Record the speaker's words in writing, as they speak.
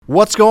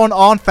What's going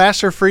on,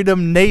 Faster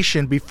Freedom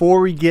Nation? Before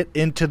we get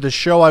into the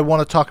show, I want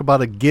to talk about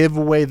a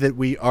giveaway that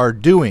we are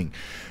doing.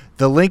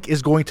 The link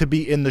is going to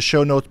be in the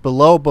show notes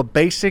below, but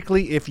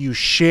basically if you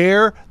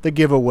share the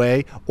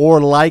giveaway or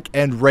like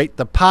and rate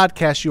the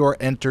podcast, you are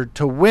entered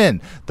to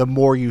win. The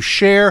more you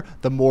share,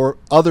 the more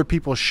other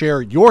people share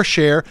your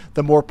share,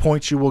 the more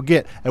points you will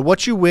get. And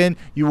what you win,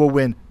 you will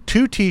win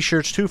 2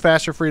 t-shirts, 2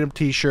 Faster Freedom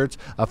t-shirts,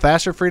 a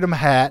Faster Freedom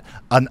hat,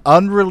 an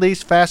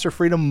unreleased Faster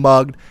Freedom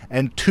mug,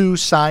 and 2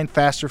 signed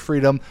Faster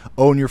Freedom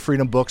Own Your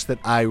Freedom books that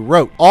I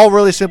wrote. All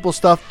really simple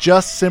stuff,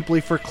 just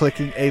simply for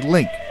clicking a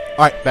link.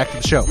 All right, back to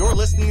the show. You're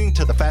listening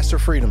to the Faster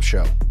Freedom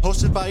Show,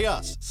 hosted by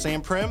us,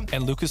 Sam Prim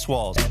and Lucas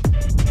Walls.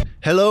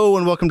 Hello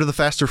and welcome to the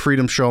Faster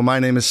Freedom Show. My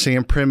name is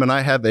Sam Prim and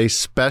I have a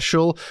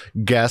special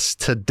guest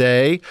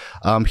today.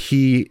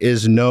 He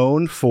is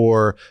known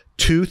for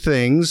 2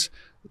 things.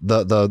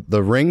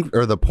 The ring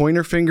or the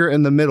pointer finger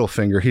and the middle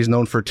finger. He's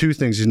known for 2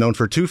 things. He's known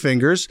for 2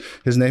 fingers.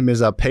 His name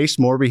is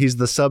Morby. He's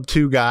the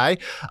Subto guy.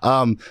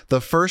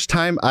 The first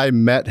time I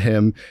met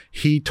him,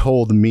 he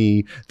told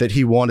me that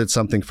he wanted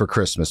something for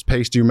Christmas.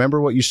 Pace, do you remember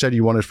what you said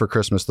you wanted for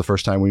Christmas the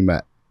first time we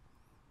met?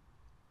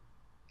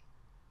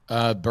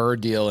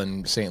 Bird deal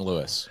in St.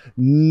 Louis.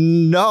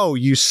 No,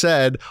 you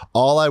said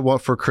all I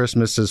want for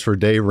Christmas is for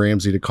Dave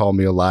Ramsey to call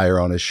me a liar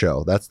on his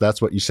show.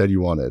 That's what you said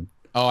you wanted.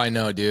 Oh, I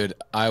know, dude.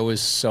 I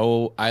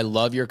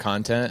love your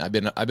content.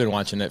 I've been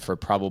watching it for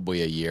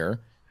probably a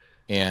year.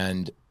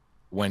 And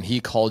when he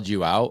called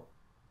you out,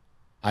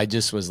 I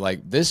just was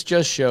like, this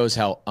just shows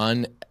how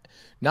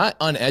not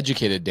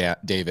uneducated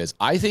Dave is.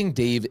 I think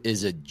Dave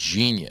is a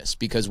genius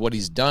because what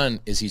he's done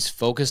is he's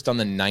focused on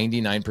the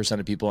 99%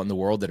 of people in the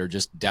world that are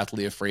just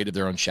deathly afraid of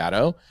their own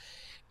shadow.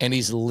 And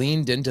he's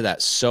leaned into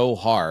that so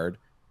hard.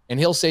 And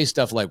he'll say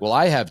stuff like, well,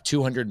 I have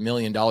 $200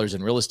 million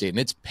in real estate and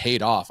it's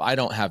paid off. I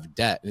don't have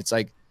debt. And it's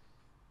like,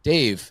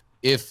 Dave,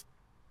 if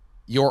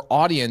your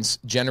audience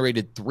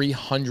generated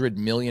 $300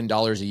 million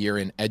a year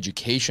in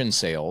education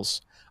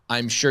sales,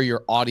 I'm sure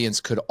your audience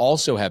could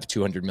also have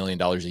 $200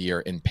 million a year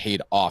in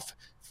paid off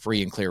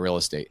free and clear real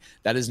estate.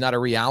 That is not a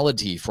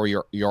reality for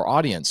your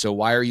audience. So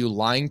why are you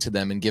lying to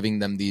them and giving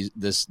them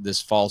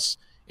this false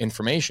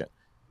information?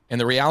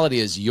 And the reality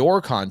is your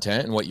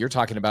content and what you're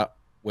talking about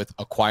with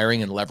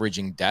acquiring and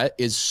leveraging debt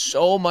is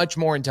so much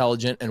more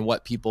intelligent and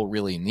what people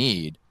really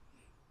need.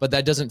 But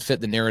that doesn't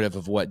fit the narrative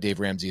of what Dave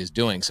Ramsey is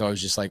doing. So I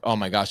was just like, oh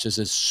my gosh, this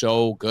is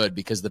so good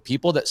because the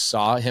people that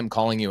saw him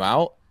calling you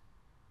out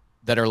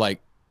that are like,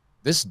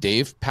 this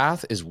Dave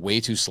path is way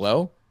too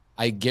slow.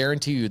 I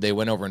guarantee you they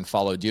went over and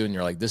followed you and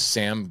you're like, this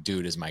Sam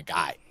dude is my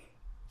guy.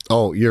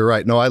 Oh, you're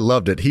right. No, I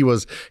loved it. He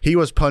was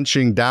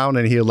punching down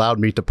and he allowed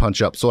me to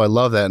punch up. So I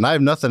love that. And I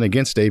have nothing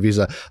against Dave. He's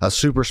a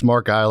super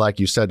smart guy. Like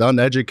you said,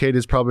 uneducated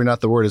is probably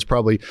not the word. It's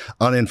probably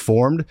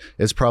uninformed.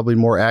 It's probably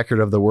more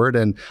accurate of the word.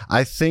 And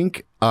I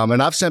think,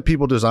 and I've sent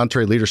people to his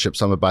Entree Leadership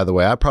Summit, by the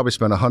way. I probably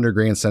spent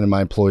 $100,000 sending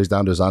my employees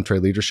down to his Entree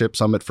Leadership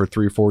Summit for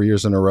 3 or 4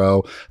 years in a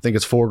row. I think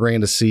it's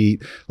 $4,000 a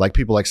seat. Like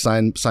people like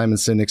Simon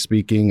Sinek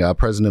speaking,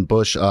 President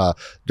Bush,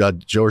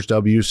 George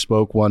W.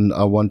 spoke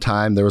one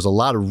time. There was a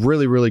lot of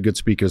really, really good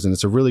speakers, and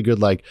it's a really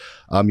good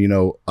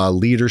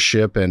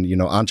leadership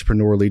and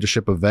entrepreneur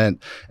leadership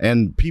event.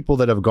 And people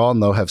that have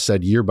gone though have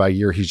said year by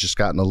year he's just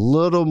gotten a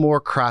little more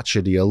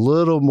crotchety, a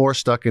little more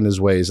stuck in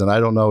his ways. And I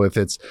don't know if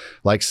it's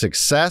like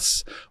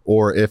success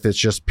or if it's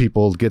just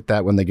people get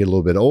that when they get a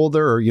little bit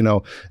older,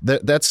 or,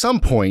 at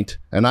some point,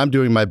 and I'm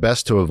doing my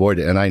best to avoid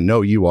it. And I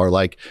know you are,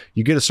 like,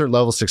 you get a certain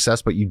level of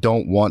success, but you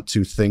don't want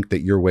to think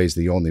that your way is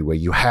the only way.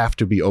 You have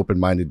to be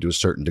open-minded to a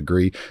certain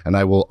degree. And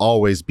I will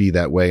always be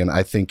that way. And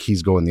I think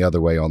he's going the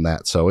other way on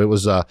that. So it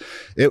was,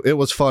 it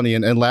was funny.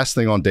 And last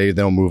thing on Dave,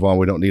 then we'll move on.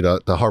 We don't need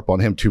to harp on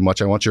him too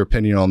much. I want your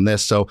opinion on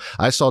this. So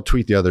I saw a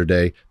tweet the other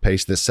day,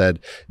 Pace, that said,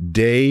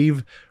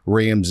 Dave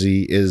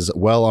Ramsey is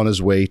well on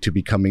his way to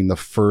becoming the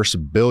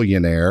first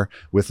billionaire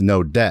with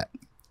no debt.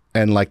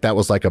 And like that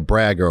was like a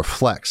brag or a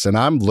flex. And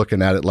I'm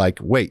looking at it like,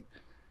 wait,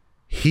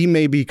 he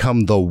may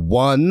become the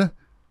one,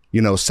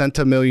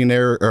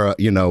 centimillionaire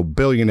or,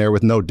 billionaire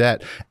with no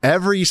debt.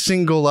 Every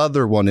single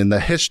other one in the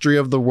history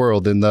of the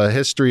world, in the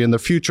history and the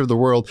future of the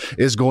world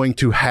is going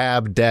to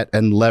have debt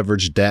and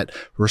leverage debt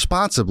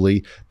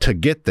responsibly to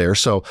get there.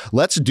 So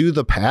let's do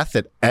the path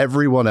that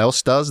everyone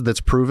else does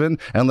that's proven.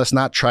 And let's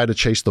not try to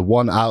chase the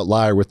one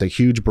outlier with a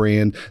huge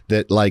brand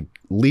that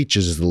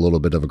leeches is a little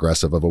bit of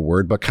aggressive of a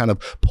word, but kind of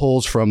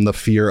pulls from the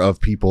fear of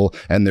people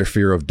and their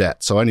fear of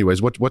debt. So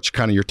anyways, what's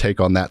kind of your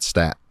take on that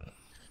stat?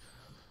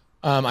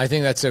 I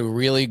think that's a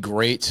really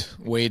great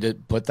way to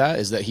put that,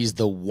 is that he's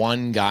the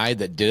one guy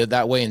that did it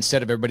that way.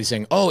 Instead of everybody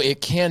saying, oh, it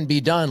can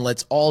be done,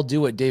 let's all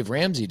do what Dave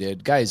Ramsey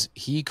did. Guys,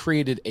 he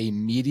created a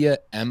media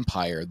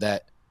empire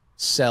that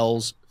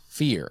sells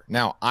fear.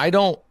 Now, I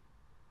don't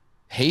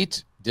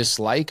hate,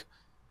 dislike,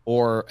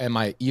 or am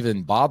I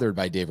even bothered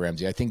by Dave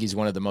Ramsey? I think he's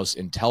one of the most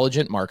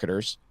intelligent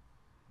marketers,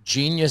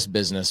 genius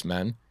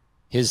businessmen.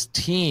 His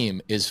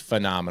team is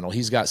phenomenal.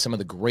 He's got some of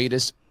the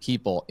greatest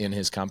people in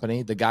his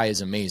company. The guy is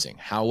amazing.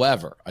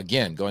 However,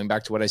 again, going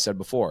back to what I said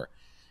before,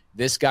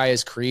 this guy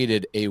has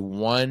created a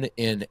 1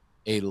 in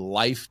a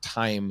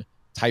lifetime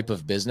type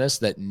of business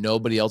that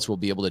nobody else will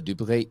be able to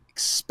duplicate,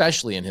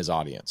 especially in his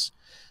audience.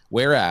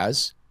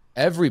 Whereas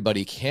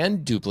everybody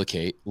can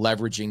duplicate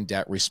leveraging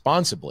debt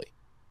responsibly,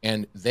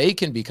 and they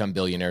can become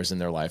billionaires in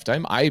their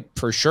lifetime. I,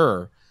 for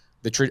sure,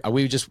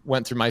 we just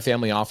went through my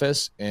family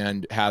office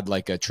and had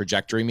like a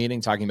trajectory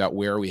meeting talking about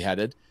where are we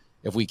headed.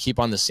 If we keep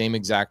on the same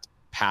exact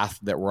path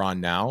that we're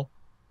on now,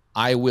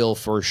 I will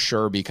for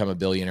sure become a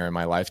billionaire in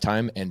my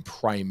lifetime. And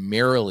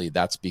primarily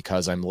that's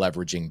because I'm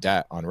leveraging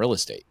debt on real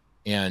estate,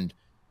 and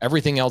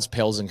everything else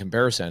pales in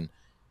comparison.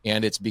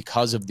 And it's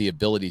because of the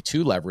ability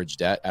to leverage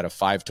debt at a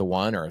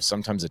 5-to-1 or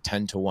sometimes a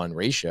 10-to-1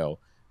 ratio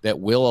that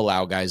will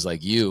allow guys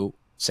like you,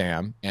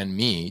 Sam, and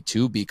me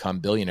to become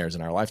billionaires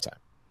in our lifetime.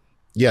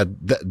 Yeah,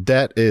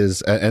 debt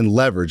is, and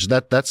leverage,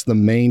 that's the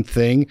main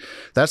thing.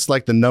 That's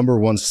like the number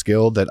one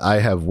skill that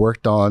I have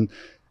worked on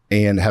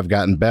and have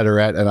gotten better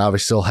at, and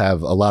obviously still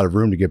have a lot of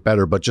room to get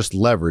better, but just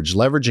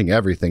leveraging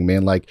everything,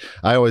 man. Like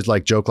I always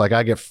like joke, like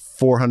I get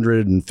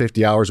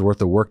 450 hours worth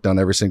of work done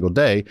every single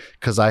day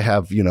because I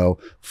have,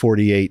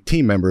 48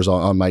 team members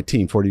on my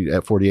team,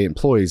 48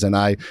 employees, and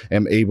I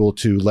am able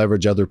to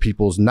leverage other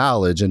people's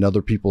knowledge and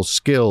other people's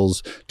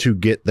skills to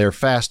get there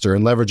faster,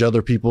 and leverage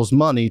other people's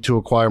money to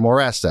acquire more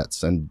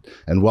assets. And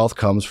wealth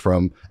comes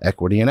from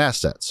equity and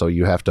assets. So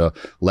you have to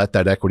let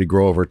that equity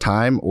grow over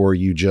time, or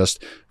you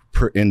just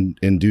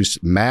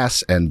induce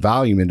mass and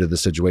volume into the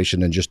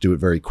situation and just do it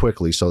very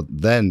quickly. So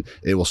then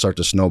it will start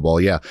to snowball.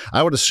 Yeah.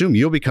 I would assume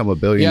you'll become a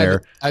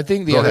billionaire. Yeah, I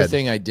think the other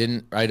thing I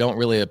don't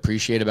really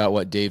appreciate about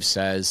what Dave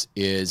says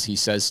is he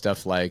says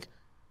stuff like,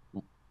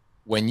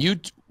 when you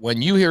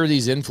hear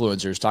these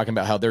influencers talking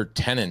about how their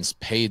tenants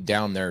paid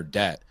down their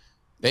debt,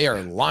 they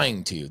are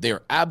lying to you. They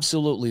are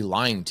absolutely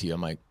lying to you.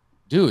 I'm like,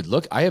 dude,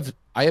 look, I have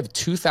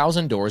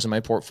 2,000 doors in my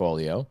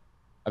portfolio.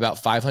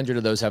 About 500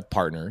 of those have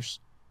partners.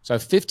 So I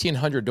have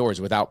 1,500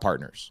 doors without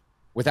partners,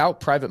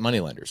 without private money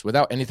lenders,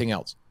 without anything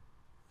else.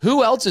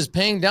 Who else is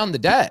paying down the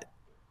debt?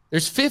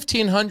 There's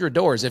 1,500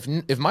 doors.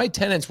 If my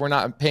tenants were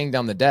not paying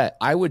down the debt,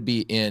 I would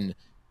be in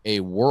a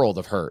world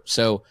of hurt.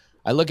 So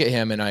I look at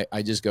him and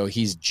I just go,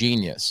 he's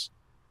genius.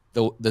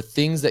 The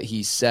things that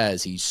he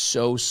says, he's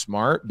so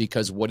smart,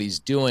 because what he's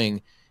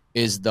doing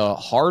is the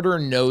harder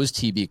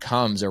nosed he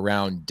becomes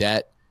around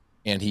debt,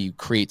 and he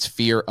creates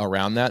fear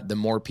around that, the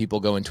more people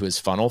go into his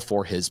funnel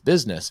for his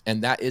business.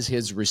 And that is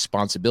his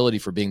responsibility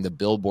for being the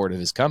billboard of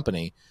his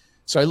company.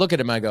 So I look at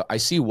him and I go, I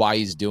see why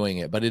he's doing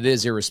it, but it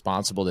is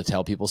irresponsible to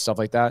tell people stuff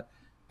like that.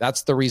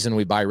 That's the reason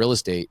we buy real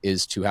estate,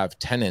 is to have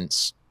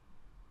tenants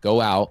go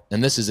out.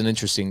 And this is an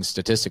interesting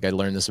statistic. I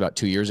learned this about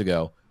 2 years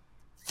ago.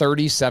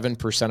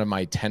 37% of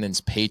my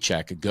tenants'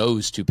 paycheck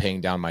goes to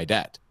paying down my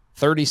debt.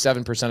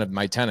 37% of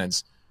my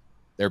tenants,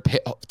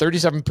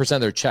 37%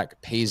 of their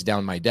check pays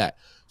down my debt.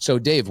 So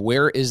Dave,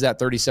 where is that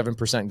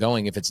 37%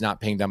 going if it's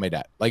not paying down my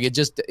debt? Like he's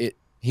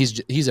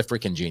a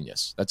freaking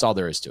genius. That's all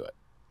there is to it.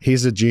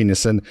 He's a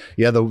genius. And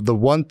yeah, the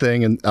one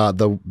thing, and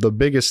the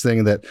biggest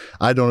thing that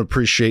I don't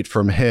appreciate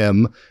from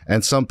him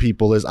and some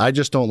people is I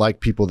just don't like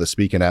people that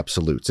speak in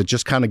absolutes. It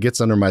just kind of gets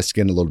under my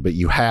skin a little bit.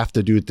 You have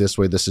to do it this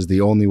way. This is the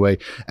only way.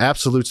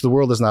 Absolutes, the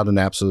world is not an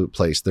absolute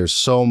place. There's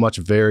so much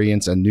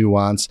variance and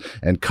nuance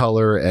and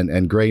color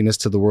and grayness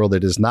to the world.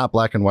 It is not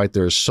black and white.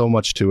 There is so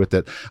much to it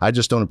that I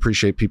just don't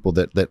appreciate people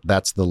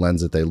that's the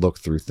lens that they look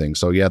through things.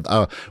 So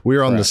yeah,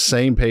 we're on the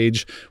same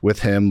page with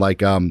him.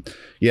 Like,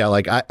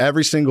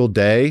 every single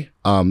day,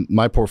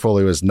 my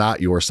portfolio is not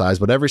your size,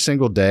 but every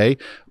single day,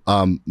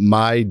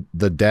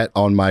 the debt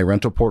on my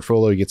rental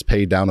portfolio gets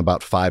paid down about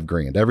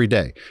 $5,000 every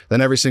day.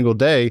 Then every single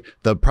day,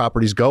 the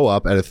properties go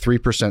up at a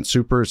 3%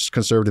 super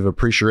conservative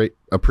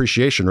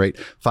appreciation rate,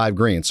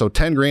 $5,000. So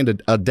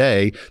 $10,000 a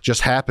day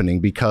just happening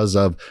because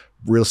of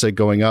real estate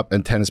going up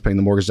and tenants paying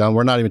the mortgage down.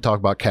 We're not even talking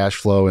about cash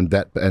flow and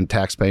debt and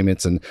tax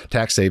payments and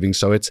tax savings.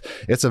 So it's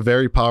a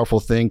very powerful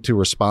thing to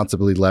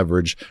responsibly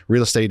leverage.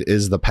 Real estate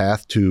is the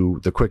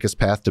quickest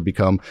path to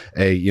become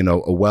a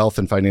wealth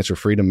and financial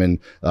freedom. And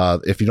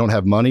if you don't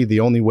have money,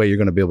 the only way you're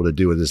going to be able to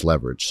do it is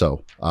leverage.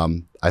 So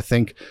I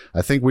think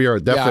we are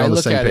definitely on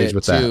the same page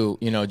with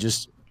that.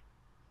 Just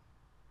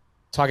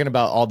talking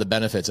about all the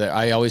benefits.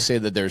 I always say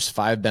that there's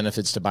 5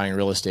 benefits to buying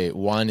real estate.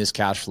 One is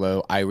cash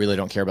flow. I really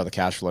don't care about the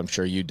cash flow. I'm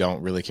sure you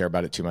don't really care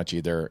about it too much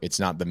either. It's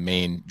not the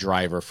main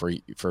driver for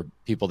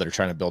people that are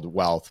trying to build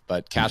wealth,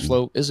 but cash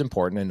flow is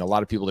important. And a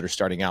lot of people that are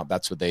starting out,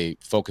 that's what they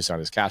focus on,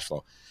 is cash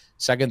flow.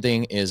 Second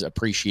thing is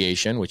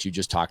appreciation, which you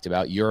just talked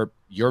about.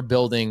 You're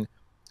building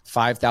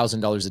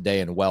 $5,000 a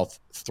day in wealth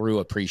through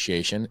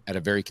appreciation at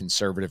a very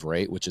conservative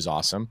rate, which is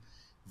awesome.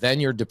 Then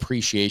your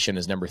depreciation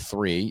is number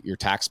 3, your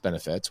tax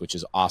benefits, which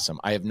is awesome.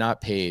 I have not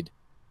paid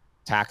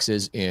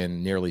taxes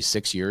in nearly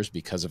 6 years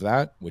because of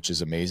that, which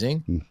is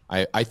amazing.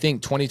 I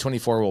think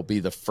 2024 will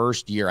be the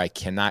first year I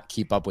cannot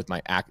keep up with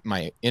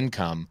my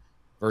income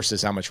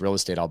versus how much real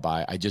estate I'll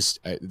buy.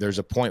 There's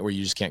a point where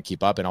you just can't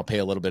keep up, and I'll pay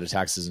a little bit of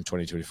taxes in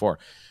 2024.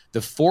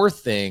 The fourth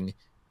thing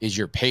is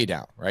your pay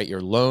down, right?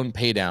 Your loan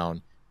pay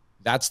down.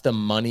 That's the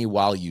money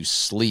while you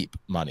sleep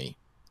money.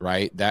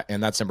 right?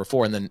 That's number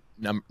 4. And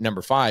then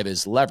number 5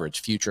 is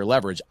leverage, future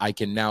leverage. I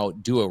can now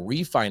do a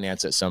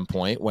refinance at some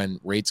point when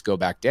rates go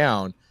back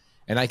down,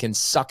 and I can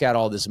suck out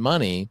all this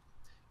money.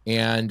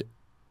 And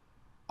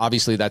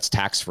obviously that's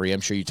tax-free.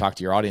 I'm sure you talk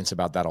to your audience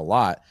about that a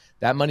lot.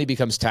 That money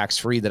becomes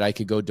tax-free that I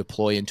could go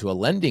deploy into a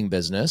lending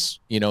business,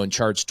 and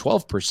charge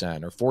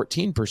 12% or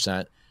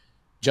 14%,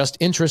 just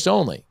interest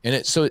only. And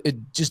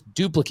it just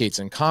duplicates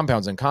and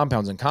compounds and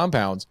compounds and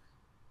compounds.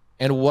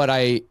 And what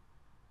I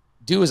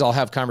do is I'll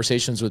have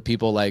conversations with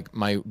people like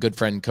my good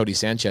friend Cody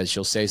Sanchez.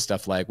 She'll say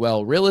stuff like,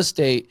 well, real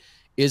estate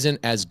isn't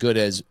as good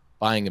as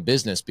buying a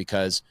business,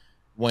 because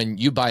when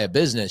you buy a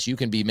business, you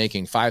can be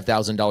making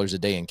 $5,000 a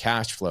day in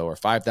cash flow or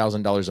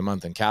 $5,000 a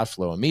month in cash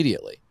flow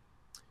immediately.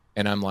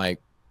 And I'm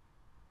like,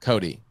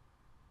 Cody,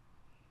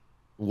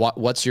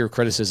 what's your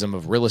criticism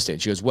of real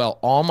estate? She goes, well,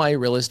 all my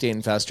real estate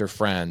investor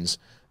friends,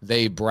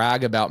 they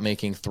brag about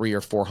making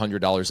 $300 or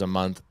 $400 a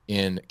month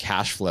in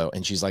cash flow.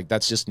 And she's like,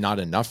 that's just not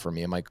enough for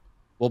me. I'm like,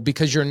 well,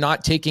 because you're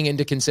not taking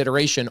into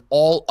consideration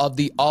all of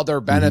the other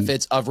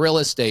benefits of real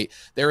estate.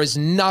 There is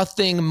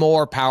nothing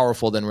more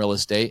powerful than real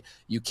estate.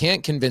 You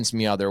can't convince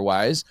me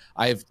otherwise.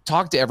 I've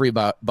talked to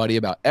everybody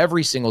about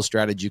every single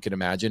strategy you can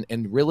imagine.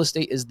 And real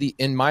estate is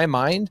in my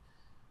mind,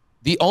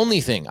 the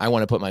only thing I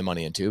want to put my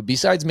money into,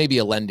 besides maybe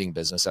a lending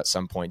business at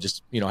some point,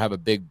 just, have a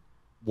big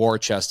war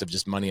chest of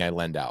just money I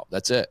lend out.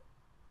 That's it.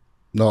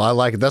 No, I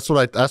like it. That's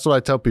what I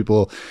tell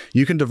people.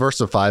 You can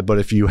diversify, but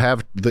if you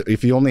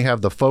only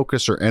have the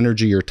focus or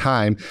energy or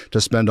time to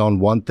spend on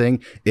one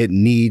thing, it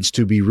needs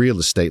to be real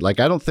estate. Like,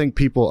 I don't think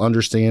people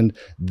understand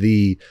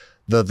the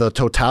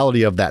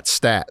totality of that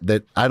stat,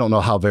 that I don't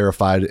know how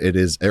verified it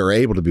is or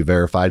able to be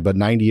verified, but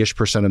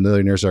 90-ish% of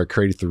millionaires are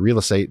created through real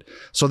estate.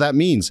 So that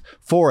means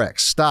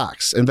Forex,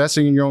 stocks,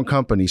 investing in your own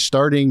company,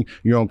 starting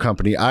your own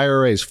company,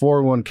 IRAs,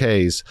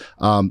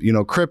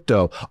 401ks,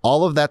 crypto,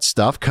 all of that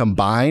stuff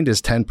combined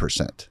is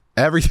 10%.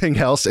 Everything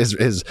else is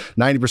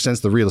 90% is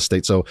the real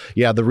estate. So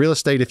yeah, the real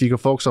estate, if you can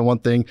focus on one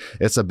thing,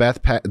 it's the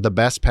best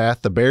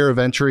path. The barrier of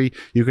entry,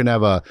 you can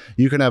have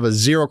a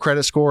 0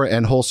 credit score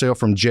and wholesale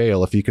from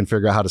jail if you can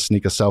figure out how to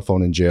sneak a cell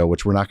phone in jail,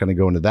 which we're not going to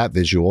go into that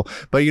visual.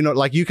 But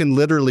you can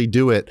literally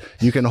do it.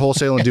 You can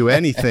wholesale and do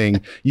anything.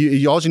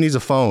 All you need is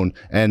a phone,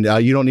 and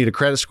you don't need a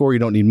credit score. You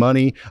don't need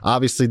money.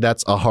 Obviously,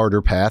 that's a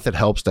harder path. It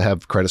helps to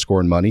have credit score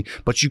and money,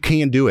 but you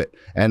can do it.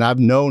 And I've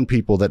known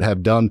people that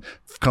have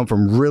come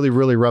from really,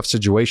 really rough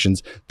situations.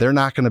 They're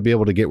not going to be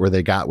able to get where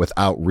they got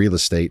without real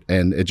estate.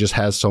 And it just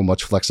has so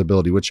much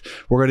flexibility, which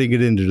we're going to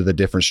get into the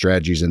different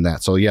strategies in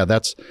that. So yeah,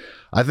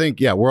 I think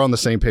we're on the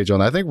same page on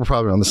that. I think we're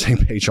probably on the same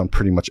page on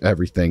pretty much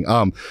everything.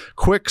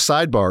 Quick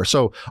sidebar.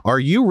 So are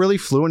you really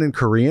fluent in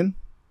Korean?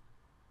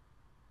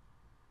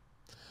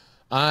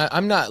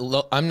 I'm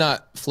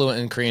not fluent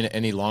in Korean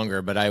any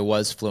longer, but I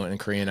was fluent in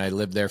Korean. I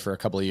lived there for a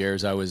couple of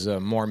years. I was a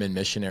Mormon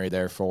missionary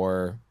there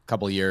for a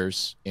couple of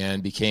years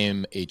and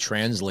became a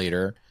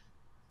translator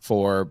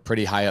for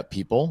pretty high up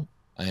people,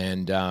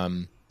 and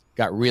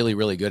got really,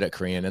 really good at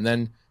Korean. And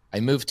then I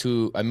moved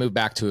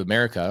back to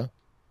America,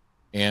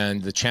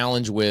 and the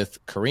challenge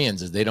with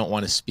Koreans is they don't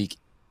want to speak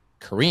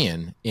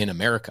Korean in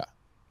America.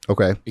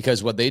 Okay.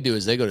 Because what they do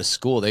is they go to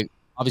school. They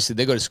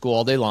go to school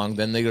all day long.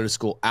 Then they go to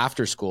school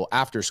after school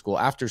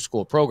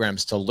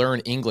programs to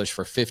learn English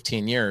for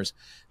 15 years.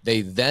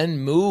 They then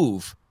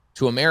move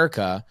to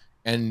America.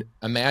 And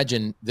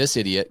imagine this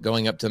idiot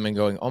going up to them and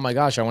going, oh my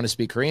gosh, I want to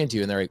speak Korean to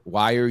you. And they're like,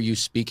 why are you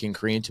speaking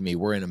Korean to me?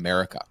 We're in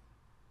America.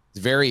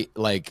 It's very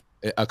like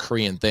a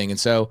Korean thing. And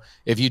so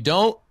if you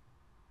don't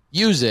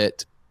use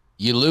it,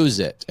 you lose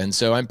it. And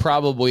so I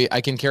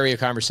can carry a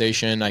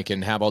conversation. I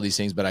can have all these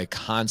things, but I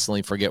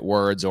constantly forget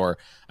words, or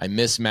I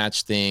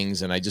mismatch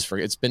things. And I just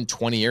forget. It's been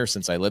 20 years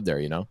since I lived there,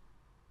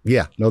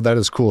 Yeah, no, that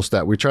is cool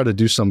stat. We try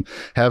to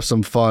have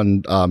some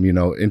fun,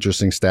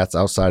 interesting stats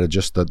outside of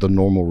just the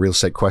normal real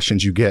estate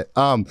questions you get.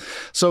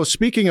 So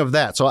speaking of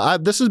that,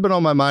 this has been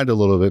on my mind a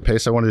little bit,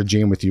 Pace. I wanted to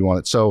jam with you on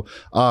it. So,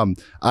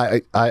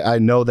 I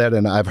know that,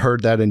 and I've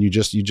heard that, and you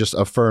just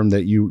affirmed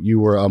that you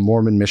were a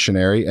Mormon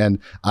missionary, and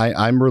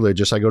I'm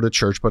religious. I go to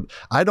church, but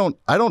I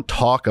don't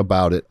talk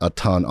about it a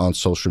ton on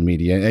social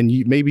media. And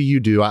maybe you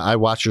do. I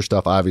watch your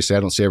stuff. Obviously, I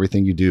don't see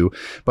everything you do,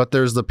 but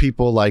there's the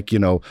people like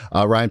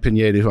Ryan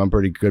Pineda, who I'm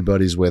pretty good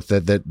buddies with,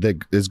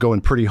 that is going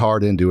pretty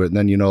hard into it. And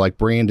then, like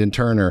Brandon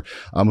Turner,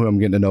 who I'm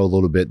getting to know a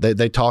little bit,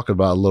 they talk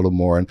about a little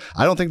more. And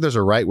I don't think there's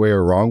a right way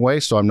or wrong way.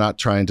 So I'm not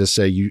trying to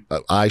say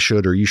I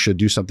should or you should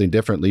do something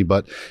differently.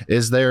 But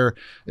is there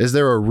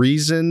a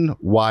reason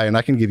why, and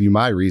I can give you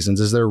my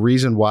reasons, is there a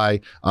reason why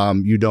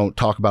you don't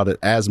talk about it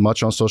as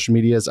much on social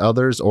media as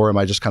others? Or am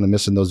I just kind of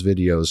missing those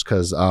videos?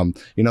 Because,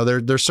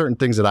 there's certain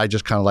things that I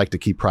just kind of like to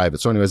keep private.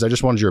 So anyways, I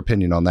just wanted your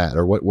opinion on that,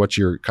 or what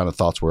your kind of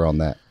thoughts were on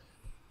that.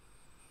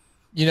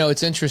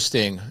 It's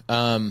interesting.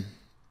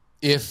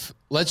 If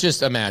let's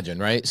just imagine,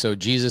 right? So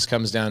Jesus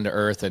comes down to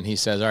earth and he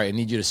says, all right, I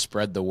need you to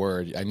spread the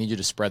word. I need you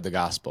to spread the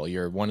gospel.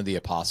 You're one of the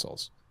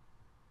apostles.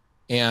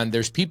 And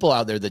there's people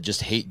out there that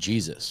just hate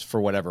Jesus for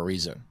whatever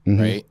reason,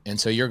 right? And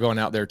so you're going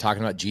out there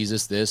talking about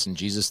Jesus this and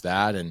Jesus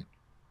that. And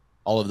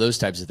all of those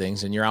types of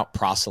things, and you're out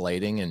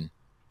proselyting and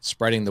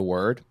spreading the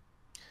word,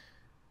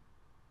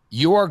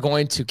 you are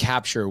going to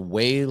capture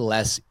way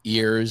less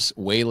ears,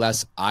 way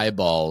less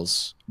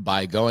eyeballs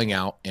by going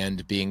out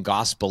and being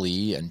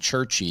gospel-y and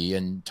churchy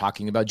and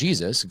talking about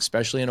Jesus,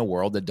 especially in a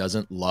world that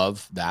doesn't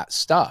love that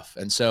stuff.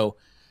 And so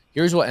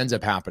here's what ends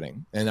up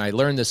happening. And I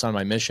learned this on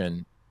my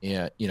mission,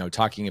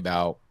 talking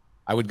about,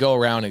 I would go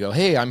around and go,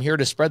 hey, I'm here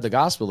to spread the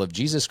gospel of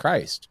Jesus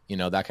Christ,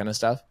 that kind of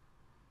stuff.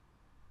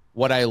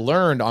 What I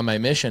learned on my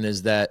mission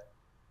is that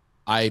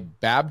I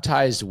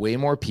baptized way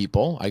more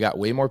people. I got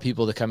way more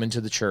people to come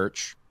into the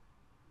church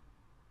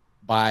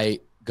by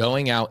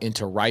going out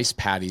into rice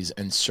paddies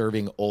and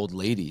serving old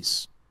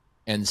ladies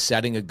and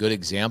setting a good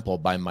example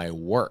by my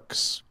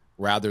works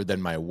rather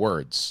than my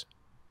words.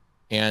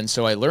 And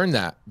so I learned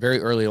that very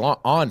early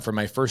on. For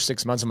my first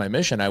 6 months of my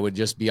mission, I would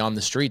just be on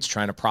the streets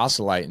trying to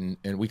proselyte, and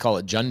we call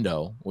it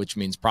jundo, which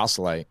means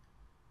proselyte.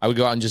 I would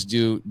go out and just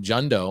do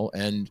jundo,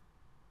 and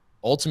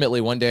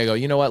ultimately one day I go,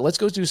 you know what, let's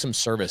go do some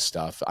service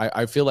stuff.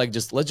 I feel like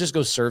let's just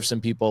go serve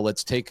some people.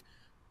 Let's take,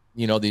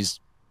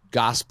 these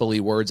gospel-y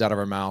words out of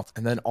our mouth.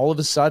 And then all of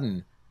a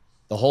sudden,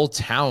 the whole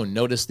town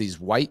noticed these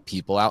white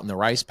people out in the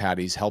rice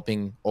paddies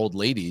helping old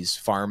ladies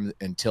farm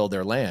and till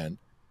their land.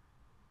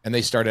 And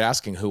they started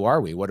asking, who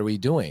are we? What are we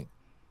doing?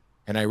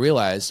 And I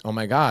realized, oh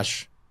my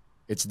gosh,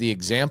 it's the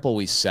example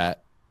we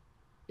set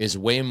is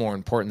way more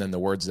important than the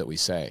words that we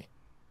say.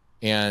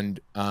 And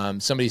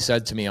somebody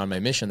said to me on my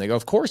mission, they go,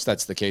 of course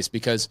that's the case,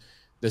 because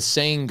the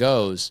saying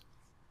goes,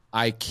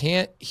 I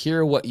can't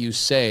hear what you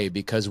say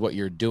because what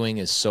you're doing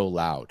is so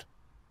loud.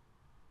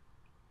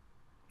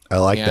 I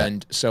like that.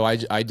 And so I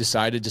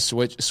decided to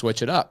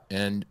switch it up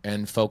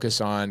and focus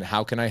on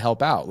how can I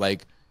help out?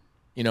 Like,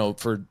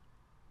 for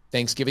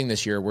Thanksgiving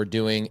this year, we're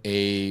doing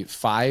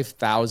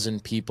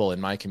 5,000 people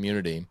in my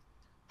community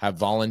have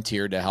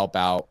volunteered to help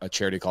out a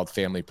charity called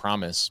Family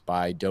Promise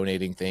by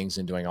donating things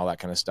and doing all that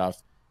kind of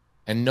stuff.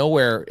 And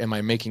nowhere am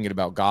I making it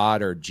about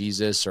God or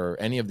Jesus or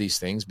any of these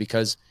things,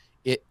 because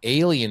it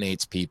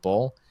alienates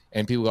people,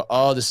 and people go,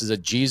 oh, this is a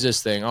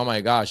Jesus thing. Oh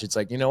my gosh. It's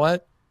like, you know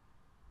what?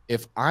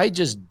 If I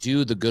just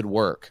do the good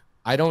work,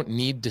 I don't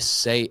need to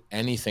say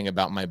anything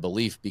about my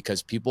belief,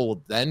 because people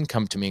will then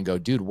come to me and go,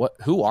 dude,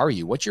 who are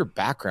you? What's your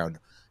background?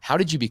 How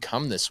did you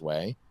become this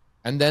way?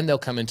 And then they'll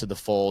come into the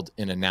fold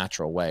in a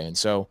natural way. And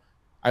so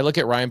I look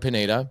at Ryan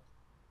Pineda,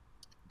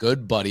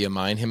 good buddy of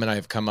mine. Him and I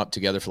have come up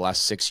together for the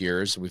last 6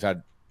 years. We've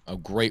had a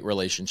great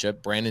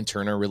relationship. Brandon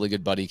Turner, really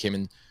good buddy, came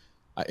in.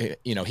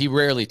 He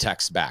rarely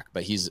texts back,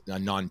 but he's a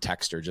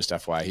non-texter, just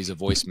FYI. He's a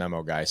voice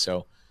memo guy.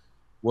 So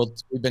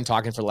we've been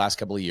talking for the last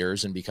couple of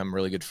years and become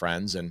really good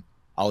friends. And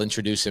I'll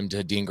introduce him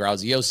to Dean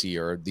Graziosi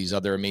or these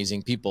other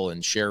amazing people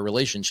and share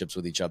relationships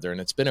with each other. And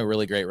it's been a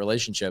really great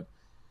relationship.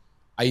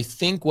 I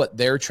think what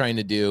they're trying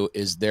to do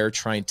is they're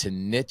trying to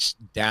niche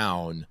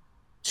down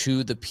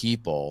to the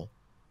people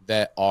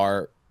that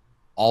are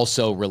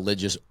also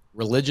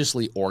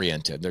religiously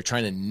oriented. They're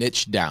trying to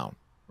niche down,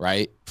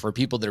 right? For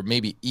people that are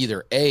maybe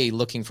either A,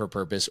 looking for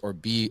purpose, or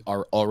B,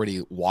 are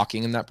already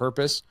walking in that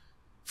purpose.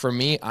 For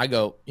me, I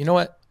go, you know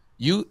what?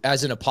 You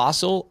as an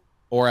apostle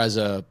or as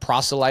a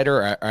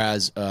proselyter or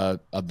as a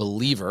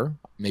believer,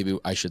 maybe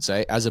I should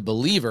say, as a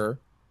believer,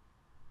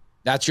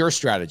 that's your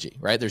strategy,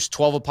 right? There's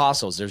 12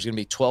 apostles. There's going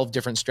to be 12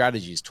 different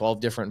strategies, 12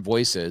 different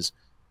voices.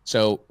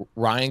 So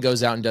Ryan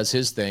goes out and does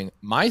his thing.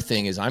 My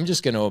thing is I'm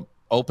just going to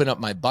open up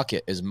my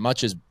bucket as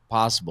much as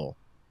possible.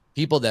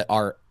 People that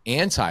are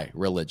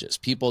anti-religious,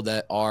 people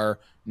that are,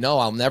 no,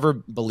 I'll never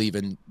believe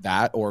in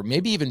that, or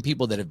maybe even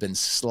people that have been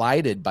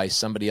slighted by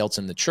somebody else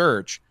in the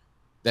church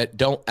that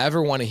don't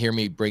ever want to hear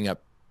me bring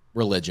up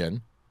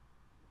religion.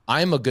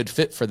 I'm a good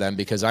fit for them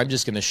because I'm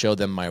just going to show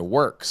them my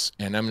works,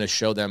 and I'm going to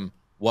show them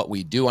what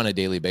we do on a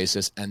daily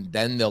basis, and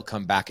then they'll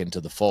come back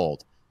into the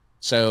fold.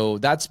 So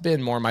that's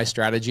been more my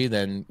strategy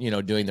than,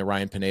 doing the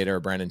Ryan Pineda or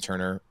Brandon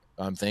Turner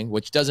thing,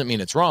 which doesn't mean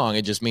it's wrong.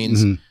 It just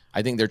means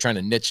I think they're trying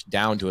to niche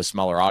down to a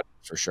smaller audience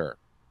for sure.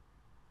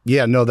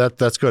 Yeah, no,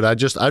 that's good.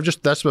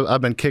 That's what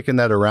I've been kicking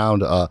that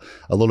around a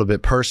little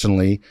bit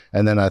personally,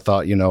 and then I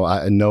thought,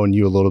 knowing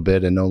you a little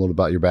bit and know a little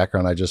about your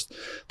background, I just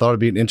thought it'd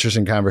be an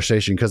interesting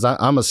conversation because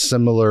I'm a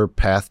similar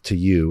path to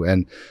you,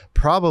 and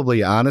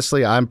probably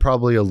honestly, I'm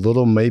probably a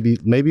little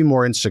maybe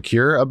more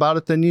insecure about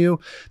it than you.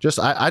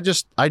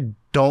 I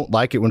don't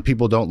like it when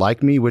people don't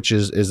like me, which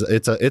is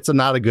it's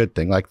not a good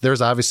thing. Like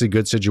there's obviously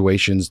good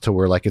situations to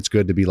where like it's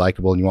good to be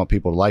likable and you want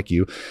people to like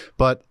you,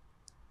 but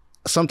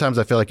sometimes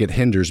I feel like it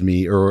hinders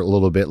me or a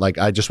little bit. Like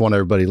I just want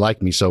everybody to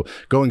like me. So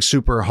going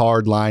super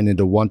hard line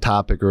into one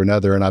topic or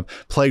another. And I've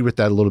played with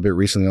that a little bit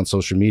recently on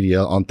social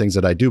media on things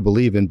that I do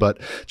believe in, but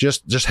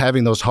just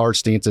having those hard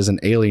stances and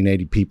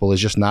alienating people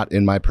is just not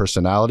in my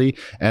personality.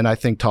 And I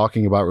think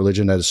talking about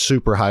religion at a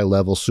super high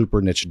level,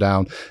 super niche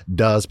down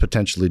does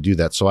potentially do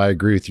that. So I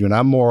agree with you. And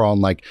I'm more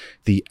on like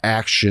the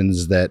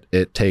actions that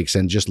it takes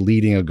and just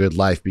leading a good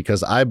life,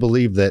 because I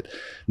believe that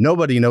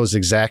nobody knows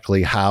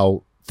exactly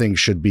how things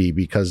should be,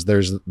 because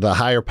there's the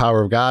higher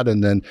power of God,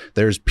 and then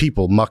there's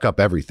people muck up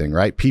everything,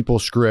 right? People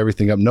screw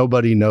everything up.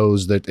 Nobody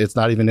knows that. It's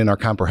not even in our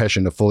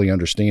comprehension to fully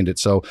understand it.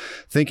 So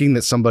thinking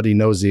that somebody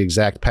knows the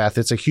exact path,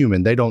 it's a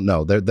human. They don't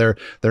know. They're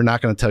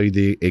not going to tell you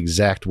the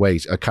exact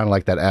ways, kind of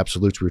like that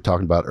absolutes we were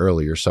talking about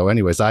earlier. So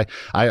anyways, I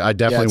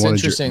definitely it's wanted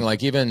interesting.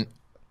 Like, even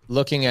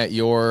looking at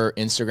your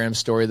Instagram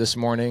story this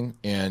morning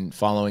and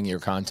following your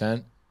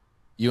content,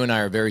 you and I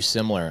are very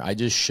similar. I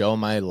just show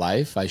my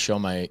life.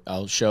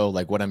 I'll show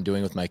like what I'm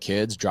doing with my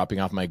kids, dropping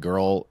off my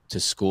girl to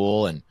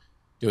school and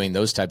doing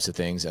those types of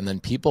things. And then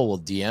people will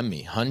DM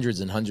me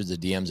hundreds and hundreds of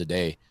DMs a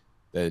day.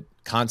 The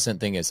constant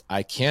thing is,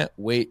 I can't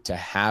wait to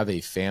have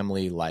a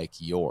family like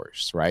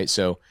yours. Right.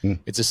 So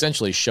it's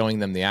essentially showing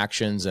them the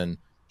actions and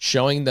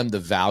showing them the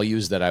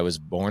values that I was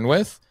born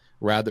with,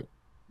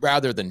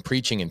 rather than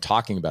preaching and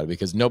talking about it,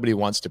 because nobody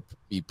wants to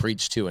be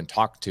preached to and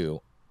talked to.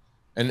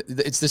 And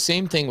it's the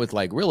same thing with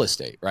like real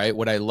estate, right?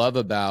 What I love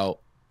about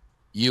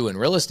you in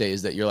real estate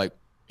is that you're like,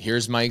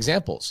 here's my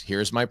examples.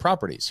 Here's my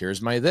properties.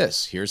 Here's my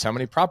this. Here's how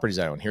many properties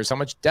I own. Here's how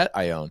much debt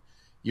I own.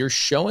 You're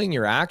showing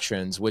your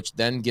actions, which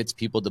then gets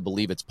people to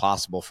believe it's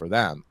possible for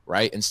them,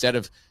 right? Instead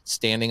of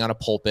standing on a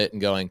pulpit and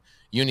going,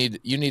 you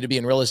need to be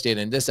in real estate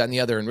and this, that, and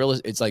the other. And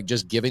it's like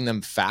just giving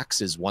them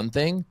facts is one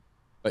thing,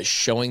 but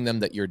showing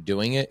them that you're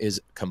doing it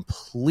is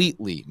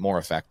completely more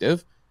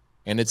effective.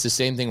 And it's the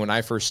same thing when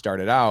I first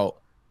started out.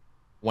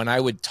 When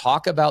I would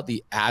talk about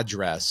the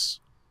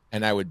address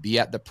and I would be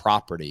at the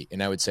property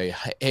and I would say,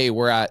 hey,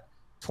 we're at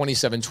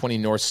 2720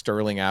 North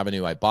Sterling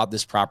Avenue. I bought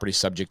this property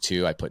subject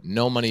to, I put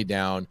no money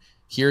down.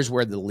 Here's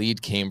where the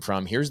lead came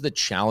from. Here's the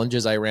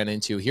challenges I ran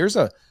into. Here's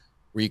a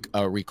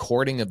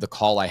recording of the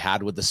call I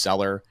had with the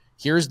seller.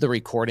 Here's the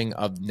recording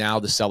of now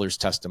the seller's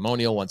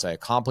testimonial once I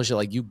accomplish it.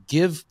 Like, you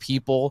give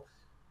people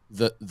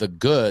the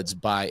goods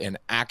by an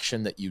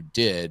action that you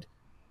did,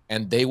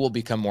 and they will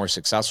become more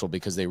successful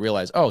because they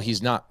realize, oh,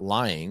 he's not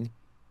lying.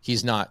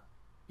 He's not,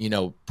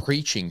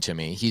 preaching to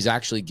me. He's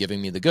actually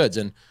giving me the goods.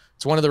 And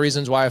it's one of the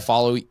reasons why I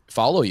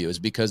follow you, is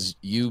because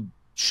you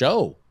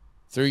show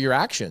through your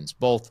actions,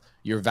 both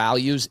your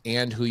values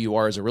and who you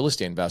are as a real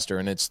estate investor.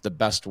 And it's the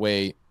best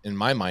way, in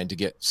my mind, to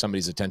get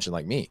somebody's attention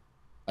like me,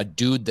 a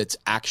dude that's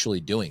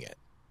actually doing it.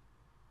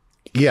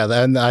 Yeah,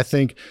 and I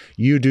think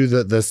you do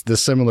the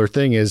similar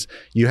thing. Is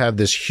you have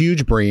this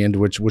huge brand,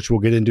 which we'll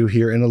get into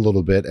here in a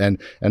little bit, and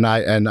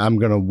I'm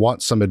gonna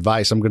want some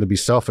advice. I'm gonna be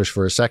selfish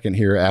for a second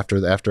here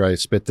after I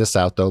spit this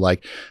out, though,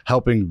 like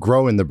helping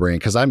grow in the brand,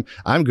 because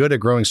I'm good at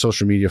growing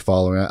social media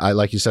following. I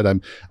like you said,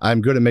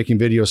 I'm good at making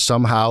videos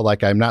somehow.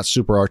 Like, I'm not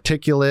super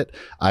articulate.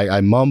 I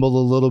mumble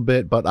a little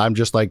bit, but I'm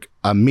just like,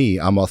 I'm me.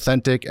 I'm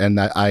authentic, and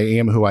I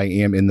am who I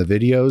am in the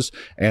videos.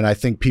 And I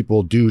think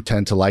people do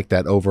tend to like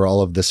that over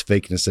all of this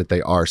fakeness that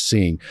they are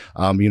seeing.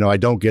 I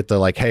don't get the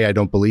like, hey, I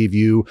don't believe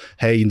you.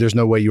 Hey, there's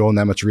no way you own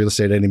that much real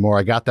estate anymore.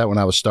 I got that when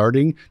I was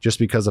starting, just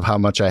because of how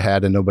much I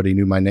had and nobody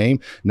knew my name.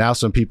 Now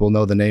some people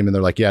know the name and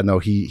they're like, yeah, no,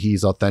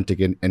 he's authentic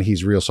and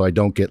he's real. So I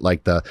don't get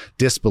like the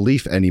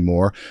disbelief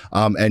anymore.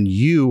 And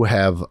you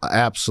have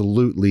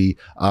absolutely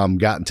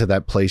gotten to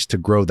that place to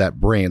grow that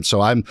brand.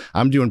 So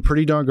I'm doing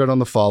pretty darn good on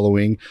the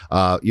following.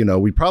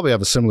 We probably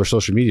have a similar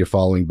social media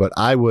following, but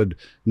I would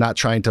not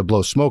trying to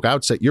blow smoke. I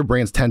would say your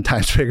brand's 10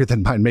 times bigger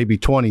than mine, maybe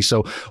 20.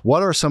 So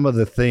what are some of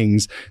the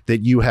things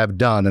that you have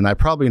done? And I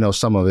probably know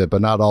some of it,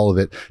 but not all of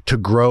it, to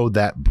grow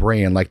that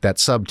brand, like that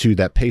Subto,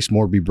 that Pace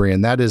Morby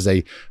brand. That is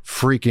a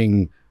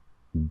freaking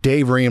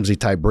Dave Ramsey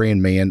type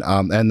brand, man.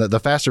 And the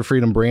Faster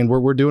Freedom brand,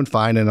 we're doing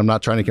fine. And I'm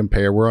not trying to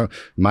compare. We're on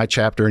my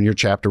chapter and your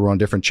chapter. We're on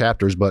different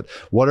chapters. But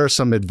what are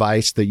some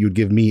advice that you'd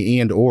give me,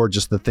 and or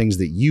just the things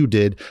that you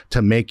did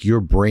to make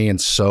your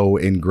brand so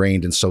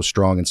ingrained and so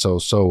strong and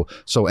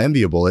so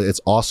enviable?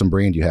 It's awesome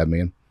brand you have,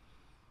 man.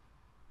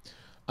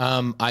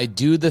 I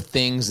do the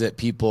things that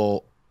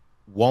people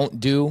won't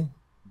do,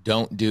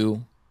 don't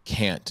do,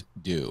 can't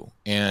do.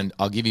 And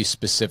I'll give you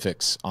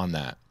specifics on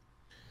that.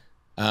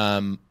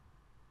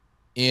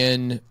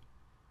 In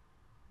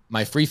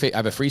my I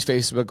have a free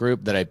Facebook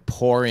group that I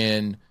pour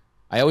in.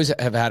 I always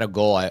have had a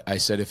goal. I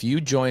said, if you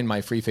join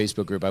my free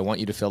Facebook group, I want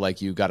you to feel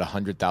like you got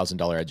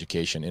 $100,000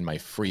 education in my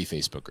free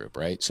Facebook group,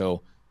 right?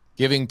 So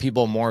giving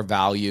people more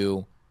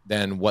value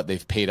than what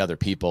they've paid other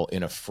people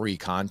in a free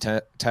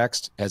content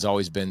text has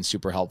always been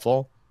super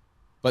helpful.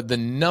 But the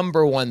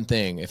number one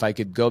thing, if I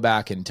could go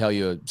back and tell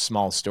you a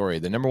small story,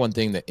 the number one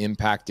thing that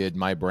impacted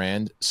my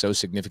brand so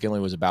significantly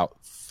was about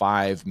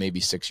 5, maybe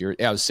 6 years.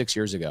 Yeah, it was 6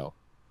 years ago.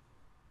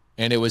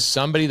 And it was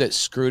somebody that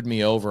screwed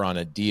me over on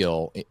a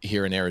deal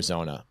here in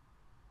Arizona.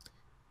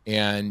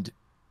 And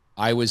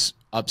I was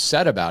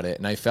upset about it.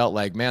 And I felt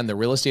like, man, the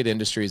real estate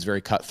industry is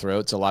very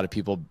cutthroat. It's a lot of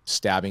people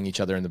stabbing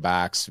each other in the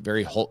backs.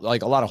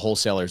 Like a lot of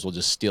wholesalers will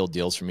just steal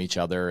deals from each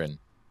other and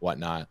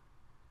whatnot.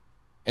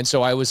 And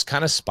so I was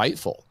kind of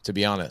spiteful, to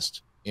be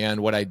honest. And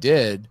what I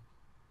did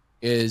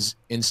is,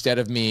 instead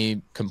of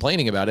me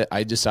complaining about it,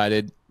 I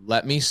decided,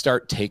 let me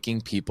start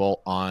taking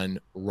people on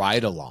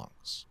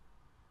ride-alongs.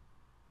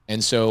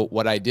 And so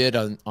what I did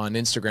on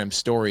Instagram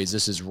stories,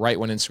 this is right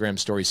when Instagram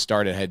stories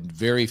started, I had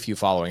very few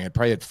following. I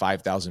probably had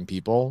 5,000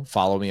 people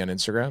follow me on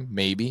Instagram,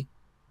 maybe.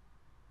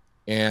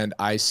 And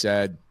I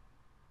said,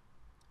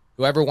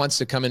 whoever wants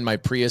to come in my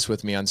Prius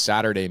with me on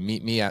Saturday,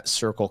 meet me at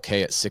Circle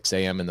K at 6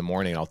 a.m. in the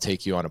morning. I'll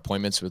take you on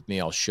appointments with me.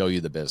 I'll show you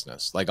the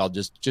business. Like I'll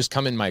just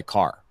come in my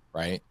car,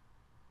 right?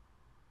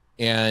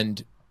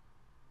 And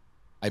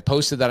I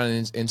posted that on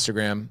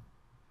Instagram.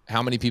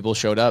 How many people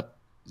showed up?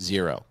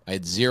 0. I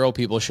had 0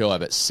 people show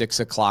up at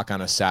 6 o'clock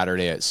on a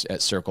Saturday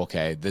at Circle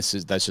K. That's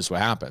just what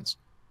happens.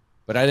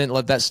 But I didn't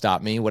let that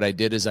stop me. What I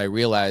did is I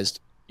realized,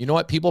 you know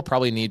what? People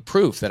probably need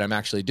proof that I'm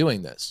actually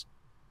doing this.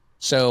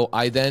 So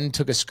I then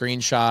took a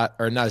screenshot,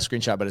 or not a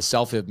screenshot, but a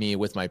selfie of me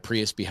with my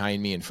Prius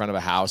behind me in front of a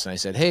house. And I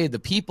said, hey, the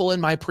people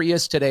in my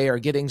Prius today are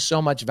getting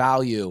so much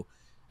value.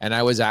 And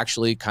I was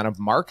actually kind of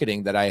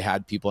marketing that I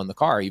had people in the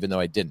car, even though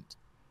I didn't.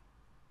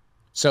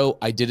 So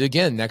I did it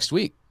again next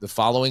week. The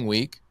following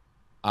week,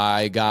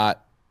 I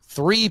got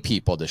 3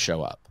 people to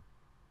show up.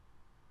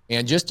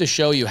 And just to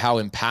show you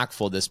how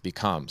impactful this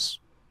becomes,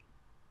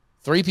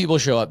 3 people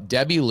show up: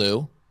 Debbie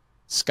Lou,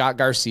 Scott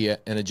Garcia,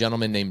 and a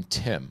gentleman named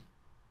Tim.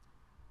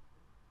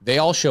 They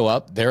all show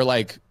up. They're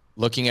like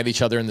looking at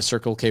each other in the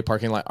Circle K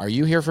parking lot. Are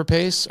you here for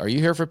Pace? Are you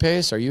here for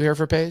Pace? Are you here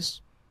for Pace?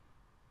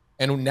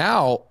 And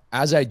now,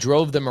 as I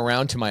drove them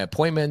around to my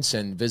appointments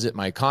and visit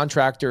my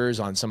contractors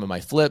on some of my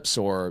flips,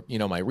 or, you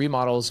know, my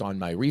remodels, on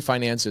my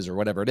refinances, or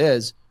whatever it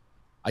is,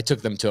 I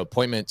took them to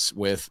appointments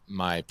with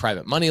my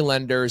private money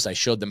lenders. I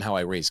showed them how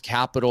I raise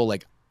capital.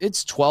 Like,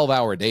 it's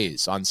 12-hour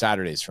days on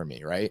Saturdays for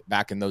me, right?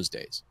 Back in those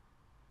days.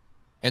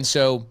 And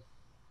so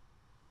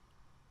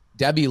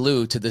Debbie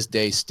Lou, to this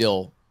day,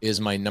 still is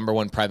my number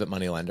 1 private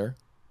money lender.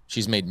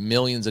 She's made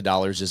millions of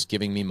dollars just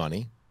giving me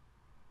money.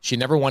 She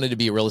never wanted to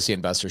be a real estate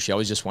investor. She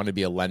always just wanted to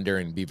be a lender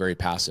and be very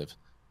passive.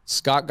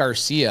 Scott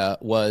Garcia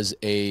was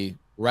a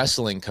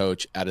wrestling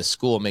coach at a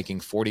school making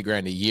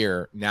 $40,000 a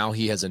year. Now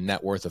he has a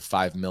net worth of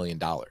 $5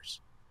 million.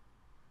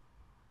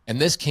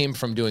 And this came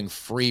from doing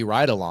free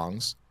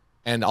ride-alongs.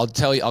 And I'll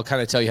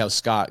kind of tell you how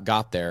Scott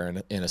got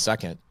there in a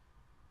second.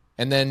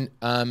 And then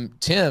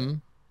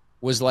Tim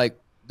was like,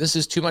 this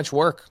is too much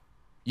work.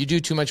 You do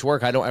too much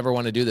work. I don't ever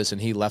want to do this. And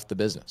he left the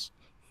business.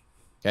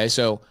 Okay.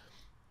 So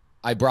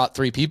I brought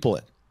 3 people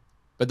in,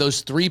 but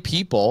those 3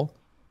 people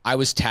I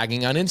was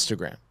tagging on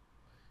Instagram.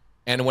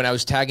 And when I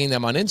was tagging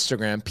them on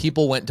Instagram,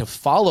 people went to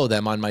follow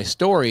them on my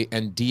story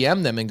and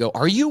DM them and go,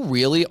 are you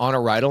really on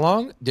a ride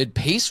along? Did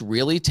Pace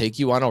really take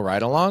you on a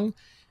ride along?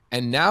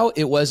 And now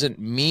it wasn't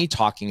me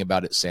talking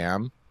about it,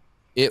 Sam.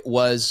 It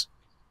was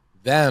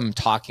them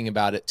talking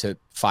about it to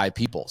 5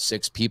 people,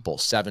 6 people,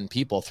 7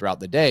 people throughout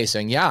the day,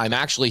 saying, yeah, I'm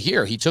actually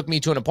here. He took me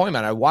to an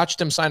appointment. I watched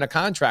him sign a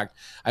contract.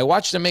 I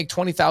watched him make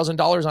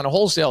 $20,000 on a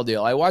wholesale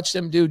deal. I watched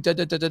him do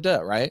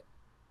right?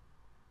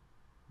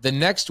 The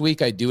next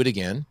week I do it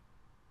again,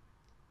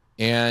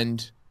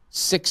 and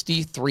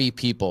 63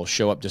 people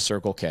show up to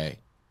Circle K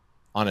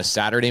on a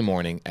Saturday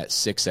morning at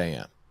 6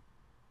 a.m.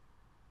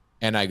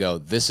 And I go,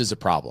 this is a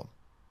problem.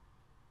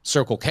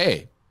 Circle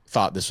K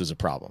thought this was a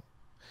problem.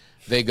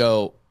 They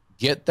go,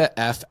 get the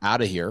F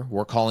out of here.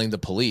 We're calling the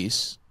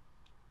police.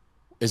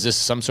 Is this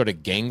some sort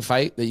of gang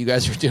fight that you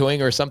guys are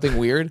doing or something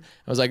weird?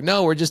 I was like,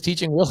 no, we're just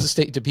teaching real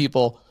estate to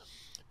people.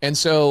 And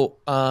so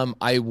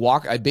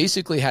I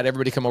basically had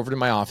everybody come over to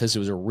my office. It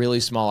was a really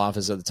small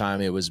office at the time.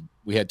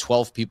 We had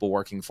 12 people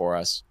working for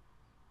us.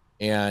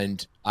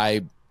 And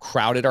I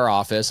crowded our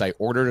office. I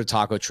ordered a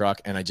taco truck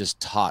and I just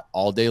taught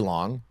all day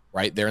long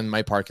right there in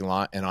my parking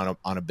lot and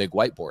on a big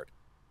whiteboard.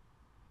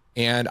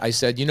 And I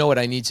said, you know what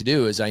I need to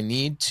do is I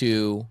need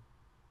to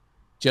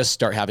just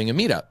start having a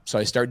meetup. So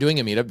I start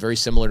doing a meetup very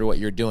similar to what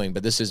you're doing,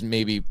 but this is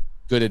maybe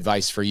good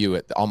advice for you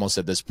almost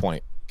at this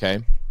point.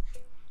 Okay.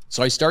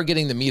 So I start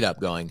getting the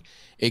meetup going.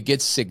 It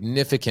gets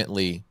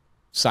significantly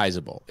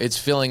sizable. It's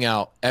filling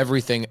out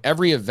everything,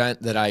 every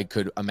event that I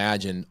could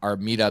imagine. Our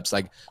meetups,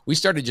 like we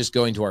started just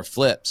going to our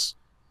flips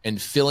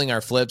and filling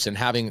our flips and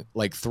having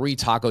like 3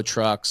 taco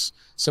trucks,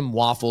 some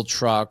waffle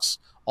trucks,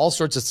 all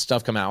sorts of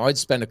stuff come out. I'd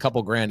spend a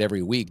couple grand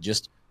every week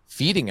just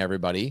feeding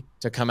everybody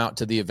to come out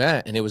to the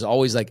event. And it was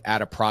always like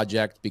at a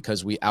project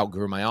because we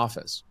outgrew my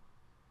office.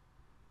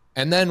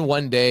 And then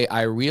one day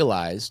I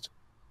realized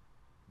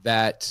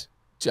that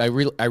I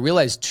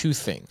realized 2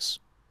 things.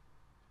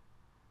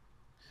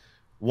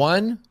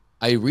 One,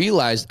 I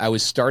realized I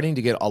was starting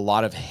to get a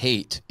lot of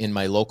hate in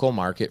my local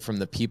market from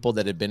the people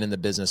that had been in the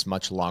business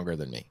much longer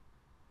than me.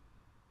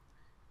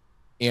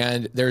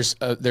 And there's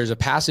a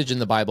passage in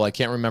the Bible, I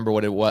can't remember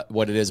what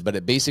it is, but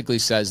it basically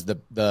says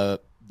the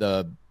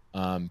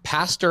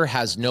pastor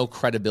has no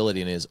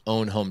credibility in his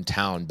own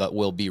hometown, but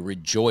will be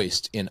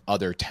rejoiced in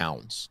other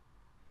towns.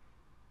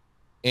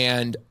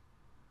 And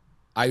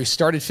I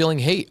started feeling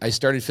hate. I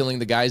started feeling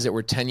the guys that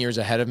were 10 years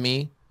ahead of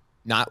me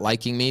not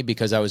liking me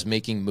because I was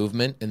making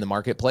movement in the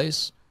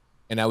marketplace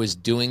and I was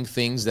doing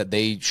things that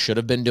they should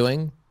have been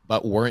doing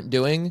but weren't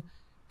doing.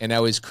 And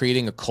I was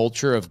creating a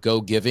culture of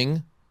go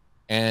giving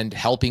and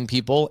helping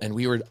people. And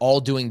we were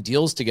all doing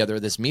deals together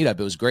at this meetup.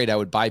 It was great. I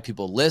would buy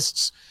people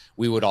lists.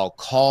 We would all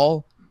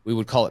call. We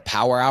would call it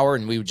Power Hour,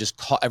 and we would just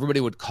call. Everybody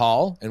would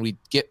call, and we'd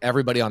get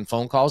everybody on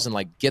phone calls and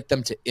like get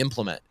them to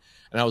implement.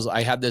 And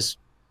I had this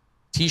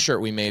T-shirt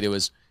we made. It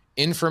was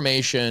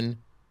information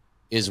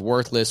is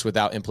worthless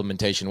without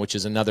implementation, which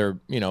is another,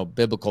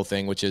 biblical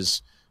thing, which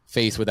is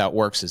faith without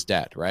works is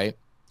dead, right?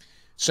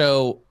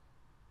 So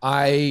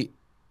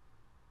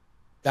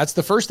that's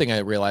the first thing I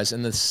realized.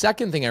 And the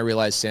second thing I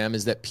realized, Sam,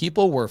 is that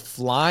people were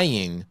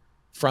flying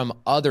from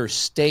other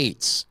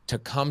states to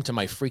come to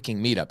my freaking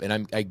meetup.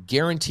 And I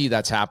guarantee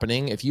that's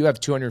happening. If you have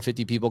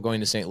 250 people going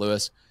to St.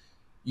 Louis,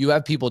 you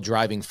have people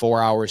driving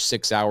 4 hours,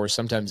 6 hours,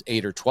 sometimes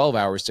 8 or 12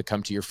 hours to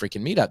come to your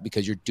freaking meetup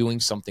because you're doing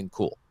something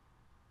cool,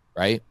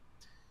 right?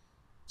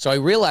 So I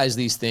realized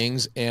these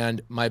things,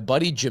 and my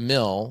buddy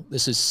Jamil,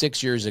 this is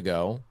 6 years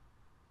ago,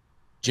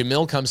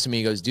 Jamil comes to me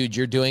and goes, dude,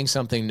 you're doing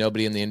something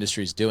nobody in the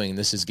industry is doing.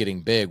 This is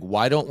getting big.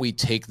 Why don't we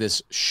take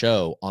this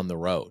show on the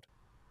road?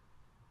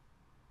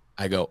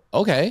 I go,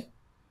 okay.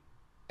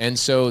 And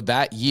so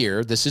that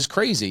year, this is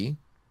crazy.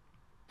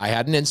 I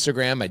had an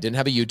Instagram. I didn't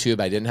have a YouTube.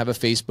 I didn't have a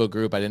Facebook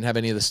group. I didn't have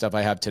any of the stuff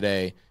I have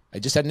today. I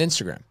just had an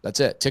Instagram. That's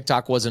it.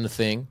 TikTok wasn't a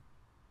thing.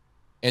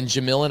 And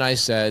Jamil and I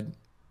said,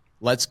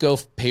 let's go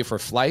pay for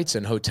flights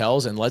and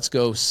hotels, and let's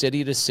go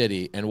city to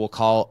city, and we'll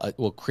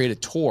create a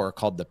tour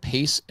called the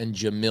Pace and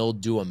Jamil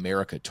Do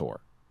America Tour,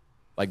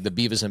 like the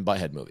Beavis and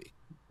Butthead movie.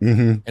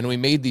 Mm-hmm. And we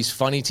made these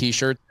funny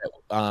T-shirts.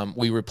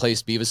 We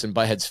replaced Beavis and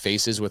Butthead's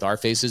faces with our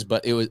faces,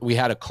 but we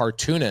had a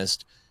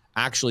cartoonist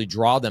actually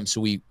draw them,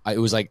 so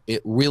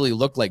it really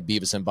looked like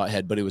Beavis and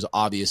Butthead, but it was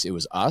obvious it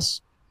was us.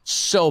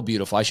 So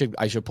beautiful. I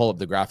should pull up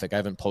the graphic. I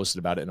haven't posted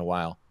about it in a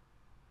while.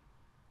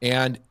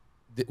 And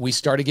we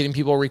started getting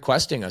people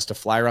requesting us to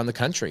fly around the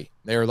country.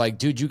 They were like,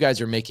 dude, you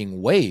guys are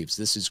making waves.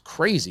 This is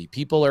crazy.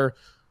 People are,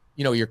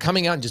 you're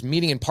coming out and just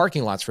meeting in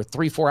parking lots for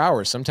 3-4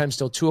 hours, sometimes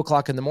till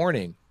 2:00 in the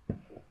morning.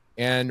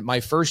 And my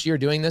first year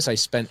doing this, I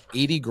spent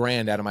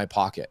 $80,000 out of my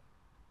pocket.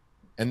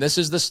 And this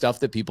is the stuff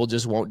that people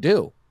just won't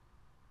do.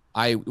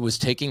 I was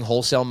taking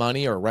wholesale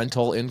money or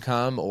rental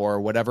income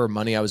or whatever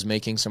money I was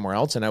making somewhere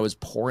else, and I was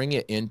pouring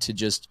it into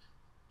just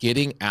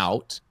getting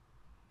out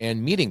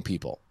and meeting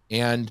people.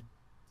 And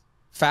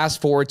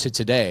fast forward to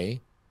today,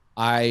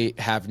 I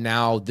have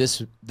now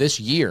this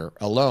year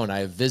alone, I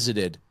have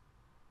visited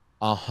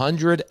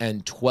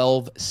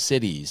 112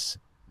 cities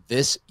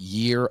this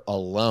year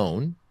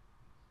alone.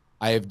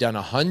 I have done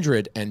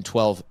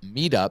 112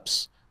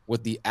 meetups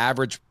with the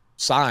average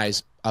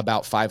size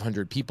about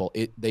 500 people.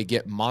 They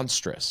get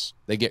monstrous.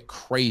 They get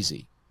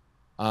crazy.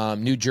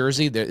 New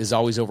Jersey, there is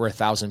always over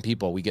 1,000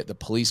 people. We get the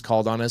police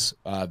called on us.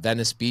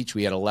 Venice Beach,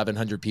 we had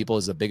 1,100 people.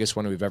 Is the biggest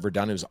one we've ever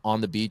done. It was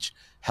on the beach.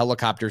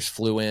 Helicopters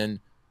flew in,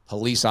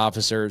 police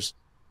officers.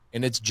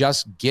 And it's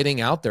just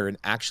getting out there and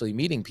actually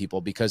meeting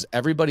people because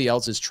everybody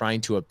else is trying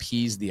to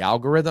appease the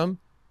algorithm.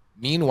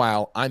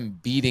 Meanwhile, I'm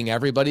beating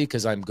everybody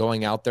because I'm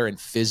going out there and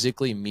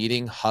physically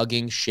meeting,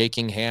 hugging,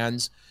 shaking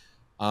hands.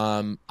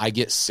 I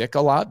get sick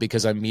a lot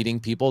because I'm meeting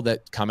people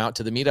that come out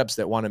to the meetups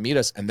that want to meet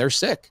us and they're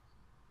sick.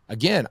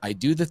 Again, I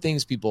do the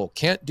things people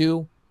can't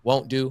do,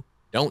 won't do,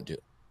 don't do.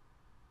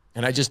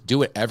 And I just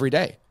do it every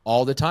day,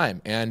 all the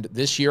time. And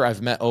this year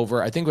I've met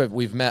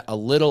we've met a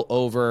little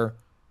over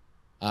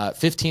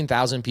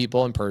 15,000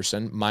 people in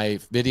person. My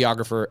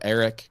videographer,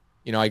 Eric,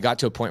 I got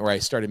to a point where I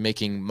started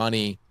making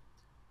money,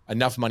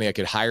 enough money I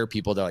could hire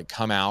people to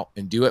come out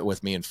and do it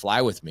with me and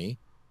fly with me.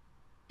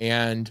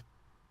 And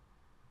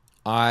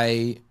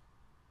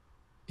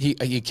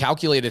he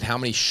calculated how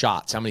many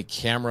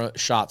camera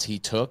shots he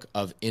took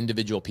of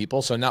individual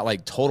people. So not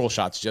like total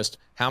shots, just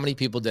how many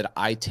people did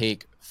I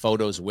take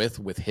photos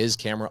with his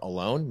camera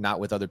alone, not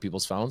with other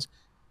people's phones.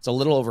 It's a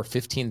little over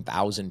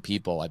 15,000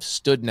 people I've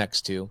stood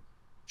next to,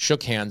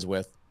 shook hands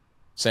with,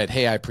 said,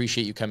 hey, I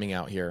appreciate you coming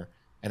out here.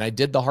 And I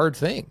did the hard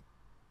thing.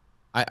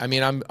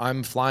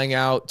 I'm flying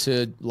out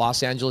to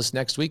Los Angeles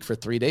next week for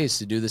 3 days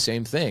to do the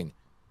same thing.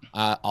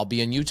 I'll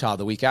be in Utah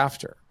the week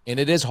after. And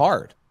it is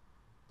hard.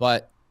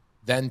 But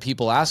then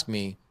people ask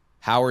me,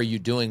 how are you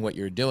doing what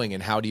you're doing?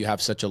 And how do you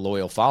have such a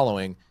loyal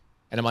following?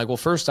 And I'm like, well,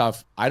 first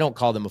off, I don't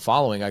call them a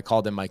following. I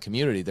call them my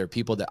community. They're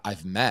people that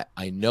I've met.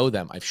 I know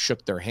them. I've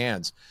shook their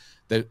hands.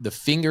 The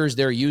fingers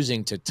they're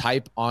using to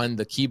type on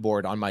the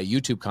keyboard on my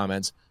YouTube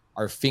comments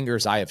are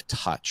fingers I have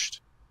touched.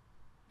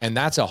 And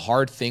that's a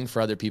hard thing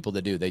for other people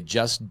to do. They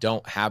just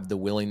don't have the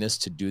willingness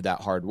to do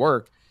that hard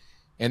work.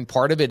 And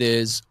part of it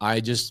is I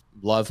just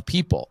love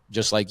people,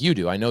 just like you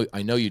do. I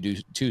know you do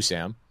too,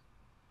 Sam.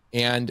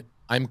 And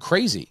I'm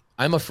crazy.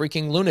 I'm a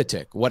freaking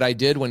lunatic. What I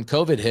did when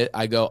COVID hit,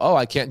 I go, oh,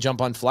 I can't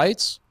jump on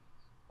flights.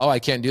 Oh, I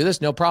can't do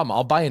this. No problem.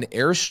 I'll buy an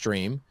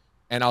Airstream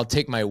and I'll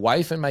take my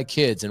wife and my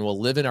kids and we'll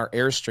live in our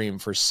Airstream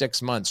for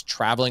 6 months,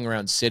 traveling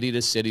around city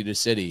to city to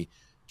city,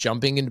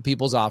 jumping into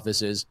people's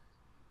offices,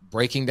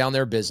 breaking down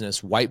their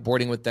business,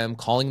 whiteboarding with them,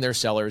 calling their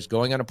sellers,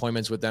 going on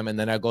appointments with them. And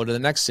then I go to the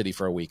next city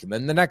for a week and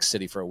then the next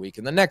city for a week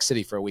and the next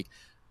city for a week.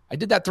 I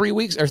did that 3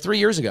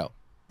 years ago.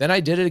 Then I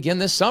did it again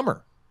this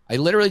summer. I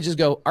literally just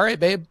go, all right,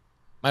 babe,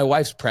 My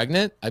wife's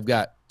pregnant. I've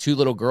got 2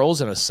 little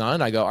girls and a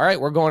son. I go, all right,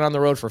 we're going on the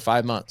road for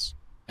 5 months.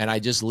 And I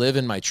just live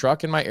in my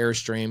truck and my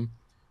Airstream.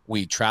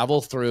 We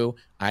travel through.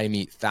 I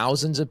meet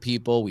thousands of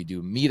people. We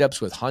do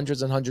meetups with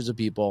hundreds and hundreds of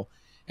people.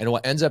 And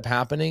what ends up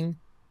happening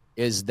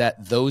is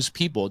that those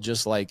people,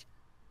 just like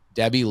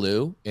Debbie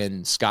Lou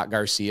and Scott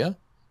Garcia,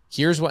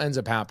 here's what ends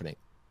up happening.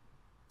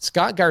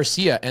 Scott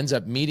Garcia ends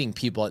up meeting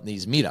people at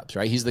these meetups,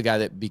 right? He's the guy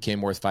that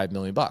became worth $5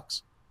 million.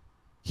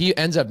 He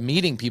ends up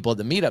meeting people at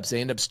the meetups.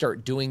 They end up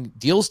start doing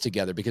deals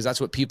together because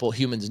that's what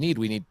humans need.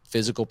 We need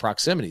physical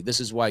proximity. This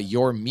is why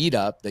your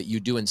meetup that you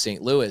do in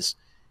St. Louis,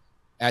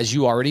 as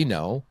you already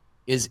know,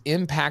 is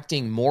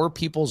impacting more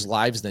people's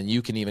lives than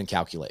you can even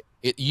calculate.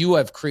 You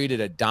have created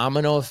a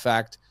domino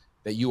effect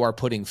that you are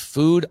putting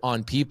food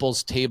on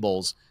people's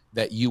tables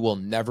that you will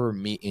never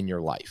meet in your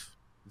life.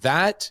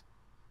 That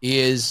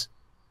is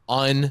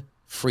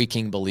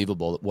unfreaking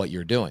believable what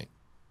you're doing.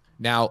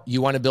 Now,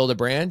 you want to build a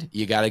brand,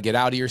 you got to get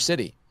out of your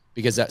city,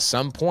 because at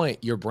some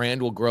point your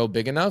brand will grow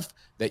big enough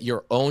that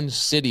your own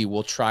city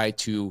will try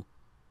to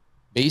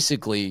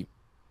basically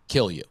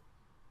kill you,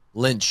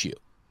 lynch you.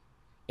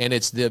 And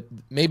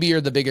maybe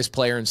you're the biggest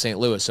player in St.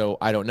 Louis, so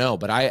I don't know,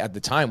 but I at the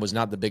time was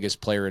not the biggest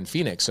player in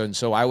Phoenix. And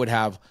so I would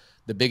have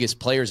the biggest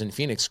players in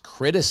Phoenix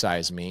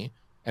criticize me,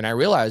 and I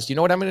realized, you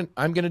know what I'm going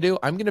to do?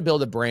 I'm going to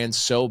build a brand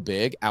so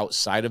big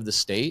outside of the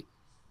state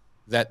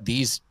that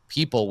these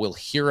people will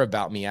hear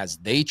about me as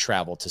they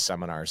travel to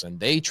seminars and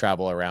they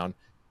travel around.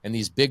 And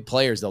these big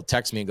players, they'll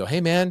text me and go, hey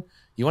man,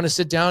 you want to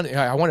sit down?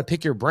 I want to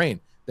pick your brain.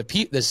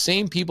 The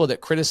same people that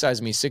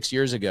criticized me 6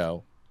 years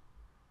ago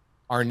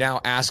are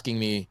now asking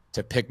me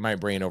to pick my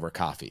brain over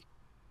coffee.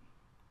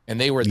 And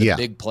they were the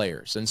big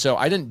players. And so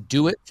I didn't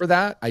do it for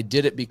that. I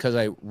did it because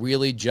I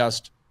really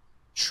just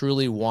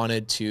truly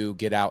wanted to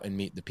get out and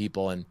meet the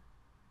people. And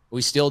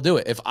we still do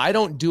it. If I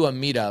don't do a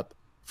meetup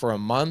for a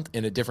month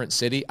in a different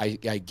city,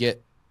 I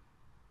get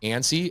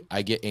antsy,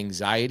 I get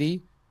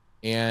anxiety,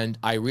 and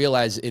I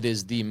realize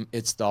it's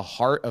the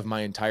heart of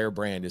my entire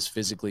brand is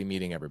physically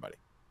meeting everybody.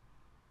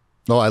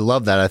 Oh, I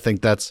love that. I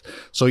think that's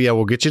so. Yeah,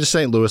 we'll get you to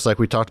St. Louis like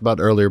we talked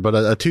about earlier. But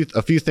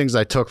a few things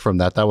I took from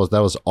that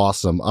was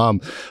awesome.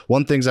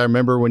 One things I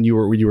remember when you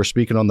were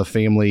speaking on the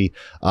family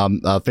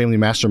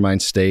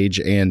mastermind stage,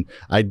 and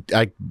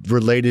I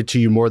related to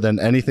you more than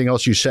anything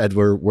else you said.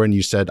 When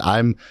you said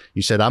I'm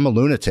a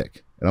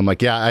lunatic. And I'm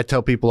like, yeah, I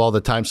tell people all the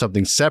time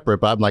something separate,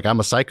 but I'm like, I'm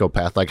a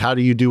psychopath. Like, how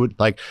do you do it?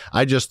 Like,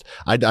 I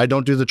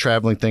don't do the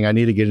traveling thing. I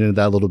need to get into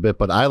that a little bit,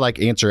 but I like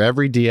answer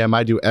every DM.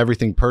 I do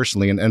everything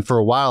personally. And for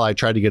a while I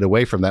tried to get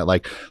away from that.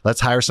 Like,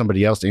 let's hire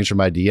somebody else to answer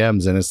my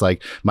DMs. And it's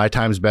like, my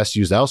time is best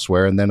used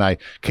elsewhere. And then I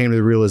came to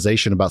the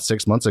realization about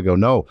 6 months ago,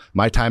 no,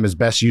 my time is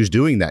best used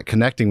doing that,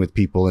 connecting with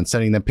people and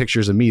sending them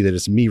pictures of me, that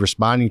it's me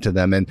responding to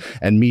them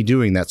and me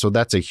doing that. So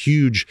that's a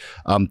huge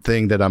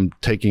thing that I'm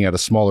taking at a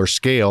smaller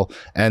scale.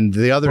 And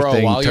the other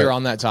thing, while you're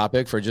on that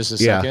topic for just a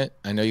second,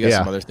 I know you got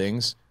some other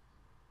things.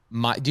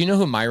 Do you know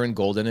who Myron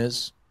Golden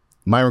is?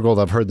 Myron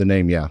Golden, I've heard the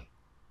name, yeah.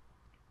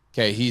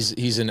 Okay,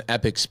 he's an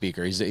epic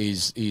speaker.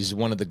 He's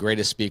one of the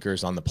greatest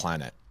speakers on the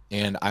planet,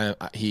 and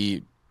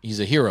he's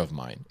a hero of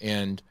mine.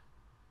 And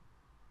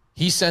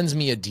he sends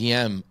me a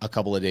DM a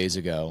couple of days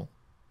ago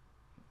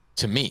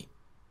to me,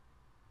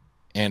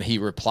 and he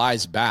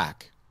replies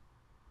back.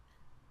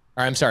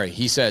 Or I'm sorry,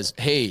 he says,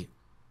 "Hey,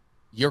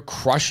 you're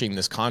crushing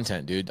this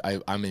content, dude.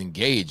 I'm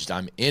engaged.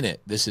 I'm in it.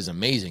 This is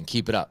amazing.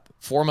 Keep it up."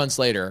 4 months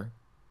later,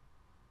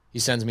 he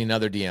sends me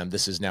another DM.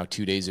 This is now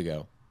 2 days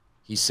ago.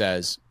 He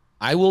says,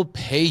 "I will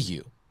pay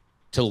you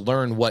to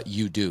learn what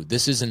you do.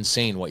 This is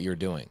insane what you're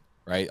doing,"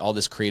 right? All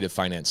this creative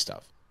finance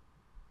stuff.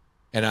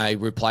 And I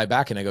reply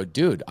back and I go,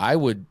 "Dude,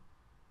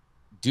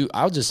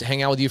 I'll just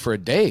hang out with you for a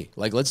day.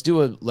 Like, let's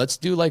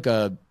do like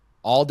a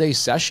all day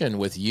session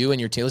with you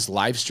and your team. Let's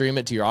live stream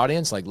it to your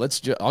audience. Like,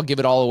 I'll give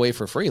it all away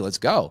for free. Let's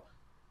go.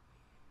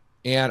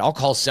 And I'll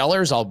call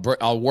sellers.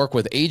 I'll work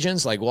with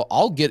agents. Like, well,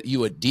 I'll get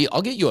you a deal.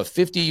 I'll get you a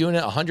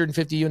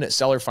 150 unit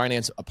seller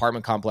finance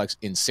apartment complex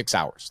in 6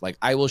 hours. Like,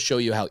 I will show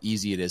you how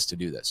easy it is to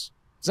do this.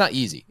 It's not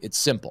easy. It's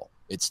simple.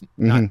 It's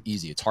not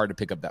easy. It's hard to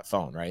pick up that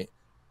phone, right?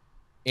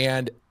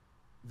 And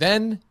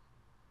then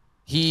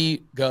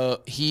he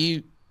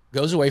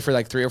goes away for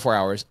like 3 or 4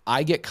 hours.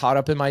 I get caught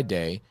up in my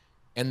day,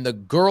 and the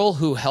girl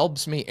who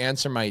helps me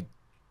answer my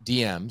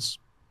DMs,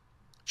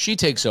 she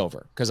takes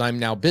over because I'm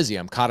now busy.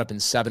 I'm caught up in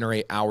 7 or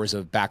 8 hours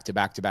of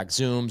back-to-back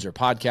Zooms or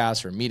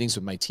podcasts or meetings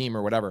with my team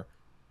or whatever.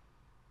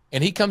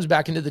 And he comes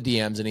back into the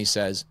DMs and he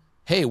says,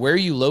 "Hey, where are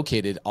you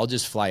located? I'll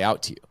just fly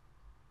out to you."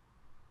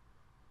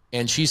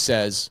 And she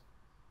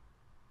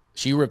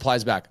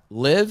replies back,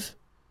 "Live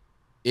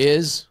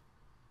is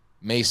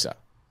Mesa."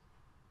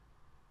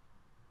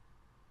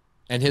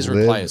 And his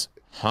reply is,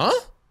 "Huh?"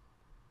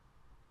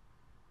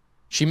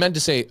 She meant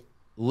to say,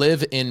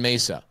 "Live in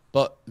Mesa."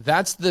 But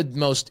that's the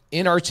most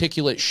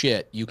inarticulate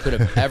shit you could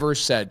have ever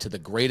said to the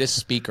greatest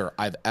speaker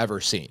I've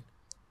ever seen.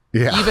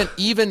 Yeah.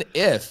 Even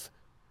if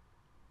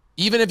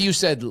you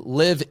said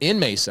live in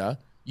Mesa,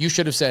 you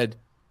should have said,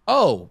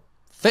 "Oh,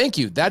 thank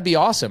you. That'd be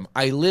awesome.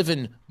 I live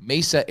in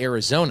Mesa,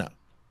 Arizona."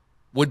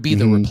 would be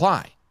the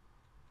reply.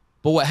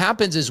 But what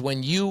happens is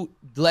when you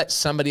let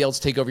somebody else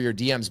take over your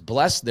DMs,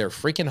 bless their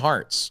freaking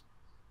hearts,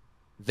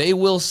 they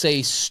will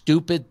say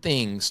stupid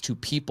things to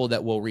people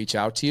that will reach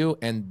out to you,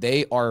 and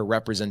they are a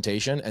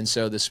representation. And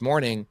so this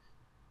morning,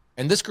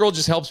 and this girl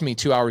just helps me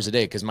 2 hours a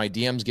day because my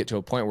DMs get to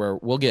a point where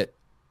we'll get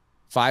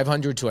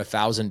 500 to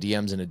 1,000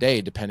 DMs in a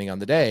day, depending on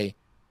the day.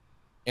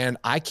 And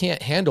I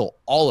can't handle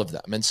all of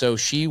them. And so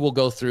she will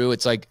go through,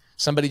 it's like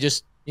somebody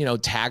just,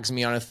 tags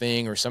me on a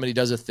thing or somebody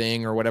does a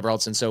thing or whatever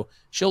else. And so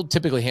she'll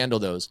typically handle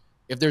those.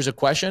 If there's a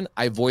question,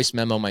 I voice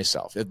memo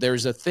myself. If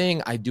there's a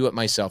thing, I do it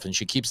myself, and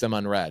she keeps them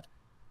unread.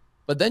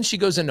 But then she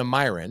goes into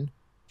Myron.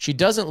 She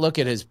doesn't look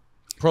at his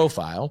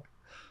profile.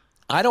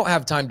 I don't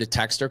have time to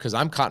text her because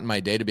I'm caught in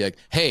my day to be like,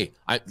 hey,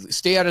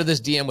 stay out of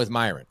this DM with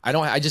Myron.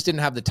 I just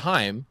didn't have the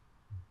time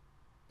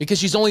because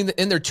she's only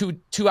in there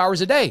two hours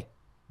a day.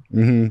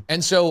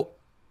 And so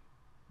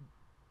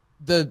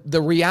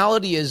the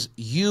reality is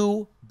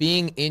you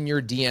being in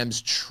your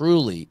DMs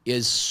truly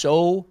is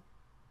so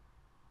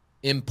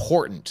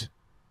important.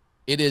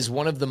 It is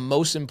one of the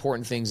most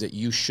important things that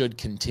you should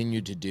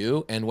continue to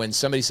do. And when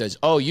somebody says,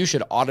 oh, you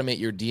should automate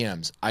your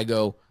DMs, I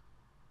go,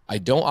 I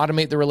don't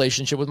automate the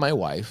relationship with my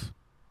wife.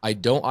 I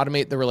don't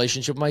automate the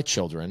relationship with my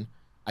children.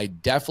 I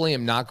definitely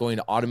am not going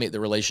to automate the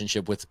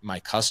relationship with my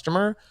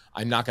customer.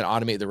 I'm not going to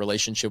automate the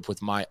relationship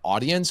with my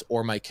audience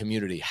or my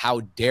community.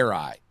 How dare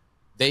I?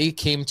 They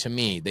came to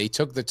me. They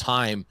took the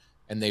time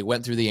and they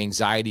went through the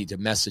anxiety to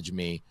message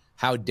me.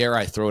 How dare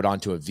I throw it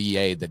onto a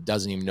VA that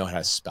doesn't even know how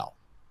to spell?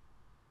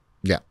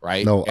 Yeah.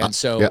 Right. No, and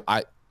so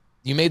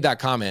you made that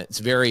comment. It's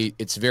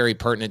very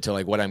pertinent to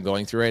like what I'm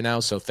going through right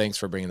now. So thanks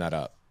for bringing that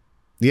up.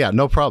 Yeah,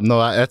 no problem.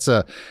 No,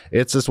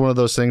 it's just one of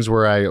those things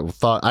where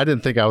I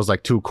didn't think I was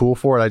like too cool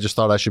for it. I just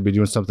thought I should be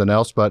doing something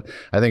else. But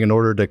I think in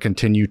order to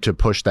continue to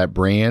push that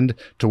brand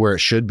to where it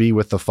should be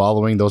with the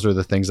following, those are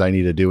the things I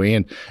need to do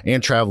and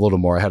travel a little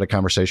more. I had a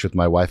conversation with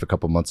my wife a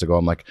couple months ago.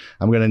 I'm like,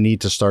 I'm going to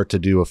need to start to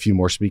do a few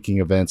more speaking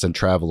events and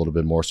travel a little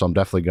bit more. So I'm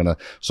definitely going to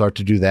start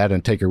to do that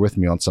and take her with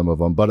me on some of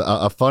them. But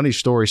a funny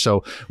story.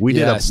 So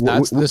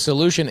the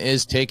solution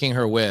is taking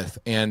her with.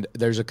 And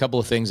there's a couple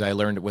of things I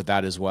learned with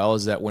that as well,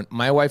 is that when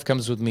my wife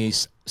comes with me,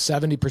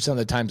 70% of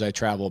the times I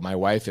travel, my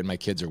wife and my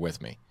kids are with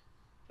me.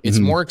 It's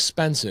more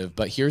expensive,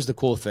 but here's the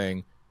cool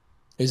thing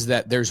is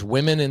that there's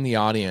women in the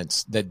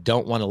audience that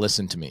don't want to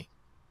listen to me.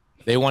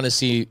 They want to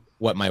see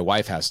what my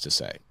wife has to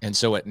say. And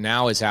so what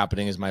now is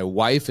happening is my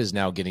wife is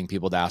now getting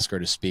people to ask her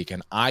to speak,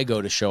 and I go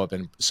to show up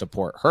and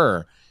support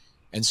her.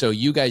 And so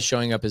you guys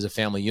showing up as a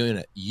family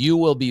unit, you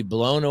will be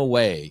blown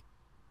away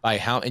by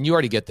how, and you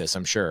already get this,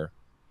 I'm sure,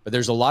 but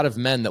there's a lot of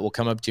men that will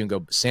come up to you and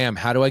go, Sam,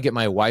 how do I get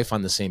my wife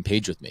on the same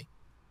page with me?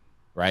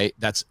 Right?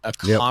 That's a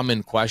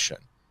common question.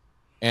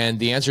 And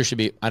the answer should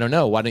be, I don't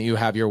know. Why don't you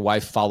have your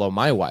wife follow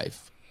my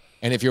wife?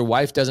 And if your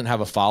wife doesn't have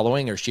a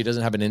following or she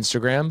doesn't have an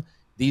Instagram,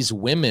 these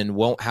women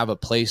won't have a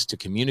place to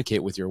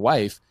communicate with your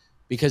wife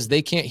because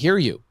they can't hear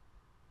you,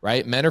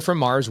 right? Men are from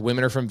Mars,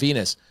 women are from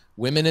Venus.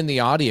 Women in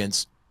the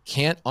audience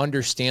can't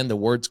understand the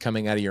words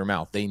coming out of your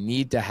mouth. They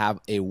need to have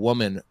a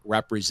woman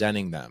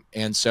representing them.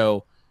 And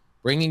so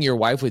bringing your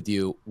wife with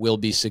you will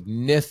be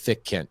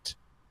significant.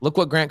 Look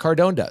what Grant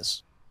Cardone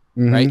does.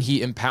 Right?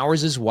 He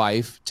empowers his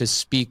wife to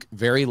speak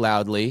very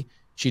loudly.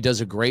 She does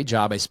a great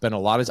job. I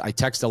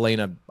text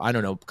Elena, I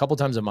don't know, a couple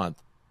times a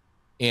month.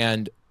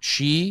 And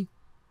she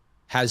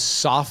has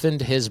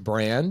softened his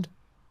brand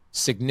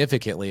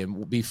significantly.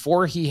 And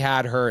before he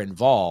had her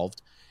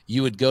involved,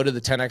 you would go to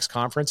the 10X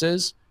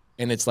conferences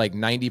and it's like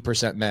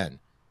 90% men.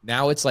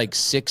 Now it's like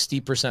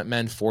 60%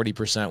 men,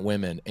 40%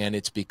 women. And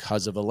it's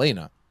because of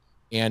Elena.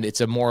 And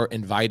it's a more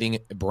inviting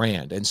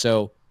brand. And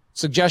so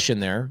suggestion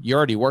there, you're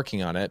already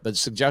working on it, but the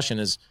suggestion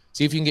is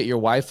see if you can get your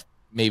wife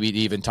maybe to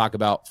even talk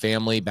about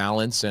family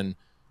balance and,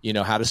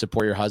 how to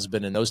support your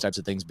husband and those types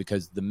of things,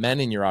 because the men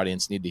in your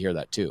audience need to hear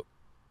that too.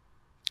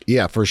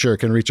 Yeah, for sure. It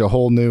can reach a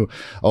whole new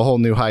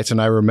heights.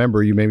 And I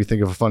remember you made me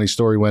think of a funny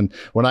story when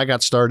I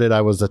got started. I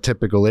was a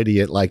typical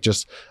idiot.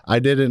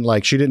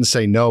 She didn't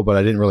say no, but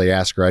I didn't really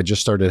ask her. I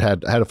just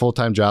had a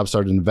full-time job,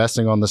 started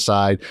investing on the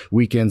side,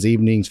 weekends,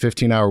 evenings,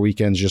 15-hour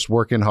weekends, just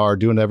working hard,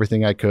 doing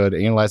everything I could,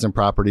 analyzing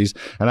properties.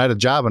 And I had a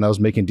job and I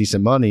was making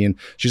decent money. And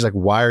she's like,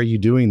 why are you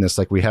doing this?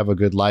 Like, we have a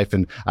good life.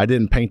 And I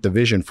didn't paint the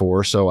vision for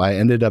her. So I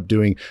ended up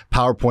doing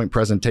PowerPoint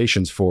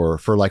presentations for her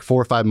for like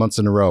 4 or 5 months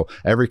in a row.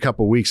 Every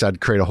couple of weeks,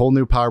 I'd create a whole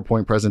new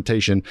PowerPoint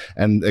presentation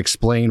and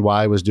explain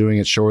why I was doing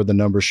it, show her the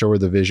numbers, show her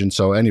the vision.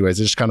 So anyways,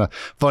 it's just kind of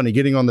funny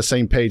getting on the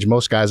same page.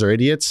 Most guys are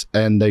idiots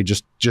and they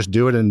just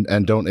do it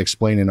and don't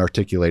explain and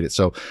articulate it.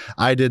 So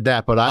I did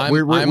that, but I'm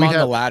on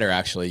the latter.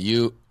 Actually,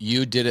 you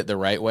did it the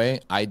right way.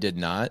 I did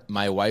not.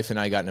 My wife and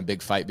I got in a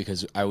big fight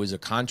because I was a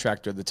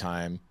contractor at the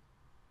time.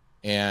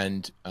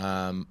 And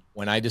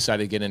when I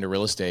decided to get into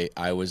real estate,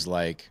 I was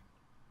like,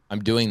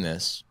 I'm doing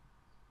this.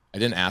 I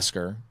didn't ask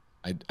her.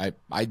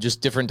 I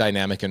just different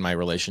dynamic in my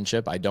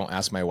relationship. I don't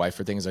ask my wife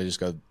for things. I just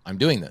go, I'm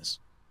doing this.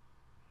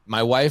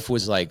 My wife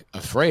was like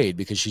afraid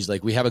because she's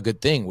like, we have a good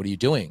thing. What are you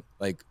doing?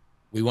 Like,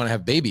 we want to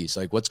have babies.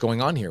 Like, what's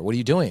going on here? What are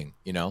you doing?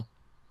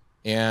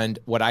 And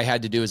what I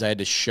had to do is I had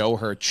to show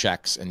her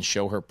checks and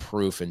show her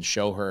proof and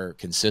show her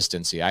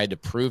consistency. I had to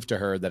prove to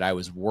her that I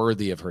was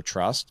worthy of her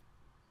trust.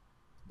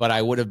 But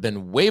I would have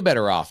been way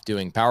better off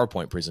doing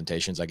PowerPoint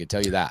presentations. I could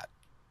tell you that.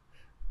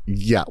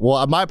 Yeah,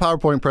 well, my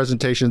PowerPoint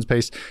presentations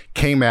pace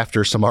came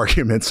after some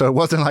arguments, so it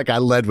wasn't like I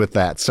led with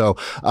that. So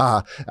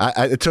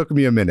it took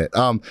me a minute.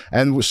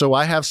 And so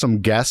I have some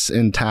guests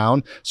in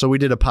town. So we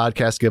did a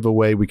podcast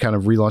giveaway. We kind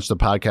of relaunched the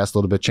podcast a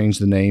little bit,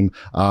 changed the name.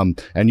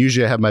 And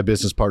usually I have my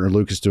business partner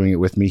Lucas doing it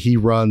with me. He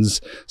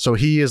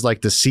is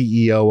like the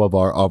CEO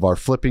of our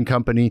flipping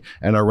company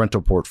and our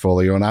rental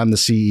portfolio, and I'm the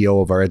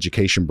CEO of our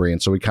education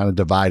brand. So we kind of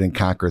divide and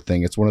conquer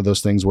thing. It's one of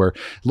those things where a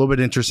little bit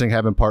interesting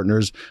having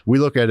partners. We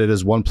look at it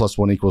as 1 +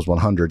 1 =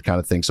 100 kind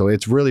of thing. So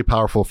it's really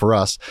powerful for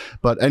us.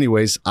 But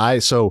anyways, we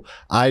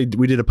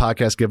did a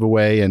podcast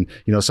giveaway, and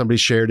somebody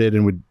shared it,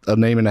 and with a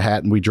name in a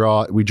hat, and we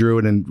drew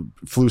it and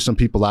flew some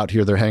people out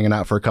here. They're hanging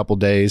out for a couple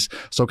days.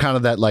 So kind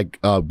of that like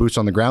boots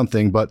on the ground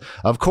thing. But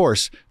of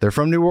course, they're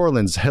from New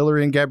Orleans,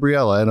 Hillary and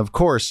Gabriella. And of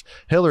course,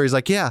 Hillary's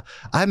like, yeah,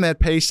 I met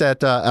Pace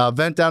at an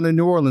event down in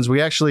New Orleans. We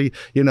actually,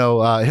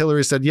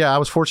 Hillary said, yeah, I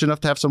was fortunate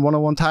enough to have some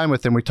one-on-one time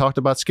with him. We talked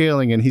about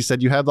scaling, and he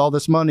said, you have all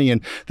this money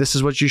and this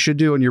is what you should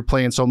do. And you're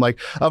playing. So I'm like,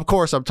 of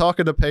course, I'm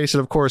talking to Pace,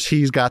 and of course,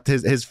 he's got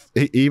his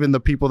even the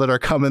people that are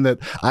coming that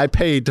I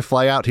paid to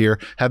fly out here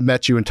have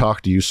met you and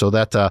talked to you. So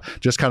that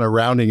just kind of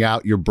rounding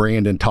out your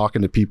brand and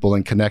talking to people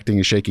and connecting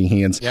and shaking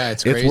hands. Yeah,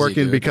 it's crazy,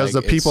 working, dude. because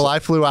the people I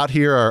flew out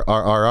here are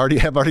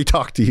already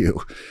talked to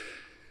you.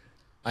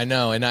 I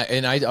know, and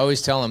I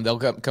always tell them, they'll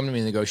come to me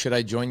and they go, "Should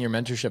I join your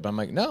mentorship?" I'm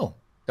like, "No,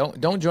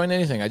 don't join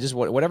anything. I just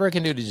whatever I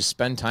can do to just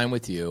spend time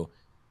with you."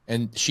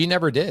 And she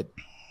never did.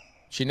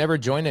 She never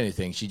joined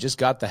anything. She just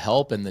got the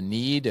help and the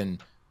need and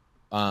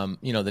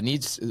the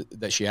needs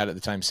that she had at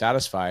the time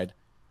satisfied.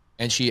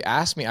 And she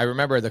asked me, I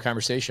remember the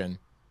conversation.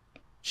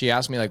 She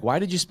asked me, like, why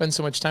did you spend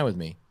so much time with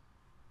me?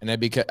 And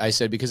I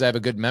said, because I have a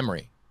good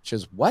memory. She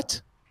goes,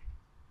 what?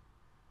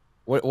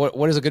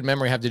 What does a good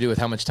memory have to do with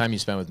how much time you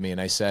spent with me? And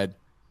I said,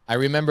 I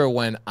remember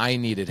when I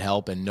needed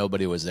help and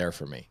nobody was there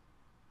for me.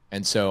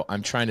 And so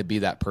I'm trying to be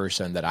that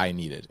person that I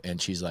needed.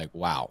 And she's like,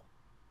 wow.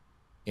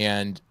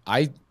 And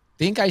I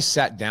think I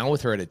sat down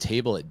with her at a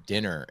table at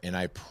dinner, and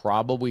I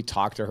probably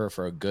talked to her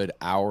for a good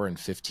hour and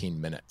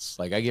 15 minutes.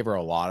 Like, I gave her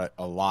a lot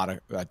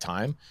of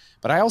time,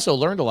 but I also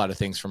learned a lot of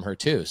things from her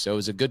too. So it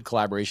was a good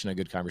collaboration, a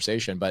good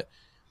conversation. But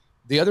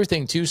the other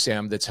thing too,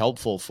 Sam, that's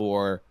helpful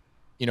for,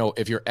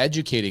 if you're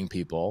educating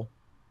people,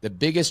 the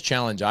biggest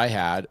challenge I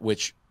had,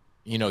 which,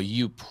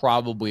 you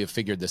probably have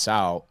figured this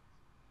out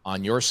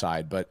on your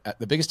side, but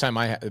the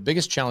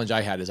biggest challenge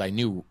I had is I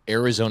knew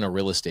Arizona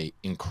real estate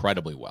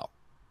incredibly well.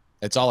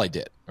 That's all I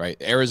did, right?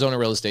 Arizona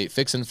real estate,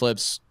 fix and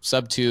flips,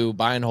 Subto,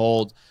 buy and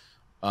hold,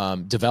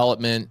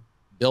 development,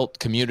 built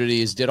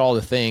communities, did all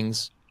the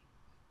things,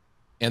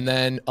 and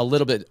then a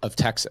little bit of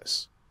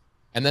Texas.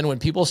 And then when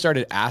people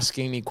started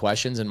asking me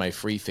questions in my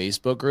free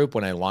Facebook group,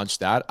 when I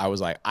launched that, I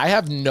was like, I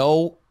have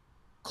no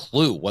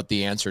clue what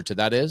the answer to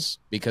that is,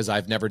 because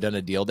I've never done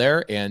a deal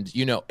there. And,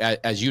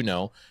 as you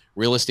know,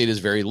 real estate is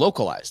very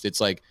localized. It's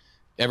like,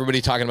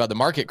 everybody talking about the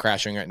market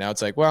crashing right now.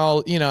 It's like,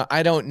 well,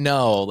 I don't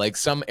know. Like,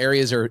 some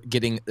areas are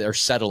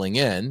settling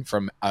in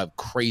from a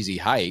crazy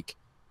hike,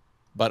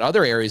 but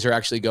other areas are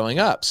actually going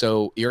up.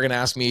 So you're going to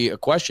ask me a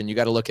question. You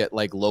got to look at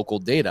like local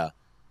data.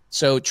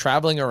 So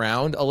traveling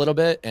around a little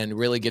bit and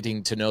really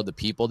getting to know the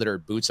people that are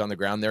boots on the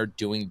ground there,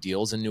 doing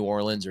deals in New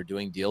Orleans or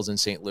doing deals in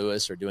St.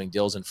 Louis or doing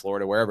deals in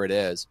Florida, wherever it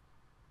is,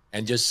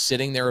 and just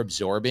sitting there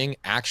absorbing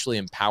actually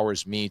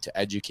empowers me to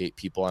educate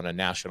people on a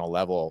national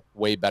level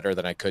way better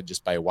than I could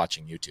just by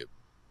watching YouTube.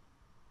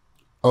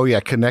 Oh yeah,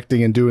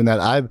 connecting and doing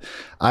that.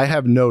 I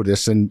have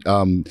noticed,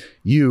 and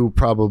you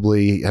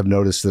probably have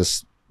noticed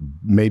this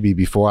maybe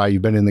before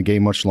you've been in the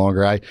game much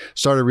longer. I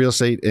started real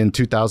estate in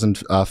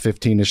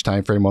 2015-ish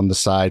timeframe on the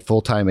side,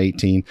 full-time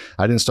 18.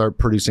 I didn't start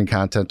producing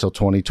content till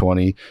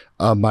 2020.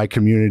 My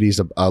community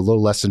is a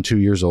little less than 2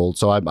 years old,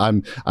 so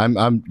I'm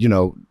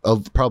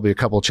probably a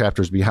couple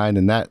chapters behind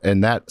in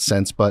that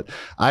sense. But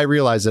I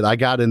realized that I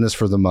got in this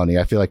for the money.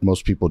 I feel like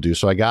most people do.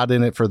 So I got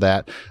in it for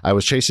that. I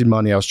was chasing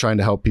money. I was trying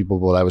to help people,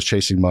 but I was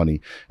chasing money.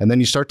 And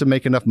then you start to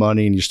make enough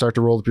money, and you start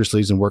to roll up your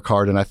sleeves and work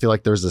hard. And I feel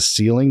like there's a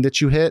ceiling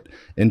that you hit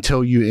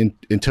until you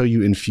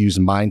infuse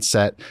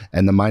mindset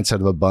and the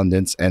mindset of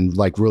abundance and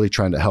like really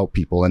trying to help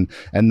people. And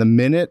the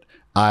minute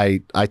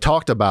I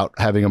talked about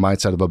having a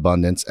mindset of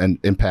abundance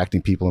and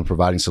impacting people and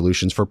providing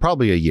solutions for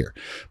probably a year.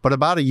 But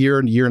about a year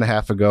and a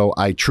half ago,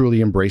 I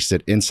truly embraced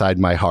it inside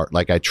my heart.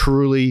 Like, I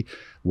truly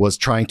was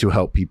trying to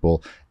help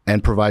people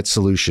and provide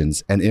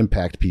solutions and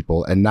impact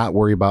people and not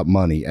worry about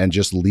money and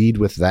just lead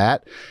with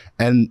that.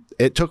 And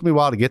it took me a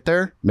while to get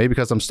there, maybe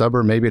because I'm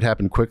stubborn, maybe it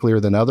happened quicker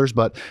than others.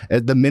 But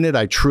at the minute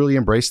I truly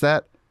embraced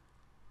that,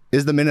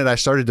 is the minute I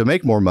started to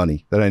make more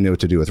money that I knew what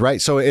to do with, right?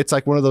 So it's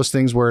like one of those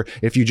things where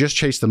if you just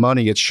chase the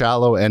money, it's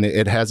shallow and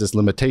it has its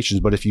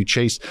limitations. But if you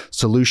chase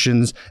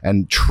solutions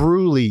and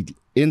truly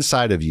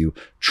inside of you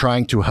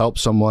trying to help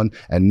someone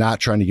and not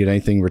trying to get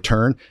anything in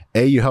return,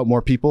 A, you help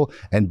more people,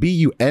 and B,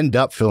 you end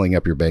up filling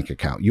up your bank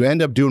account. You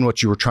end up doing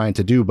what you were trying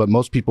to do, but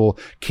most people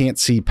can't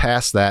see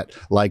past that.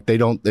 Like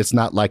it's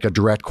not like a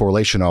direct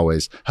correlation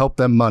always. Help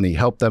them money.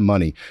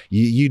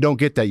 You don't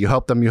get that. You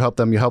help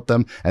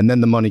them, and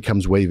then the money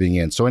comes waving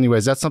in. So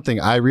anyways, that's something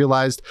I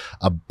realized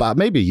about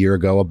maybe a year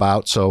ago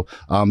about. So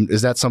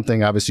is that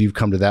something, obviously you've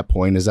come to that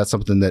point, is that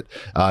something that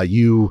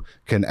you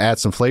can add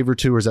some flavor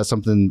to, or is that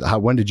something,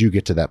 when did you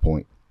get to that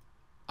point?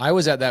 I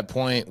was at that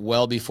point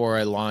well before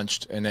I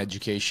launched an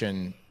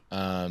education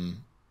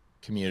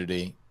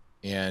community,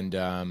 and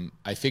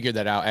I figured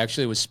that out. I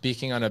actually was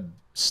speaking on a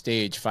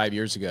stage 5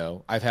 years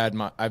ago.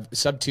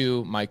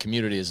 Subto, my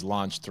community is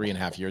launched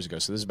 3.5 years ago.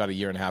 So this is about a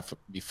year and a half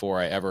before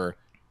I ever,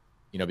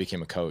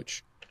 became a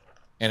coach.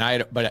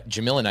 But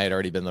Jamil and I had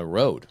already been on the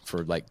road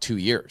for like 2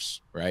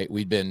 years, right?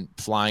 We'd been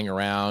flying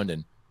around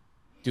and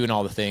doing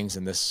all the things.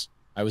 And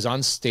I was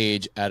on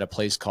stage at a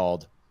place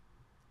called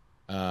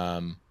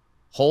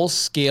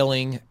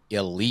Wholesaling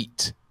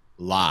Elite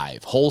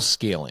Live.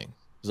 Wholesaling. It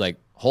was like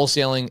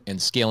wholesaling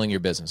and scaling your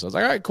business. I was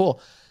like, all right,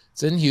 cool.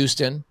 It's in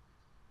Houston.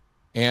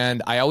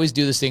 And I always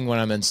do this thing when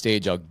I'm on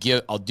stage. I'll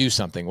do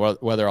something,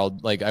 whether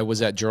I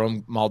was at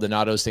Jerome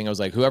Maldonado's thing. I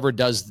was like, whoever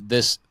does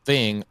this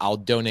thing, I'll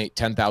donate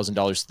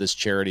 $10,000 to this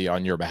charity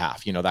on your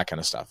behalf, that kind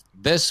of stuff.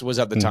 This was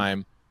at the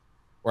time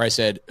where I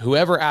said,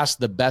 whoever asked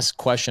the best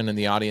question in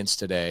the audience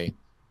today,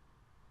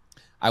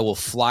 I will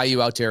fly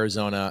you out to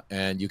Arizona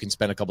and you can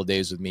spend a couple of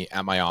days with me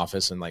at my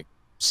office and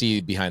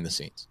see behind the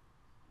scenes.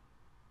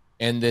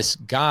 And this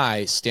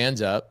guy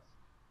stands up,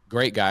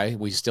 great guy.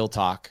 We still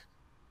talk.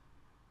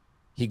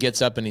 He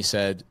gets up and he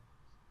said,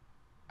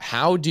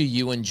 how do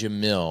you and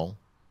Jamil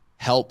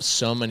help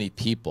so many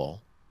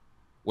people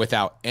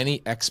without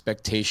any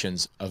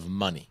expectations of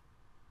money?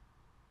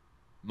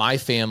 My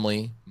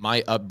family,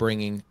 my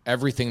upbringing,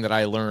 everything that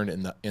I learned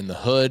in the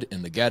hood,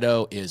 in the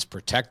ghetto, is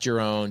protect your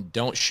own,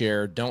 don't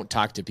share, don't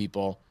talk to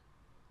people.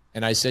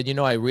 And I said,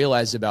 I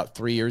realized about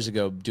 3 years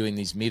ago doing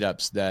these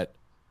meetups that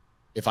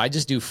if I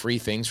just do free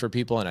things for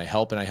people and I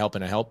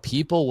help,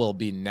 people will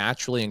be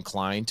naturally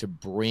inclined to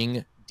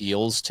bring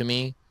deals to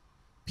me.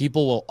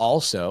 People will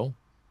also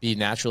be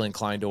naturally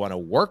inclined to want to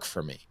work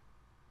for me.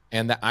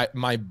 And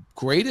my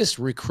greatest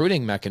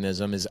recruiting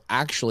mechanism is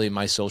actually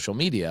my social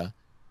media.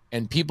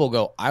 And people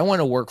go, I want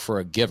to work for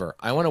a giver.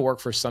 I want to work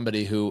for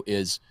somebody who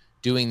is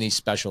doing these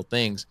special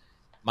things.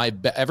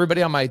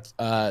 Everybody on my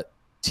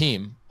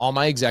team, all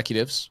my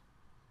executives,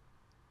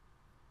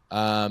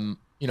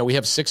 we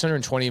have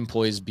 620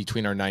 employees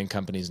between our 9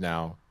 companies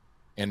now.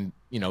 And,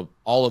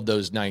 all of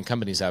those 9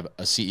 companies have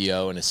a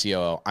CEO and a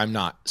COO. I'm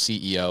not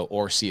CEO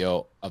or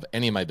CEO of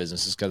any of my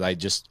businesses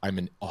because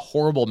I'm a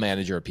horrible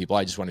manager of people.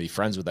 I just want to be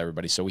friends with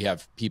everybody. So we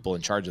have people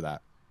in charge of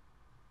that.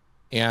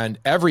 And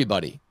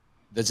everybody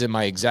that's in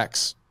my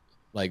execs,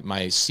 like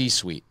my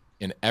C-suite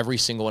in every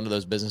single one of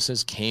those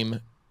businesses came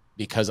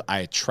because I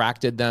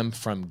attracted them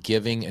from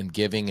giving and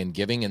giving and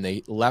giving, and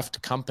they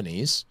left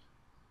companies.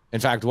 In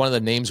fact, one of the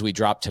names we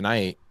dropped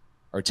tonight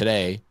or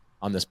today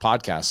on this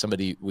podcast,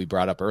 somebody we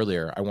brought up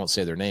earlier, I won't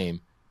say their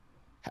name,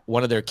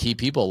 one of their key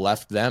people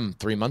left them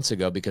 3 months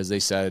ago because they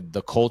said,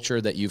 the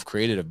culture that you've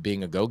created of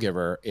being a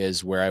go-giver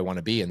is where I want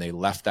to be. And they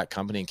left that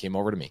company and came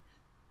over to me.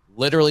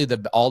 Literally,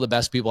 all the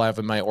best people I have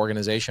in my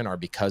organization are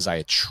because I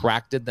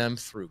attracted them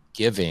through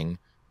giving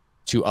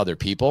to other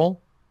people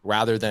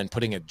rather than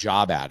putting a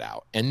job ad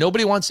out. And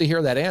nobody wants to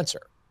hear that answer.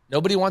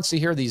 Nobody wants to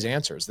hear these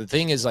answers. The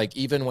thing is,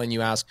 even when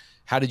you ask,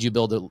 how did you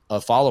build a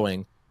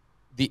following?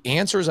 The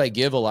answers I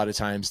give a lot of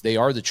times, they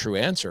are the true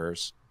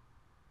answers,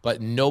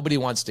 but nobody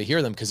wants to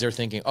hear them because they're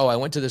thinking, I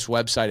went to this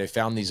website. I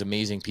found these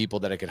amazing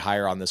people that I could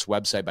hire on this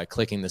website by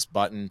clicking this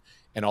button.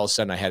 And all of a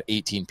sudden I had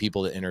 18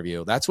 people to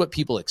interview. That's what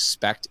people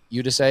expect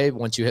you to say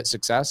once you hit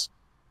success.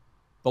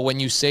 But when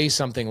you say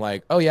something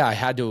like, I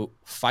had to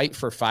fight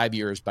for 5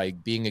 years by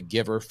being a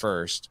giver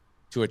first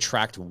to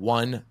attract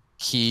one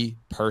key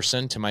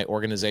person to my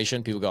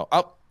organization, people go,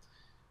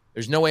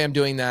 there's no way I'm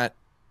doing that.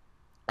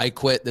 I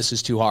quit. This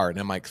is too hard.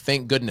 And I'm like,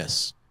 thank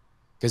goodness.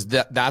 Because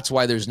that's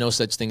why there's no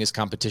such thing as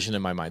competition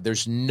in my mind.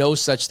 There's no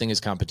such thing as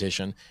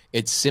competition.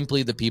 It's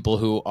simply the people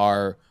who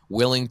are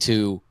willing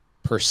to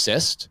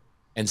persist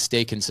and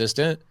stay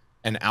consistent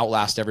and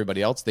outlast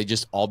everybody else. They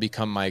just all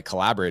become my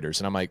collaborators.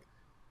 And I'm like,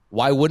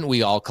 why wouldn't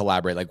we all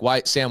collaborate?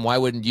 Why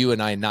wouldn't you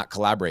and I not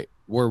collaborate?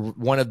 We're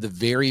one of the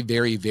very,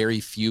 very,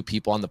 very few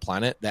people on the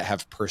planet that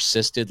have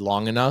persisted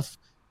long enough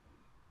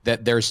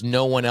that there's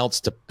no one else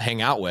to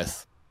hang out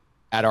with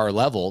at our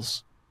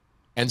levels.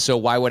 And so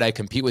why would I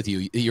compete with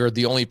you? You're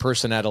the only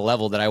person at a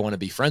level that I want to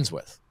be friends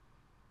with.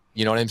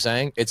 You know what I'm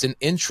saying? It's an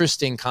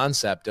interesting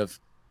concept of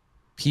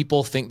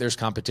people think there's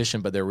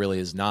competition, but there really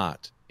is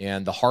not.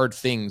 And the hard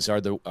things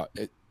are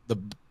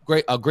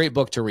a great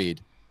book to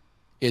read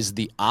is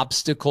The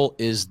Obstacle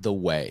is the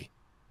Way.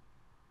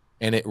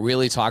 And it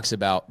really talks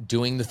about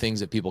doing the things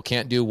that people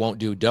can't do, won't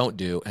do, don't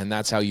do. And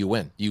that's how you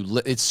win.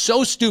 It's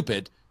so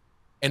stupid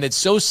and it's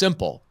so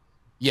simple,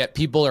 yet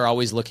people are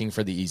always looking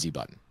for the easy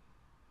button.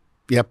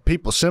 Yeah,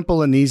 people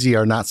simple and easy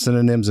are not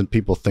synonyms, and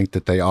people think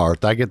that they are.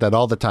 I get that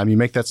all the time. You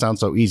make that sound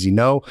so easy.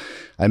 No,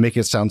 I make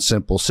it sound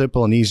simple.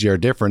 Simple and easy are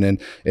different.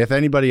 And if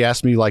anybody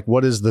asks me, like,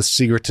 what is the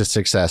secret to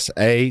success?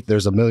 A,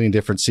 there's a million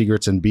different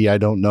secrets, and B, I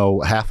don't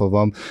know half of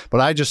them. But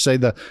I just say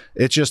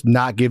it's just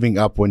not giving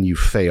up when you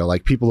fail.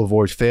 Like, people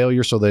avoid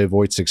failure, so they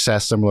avoid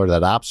success, similar to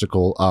that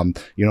obstacle,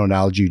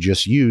 analogy you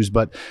just used.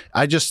 But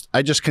I just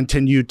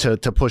continue to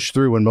push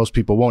through when most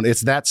people won't.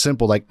 It's that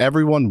simple. Like,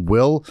 everyone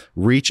will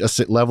reach a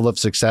level of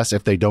success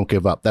if they don't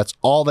give up. That's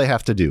all they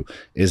have to do,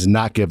 is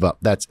not give up.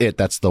 That's it.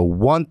 That's the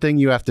one thing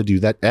you have to do.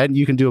 And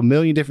you can do a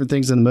million different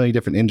things in a million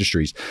different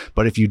industries.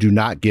 But if you do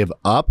not give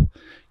up,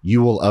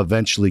 you will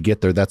eventually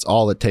get there. That's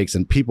all it takes.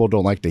 And people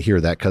don't like to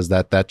hear that, because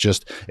that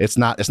just, it's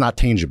not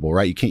tangible,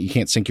 right? You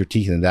can't sink your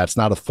teeth into that. It's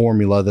not a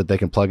formula that they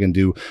can plug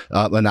into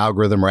an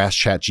algorithm or ask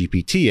Chat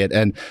GPT it.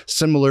 And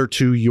similar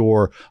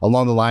to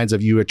along the lines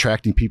of you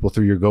attracting people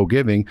through your Go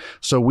Giving.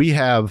 So we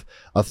have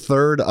a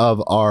third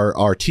of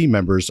our team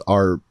members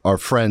are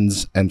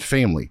friends and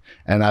family.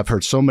 And I've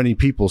heard so many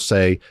people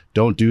say,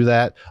 don't do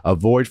that.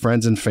 Avoid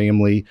friends and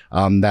family.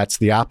 That's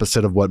the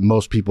opposite of what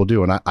most people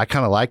do. And I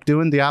kind of like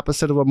doing the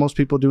opposite of what most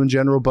people do in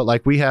general. But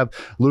like, we have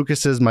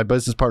Lucas's, my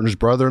business partner's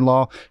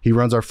brother-in-law. He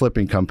runs our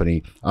flipping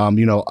company. A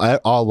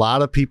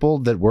lot of people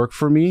that work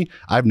for me,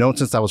 I've known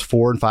since I was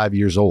 4 and 5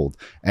 years old.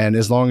 And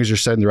as long as you're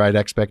setting the right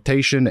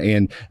expectation,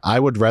 and I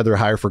would rather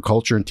hire for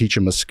culture and teach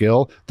them a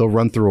skill, they'll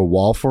run through a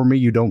wall for me.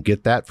 You don't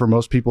get that for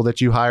most people that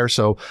you hire.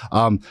 So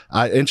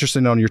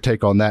interested on your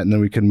take on that, and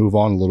then we can move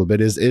on a little bit.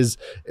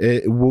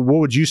 What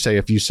would you say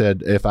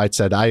if I'd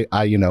said I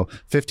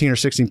 15 or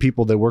 16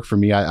 people that work for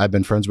me I've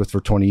been friends with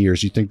for 20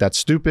 years? You think that's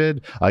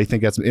stupid? You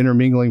think that's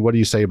intermingling? What do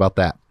you say about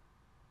that?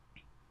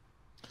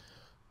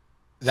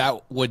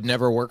 That would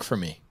never work for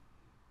me.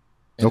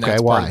 And okay,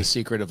 that's why? Part of the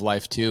secret of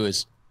life too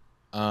is,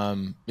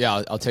 I'll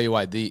tell you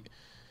why.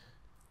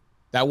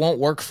 That won't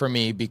work for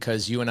me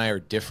because you and I are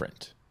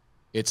different.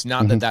 It's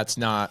not that that's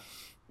not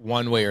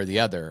one way or the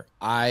other.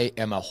 I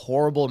am a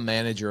horrible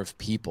manager of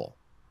people.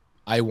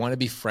 I want to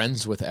be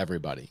friends with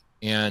everybody.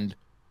 And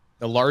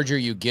the larger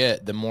you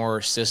get, the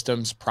more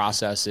systems,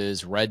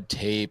 processes, red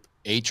tape,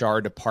 HR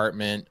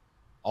department,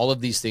 all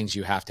of these things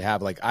you have to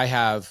have. Like, I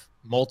have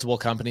multiple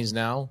companies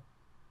now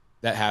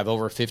that have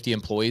over 50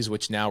 employees,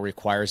 which now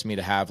requires me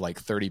to have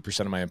like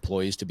 30% of my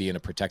employees to be in a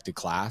protected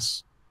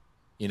class.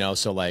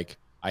 So like,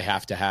 I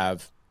have to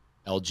have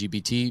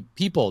LGBT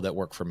people that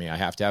work for me. I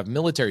have to have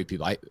military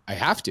people. I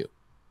have to,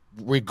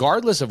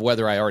 regardless of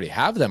whether I already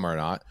have them or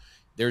not.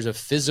 There's a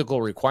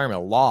physical requirement,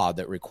 a law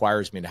that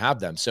requires me to have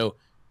them. So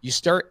you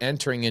start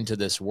entering into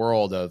this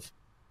world of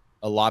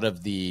a lot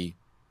of the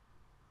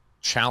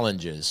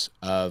challenges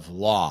of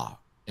law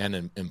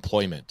and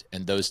employment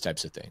and those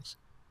types of things.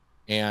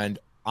 And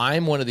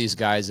I'm one of these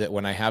guys that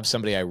when I have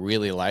somebody I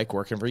really like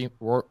working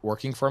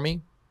for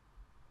me,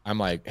 I'm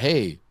like,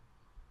 hey,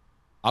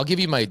 I'll give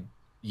you my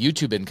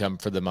YouTube income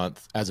for the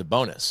month as a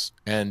bonus.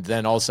 And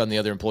then all of a sudden the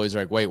other employees are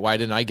like, wait, why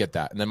didn't I get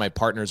that? And then my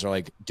partners are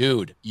like,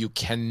 dude, you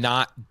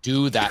cannot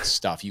do that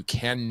stuff. You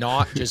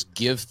cannot just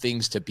give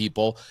things to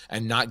people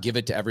and not give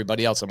it to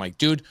everybody else. I'm like,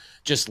 dude,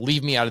 just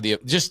get me out of the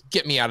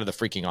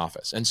freaking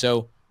office. And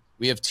so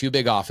we have 2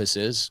 big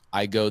offices.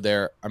 I go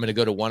there. I'm going to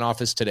go to one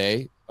office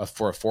today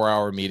for a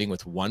 4-hour meeting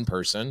with one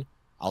person.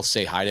 I'll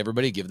say hi to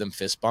everybody, give them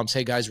fist bumps.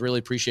 Hey guys, really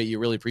appreciate you.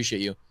 Really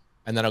appreciate you.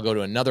 And then I'll go to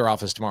another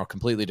office tomorrow,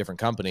 completely different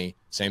company,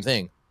 same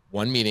thing.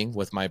 One meeting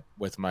with my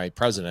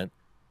president,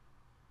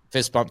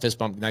 fist bump.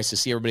 Nice to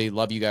see everybody.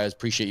 Love you guys.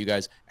 Appreciate you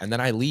guys. And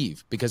then I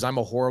leave because I'm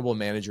a horrible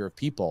manager of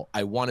people.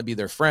 I want to be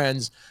their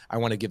friends. I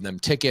want to give them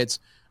tickets.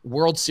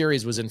 World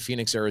Series was in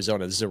Phoenix,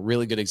 Arizona. This is a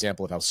really good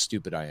example of how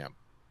stupid I am.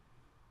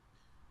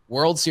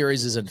 World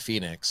Series is in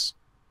Phoenix,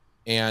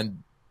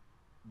 and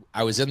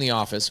I was in the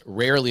office,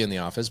 rarely in the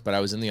office, but I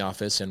was in the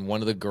office, and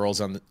one of the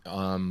girls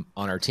on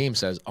our team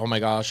says, "Oh my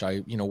gosh,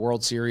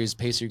 World Series,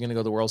 Pacer, you're going to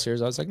go to the World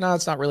Series?" I was like, "No,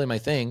 it's not really my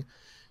thing."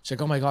 She's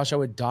like, "Oh my gosh, I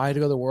would die to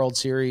go to the World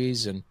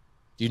Series, and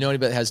do you know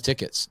anybody that has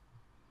tickets?"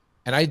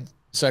 And I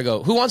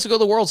go, "Who wants to go to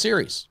the World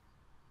Series?"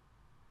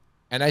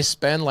 And I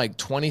spend like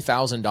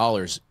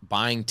 $20,000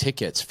 buying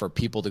tickets for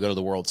people to go to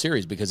the World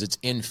Series because it's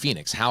in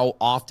Phoenix. How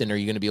often are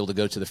you going to be able to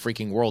go to the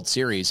freaking World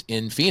Series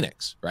in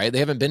Phoenix, right? They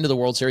haven't been to the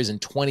World Series in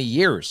 20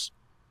 years.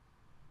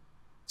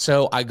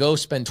 So I go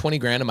spend 20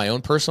 grand of my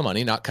own personal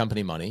money, not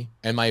company money.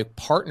 And my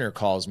partner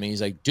calls me.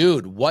 He's like,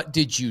 "Dude, what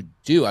did you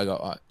do?" I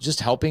go,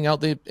 "Just helping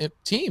out the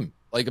team.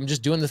 Like, I'm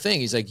just doing the thing."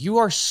 He's like, "You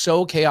are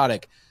so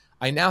chaotic.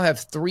 I now have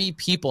 3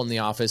 people in the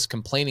office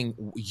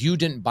complaining you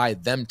didn't buy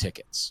them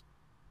tickets."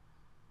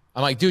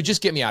 I'm like, "Dude,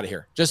 just get me out of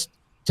here. Just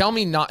tell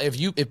me not,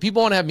 if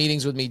people want to have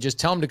meetings with me, just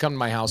tell them to come to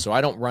my house so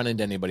I don't run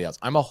into anybody else.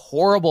 I'm a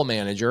horrible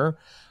manager.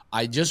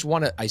 I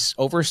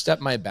overstep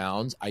my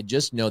bounds. I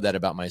just know that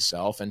about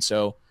myself." And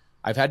so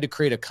I've had to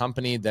create a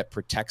company that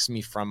protects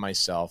me from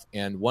myself.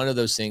 And one of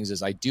those things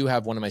is I do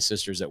have one of my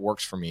sisters that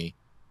works for me.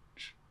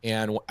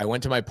 And I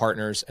went to my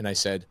partners and I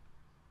said,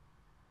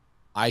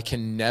 "I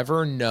can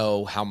never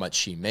know how much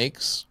she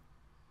makes,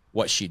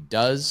 what she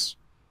does,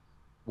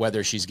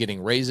 whether she's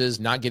getting raises,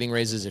 not getting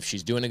raises, if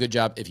she's doing a good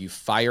job. If you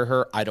fire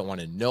her, I don't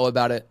want to know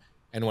about it.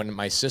 And when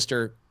my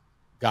sister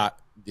got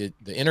the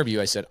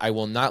interview, I said, I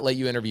will not let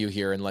you interview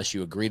here unless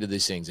you agree to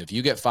these things. If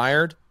you get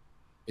fired,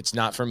 it's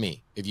not for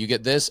me. If you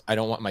get this, I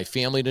don't want my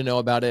family to know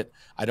about it.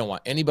 I don't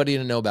want anybody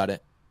to know about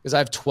it, because I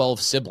have 12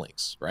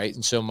 siblings, right?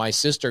 And so my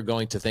sister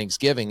going to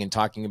Thanksgiving and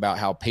talking about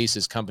how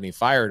Pace's company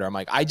fired her, I'm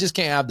like, I just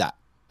can't have that.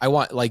 I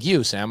want, like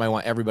you, Sam, I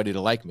want everybody to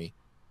like me.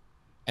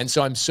 And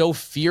so I'm so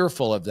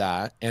fearful of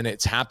that, and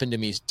it's happened to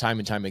me time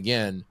and time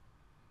again,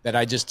 that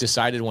I just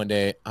decided one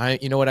day,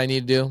 you know what I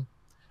need to do?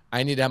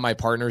 I need to have my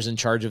partners in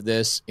charge of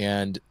this,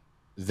 and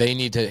they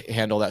need to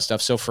handle that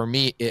stuff. So for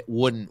me, it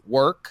wouldn't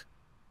work.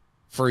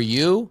 For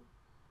you,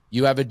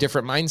 you have a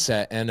different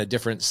mindset and a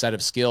different set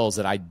of skills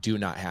that I do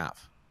not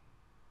have.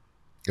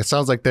 It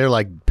sounds like they're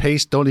like,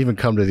 Pace, don't even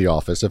come to the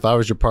office. If I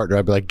was your partner,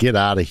 I'd be like, get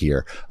out of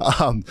here.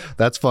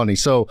 That's funny.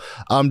 So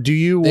do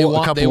you, they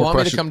want me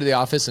to come to the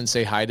office and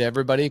say hi to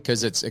everybody,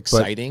 because it's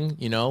exciting,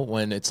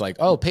 when it's like,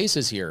 oh, Pace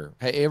is here.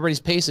 Hey, everybody's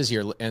Pace is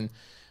here. And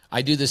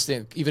I do this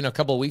thing, even a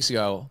couple of weeks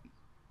ago,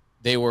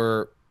 they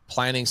were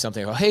planning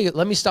something. Oh, hey,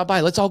 let me stop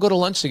by. Let's all go to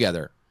lunch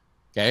together.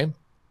 Okay.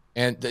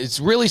 And it's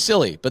really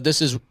silly, but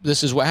this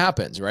is what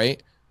happens,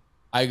 right?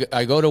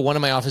 I go to one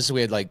of my offices.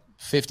 We had like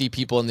 50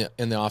 people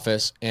in the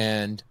office,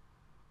 and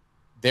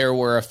there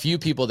were a few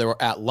people that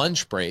were at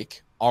lunch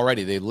break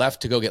already. They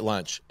left to go get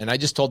lunch, and I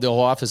just told the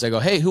whole office, I go,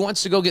 hey, who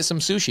wants to go get some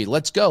sushi?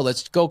 Let's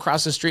go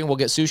across the street and we'll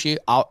get sushi.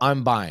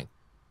 I'm buying.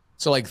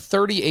 So like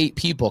 38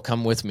 people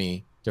come with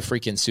me to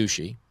freaking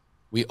sushi.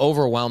 We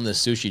overwhelm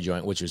this sushi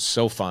joint, which is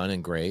so fun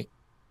and great.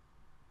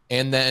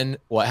 And then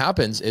what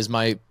happens is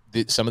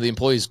some of the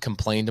employees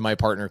complain to my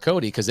partner,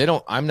 Cody, because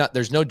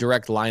there's no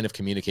direct line of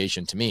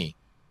communication to me.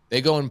 They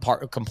go and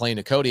complain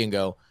to Cody and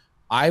go,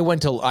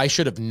 I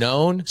should have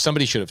known.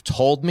 Somebody should have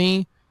told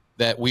me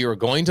that we were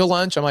going to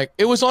lunch. I'm like,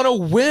 it was on a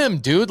whim,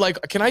 dude.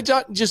 Like, can I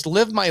just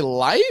live my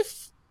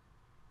life?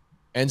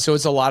 And so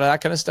it's a lot of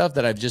that kind of stuff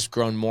that I've just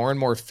grown more and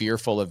more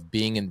fearful of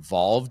being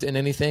involved in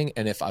anything.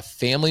 And if a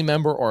family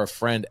member or a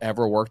friend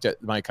ever worked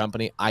at my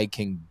company, I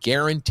can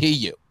guarantee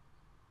you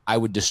I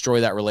would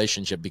destroy that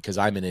relationship, because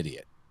I'm an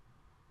idiot.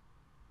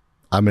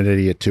 I'm an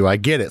idiot too. I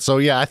get it. So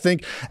yeah, I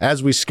think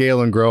as we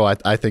scale and grow,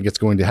 I think it's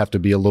going to have to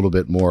be a little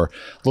bit more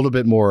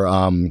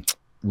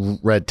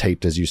red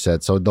taped, as you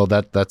said. So no,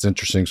 that's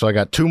interesting. So I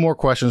got two more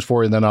questions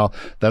for you, and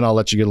then I'll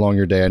let you get along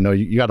your day. I know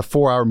you got a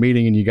 4-hour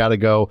meeting, and you got to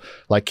go,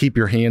 like, keep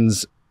your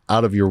hands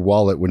out of your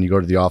wallet when you go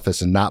to the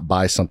office and not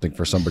buy something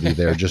for somebody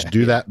there. Just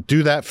do that.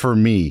 Do that for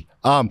me.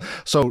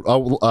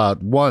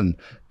 One,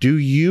 do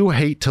you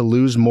hate to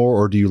lose more,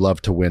 or do you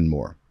love to win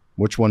more?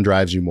 Which one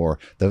drives you more?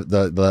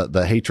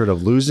 The hatred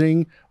of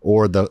losing,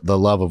 or the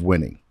love of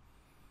winning?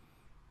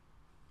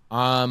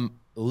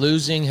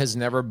 Losing has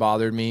never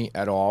bothered me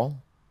at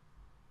all.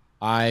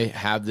 I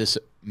have this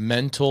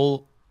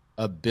mental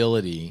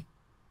ability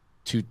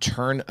to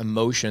turn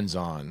emotions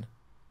on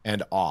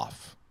and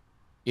off.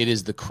 It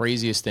is the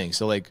craziest thing.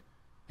 So like,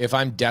 if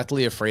I'm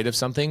deathly afraid of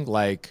something,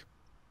 like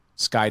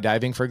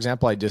skydiving, for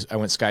example, I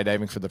went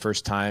skydiving for the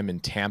first time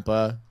in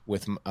Tampa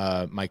with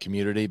my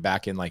community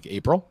back in like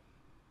April.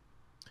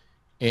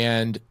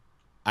 And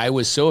I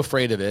was so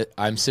afraid of it.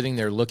 I'm sitting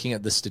there looking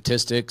at the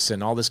statistics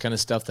and all this kind of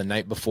stuff the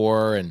night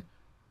before, and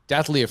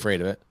deathly afraid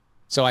of it.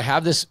 So I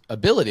have this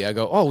ability. I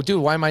go, oh,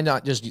 dude, why am I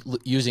not just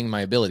using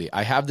my ability?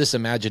 I have this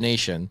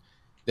imagination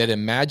that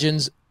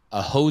imagines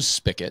a hose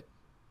spigot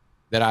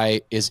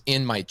that is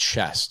in my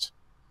chest.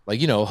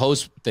 Like, a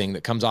hose thing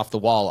that comes off the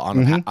wall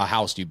on a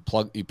house. You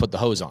put the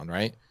hose on,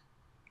 right?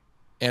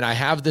 And I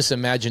have this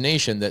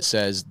imagination that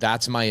says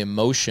that's my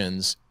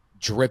emotions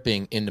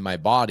dripping into my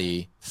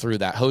body through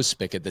that hose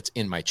spigot that's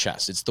in my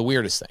chest. It's the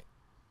weirdest thing.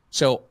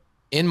 So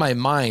in my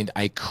mind,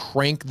 I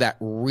crank that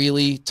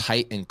really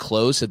tight and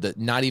close so that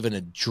not even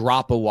a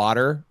drop of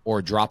water or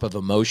a drop of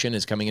emotion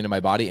is coming into my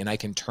body, and I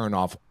can turn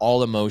off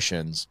all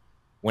emotions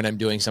when I'm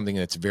doing something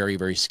that's very,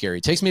 very scary.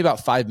 It takes me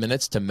about 5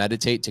 minutes to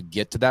meditate to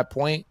get to that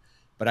point,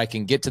 but I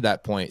can get to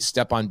that point,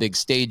 step on big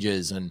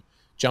stages and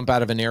jump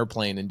out of an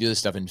airplane and do this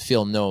stuff and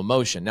feel no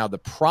emotion. Now, the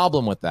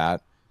problem with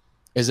that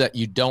is that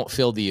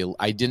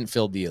I didn't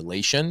feel the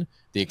elation,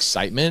 the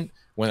excitement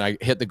when I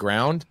hit the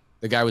ground.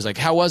 The guy was like,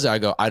 how was it? I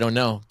go, I don't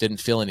know. Didn't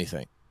feel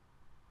anything.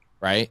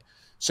 Right.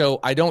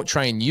 So I don't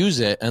try and use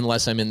it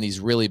unless I'm in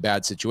these really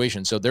bad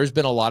situations. So there's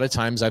been a lot of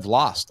times I've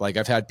lost. Like,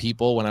 I've had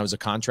people when I was a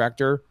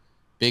contractor,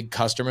 big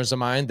customers of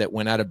mine that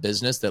went out of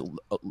business that,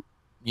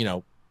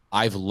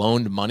 I've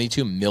loaned money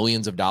to,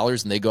 millions of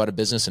dollars, and they go out of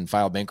business and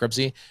file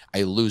bankruptcy.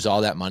 I lose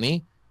all that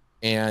money.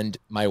 And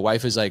my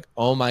wife is like,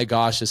 oh my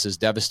gosh, this is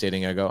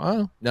devastating. I go,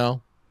 oh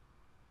no,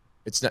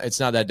 it's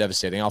not that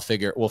devastating.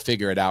 We'll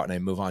figure it out. And I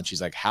move on.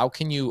 She's like, how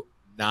can you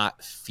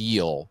not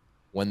feel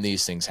when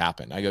these things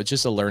happen? I go, it's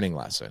just a learning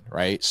lesson.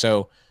 Right.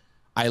 So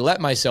I let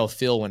myself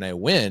feel when I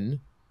win.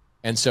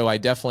 And so I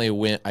definitely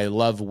win. I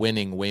love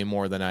winning way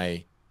more than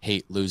I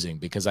hate losing,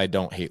 because I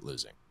don't hate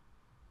losing.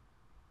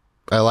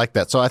 I like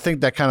that. So I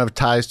think that kind of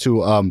ties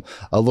to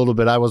a little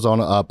bit. I was on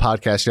a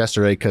podcast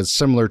yesterday because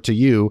similar to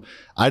you,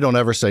 I don't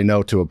ever say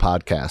no to a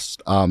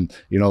podcast.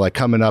 Like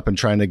coming up and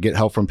trying to get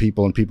help from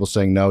people and people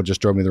saying no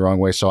just drove me the wrong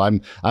way. So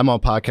I'm on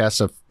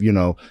podcasts of,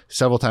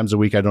 several times a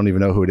week. I don't even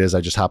know who it is.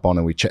 I just hop on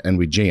and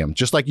we jam,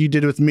 just like you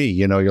did with me.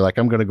 You're like,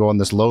 I'm going to go on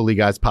this lowly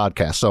guy's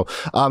podcast. So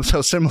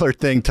similar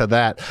thing to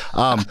that.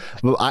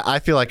 I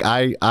feel like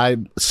I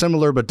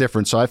similar but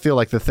different. So I feel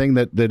like the thing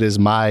that is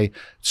my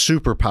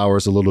superpower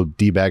is a little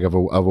D-bag of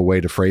a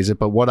way to phrase it.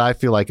 But what I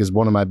feel like is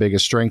one of my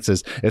biggest strengths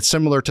is it's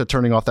similar to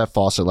turning off that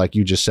faucet, like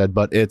you just said,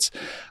 but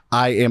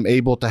I am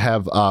able to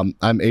have,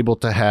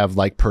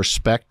 like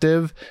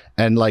perspective,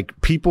 and like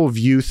people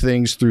view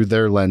things through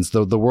their lens.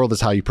 The world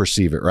is how you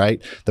perceive it,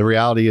 right? The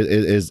reality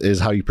is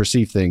how you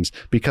perceive things,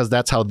 because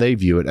that's how they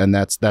view it. And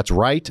that's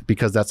right,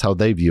 because that's how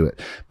they view it.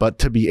 But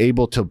to be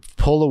able to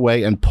pull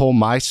away and pull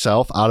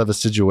myself out of a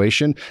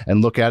situation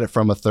and look at it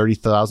from a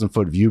 30,000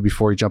 foot view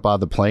before you jump out of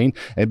the plane,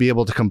 and be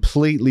able to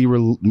completely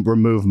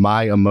remove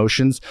my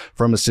emotions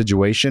from a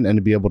situation and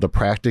to be able to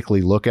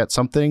practically look at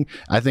something,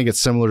 I think it's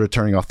similar to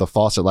turning off the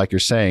faucet, like you're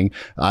saying.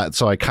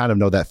 So I kind of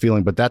know that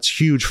feeling, but that's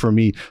huge for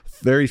me.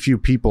 Very few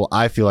people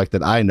I feel like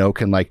that I know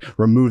can like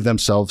remove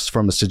themselves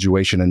from a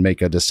situation and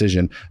make a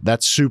decision.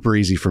 That's super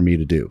easy for me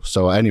to do.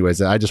 So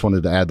anyways, I just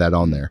wanted to add that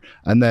on there.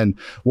 And then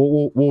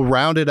we'll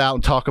round it out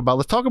and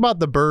let's talk about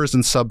the burrs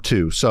and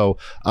Subto. So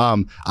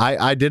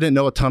I didn't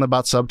know a ton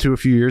about Subto a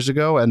few years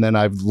ago, and then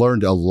I've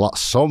learned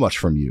so much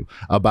from you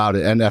about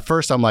it. And at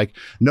first I'm like,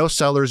 no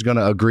seller's going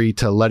to agree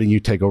to letting you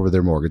take over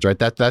their mortgage, right?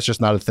 That's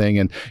just not a thing.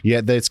 And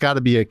yeah, it's got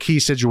to be a key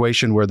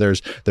situation where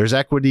there's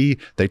equity,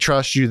 they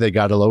trust you, they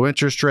got a low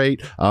interest rate,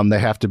 they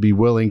have to be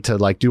willing to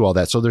like do all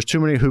that. So there's too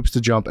many hoops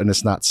to jump, and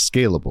it's not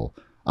scalable.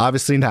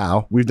 Obviously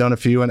now we've done a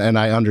few, and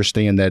I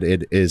understand that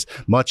it is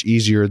much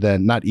easier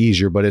not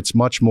easier, but it's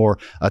much more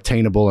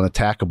attainable and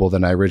attackable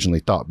than I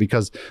originally thought,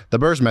 because the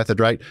burrs method,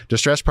 right?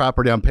 Distressed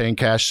property, I'm paying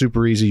cash,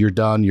 super easy. You're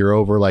done. You're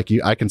over.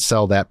 I can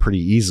sell that pretty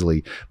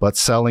easily, but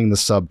selling the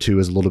Subto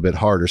is a little bit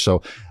harder.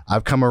 So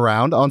I've come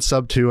around on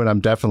Subto, and I'm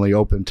definitely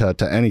open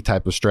to any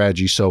type of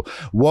strategy. So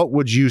what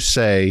would you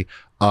say?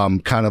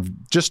 Kind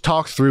of just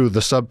talk through the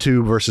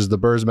Subto versus the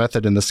burrs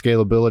method and the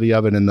scalability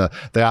of it and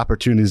the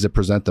opportunities that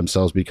present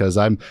themselves, because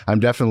I'm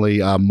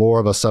definitely more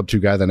of a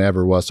Subto guy than I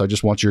ever was. So I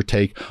just want your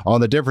take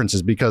on the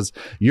differences, because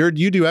you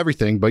do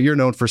everything, but you're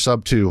known for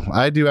Subto.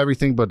 I do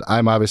everything, but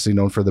I'm obviously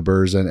known for the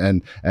burrs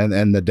and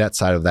the debt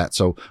side of that.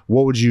 So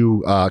what would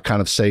you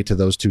kind of say to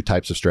those two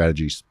types of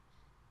strategies?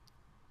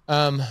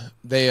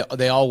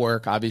 They all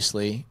work,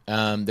 obviously.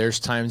 There's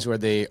times where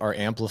they are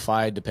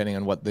amplified depending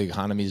on what the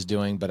economy is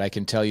doing, but I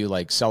can tell you,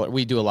 like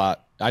we do a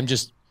lot.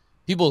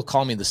 People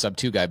call me the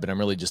Subto guy, but I'm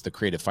really just the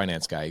creative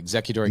finance guy.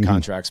 Executory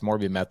contracts,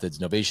 Morby methods,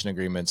 novation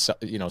agreements,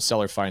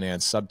 seller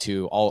finance,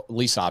 Subto, all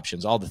lease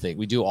options, all the things.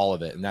 We do all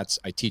of it. And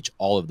I teach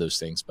all of those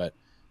things, but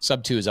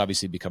Subto has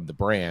obviously become the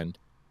brand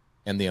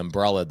and the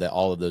umbrella that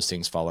all of those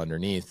things fall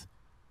underneath.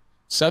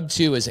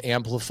 Subto is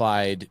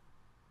amplified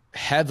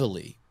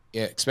heavily,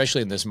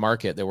 especially in this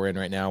market that we're in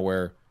right now,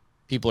 where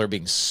people are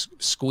being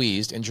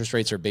squeezed. Interest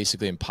rates are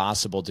basically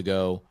impossible to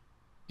go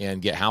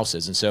and get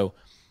houses. And so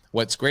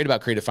what's great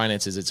about creative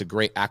finance is it's a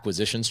great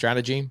acquisition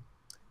strategy,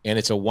 and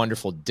it's a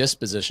wonderful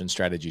disposition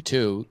strategy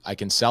too. I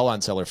can sell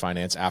on seller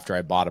finance after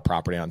I bought a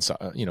property on,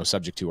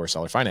 subject to or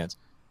seller finance.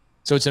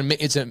 So it's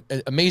an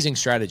amazing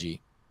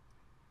strategy,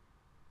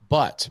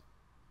 but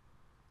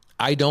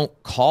I don't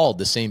call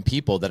the same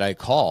people that I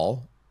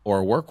call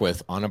or work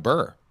with on a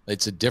burr.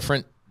 It's a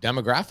different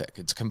demographic.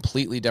 It's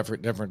completely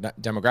different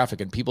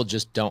demographic, and people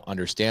just don't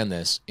understand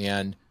this.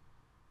 And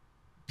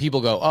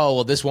people go, oh,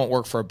 well, this won't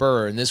work for a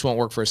burr and this won't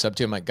work for a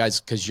Subto. I'm like,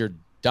 guys, because you're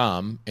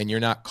dumb and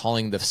you're not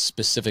calling the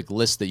specific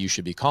list that you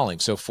should be calling.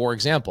 So for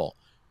example,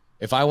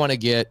 if I want to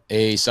get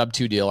a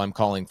Subto deal, I'm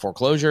calling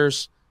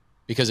foreclosures,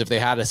 because if they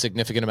had a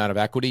significant amount of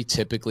equity,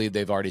 typically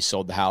they've already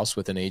sold the house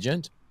with an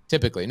agent.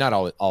 Typically, not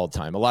all the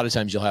time. A lot of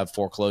times you'll have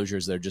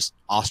foreclosures. They're just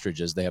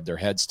ostriches. They have their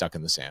heads stuck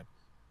in the sand.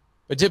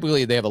 But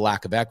typically they have a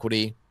lack of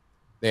equity.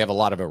 They have a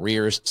lot of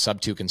arrears.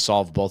 Subto can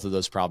solve both of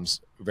those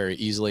problems very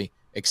easily.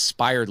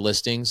 Expired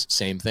listings,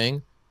 same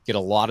thing. Get a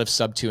lot of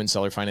Subto and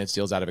seller finance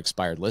deals out of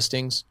expired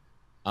listings.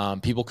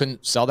 People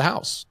couldn't sell the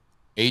house.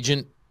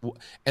 Agent,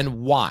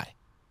 and why?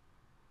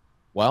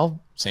 Well,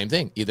 same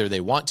thing. Either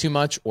they want too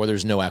much or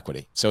there's no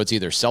equity. So it's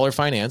either seller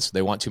finance,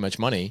 they want too much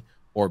money,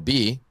 or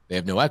B, they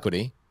have no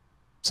equity,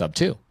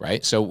 Subto,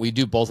 right? So we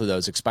do both of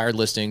those, expired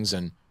listings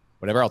and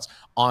whatever else.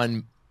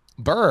 On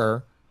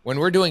burr, when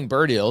we're doing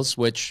burr deals,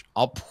 which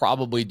I'll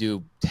probably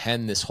do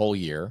 10 this whole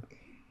year.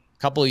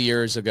 A couple of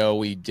years ago,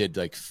 we did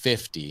like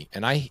 50.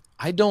 And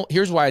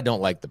here's why I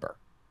don't like the burr.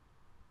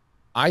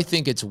 I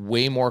think it's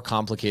way more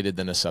complicated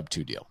than a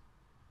Subto deal.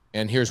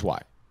 And here's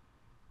why.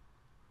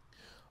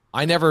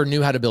 I never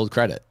knew how to build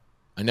credit.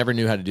 I never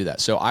knew how to do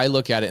that. So I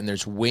look at it and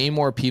there's way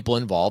more people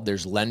involved.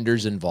 There's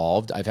lenders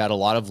involved. I've had a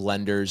lot of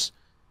lenders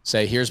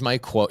say, here's my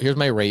quote, here's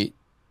my rate,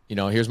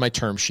 here's my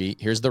term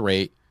sheet, here's the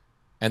rate.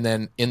 And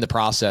then in the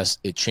process,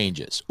 it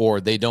changes,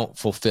 or they don't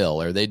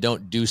fulfill, or they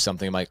don't do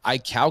something. I'm like, I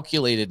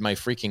calculated my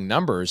freaking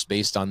numbers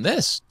based on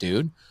this,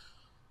 dude.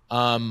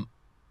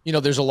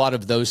 There's a lot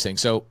of those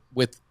things. So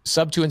with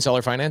Subto and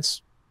seller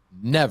finance,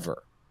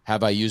 never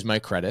have I used my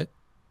credit.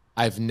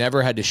 I've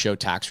never had to show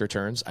tax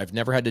returns. I've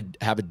never had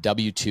to have a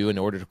W-2 in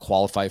order to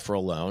qualify for a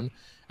loan.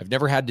 I've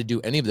never had to do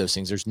any of those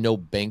things. There's no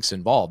banks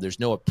involved. There's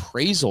no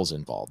appraisals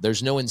involved.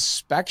 There's no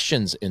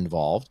inspections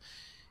involved.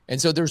 And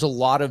so there's a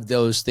lot of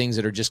those things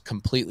that are just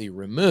completely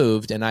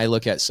removed. And I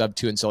look at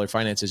Subto and seller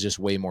finance as just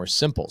way more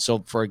simple.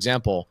 So for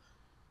example,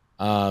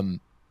 even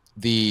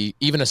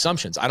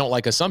assumptions. I don't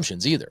like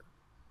assumptions either,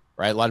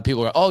 right? A lot of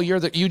people are, oh,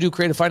 you do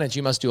creative finance,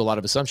 you must do a lot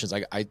of assumptions.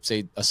 I'd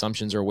say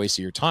assumptions are a waste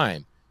of your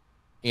time.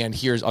 And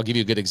I'll give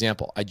you a good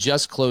example. I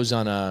just closed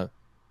on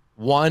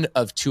one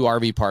of 2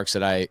 RV parks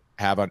that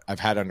I've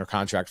had under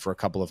contract for a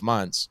couple of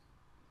months.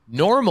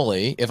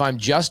 Normally, if I'm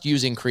just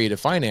using creative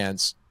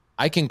finance,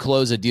 I can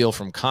close a deal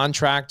from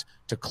contract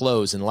to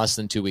close in less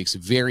than 2 weeks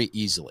very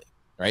easily,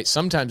 right?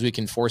 Sometimes we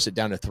can force it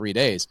down to 3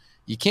 days.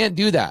 You can't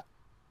do that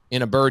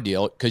in a BRRRR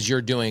deal because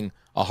you're doing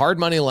a hard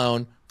money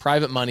loan,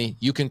 private money.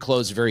 You can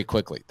close very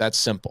quickly. That's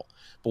simple.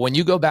 But when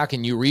you go back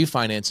and you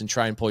refinance and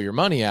try and pull your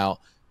money out,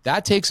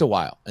 that takes a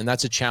while, and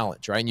that's a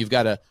challenge, right? And you've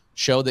got to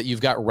show that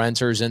you've got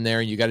renters in there,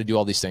 and you got to do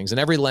all these things. And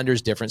every lender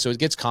is different, so it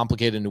gets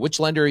complicated. And which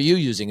lender are you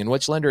using, and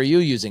which lender are you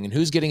using, and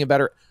who's getting a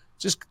better?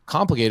 It's just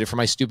complicated for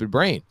my stupid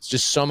brain. It's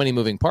just so many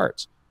moving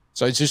parts.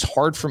 So it's just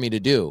hard for me to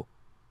do.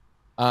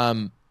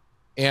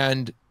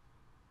 And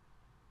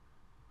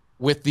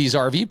with these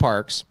RV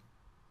parks,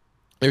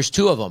 there's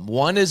 2 of them.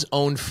 One is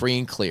owned free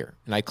and clear,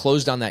 and I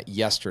closed on that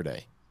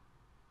yesterday.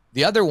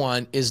 The other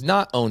one is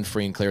not owned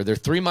free and clear. They're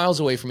 3 miles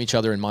away from each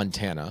other in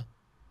Montana,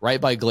 right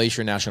by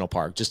Glacier National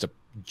Park, just a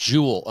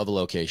jewel of a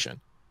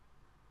location.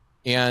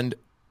 And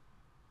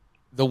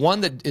the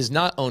one that is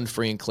not owned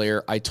free and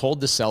clear, I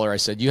told the seller, I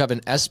said, you have an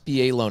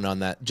SBA loan on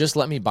that. Just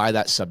let me buy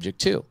that subject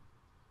to.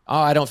 Oh,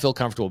 I don't feel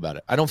comfortable about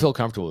it. I don't feel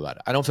comfortable about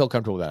it. I don't feel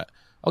comfortable about it.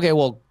 Okay,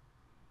 well,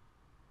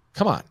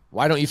 come on.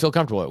 Why don't you feel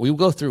comfortable with it? We will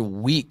go through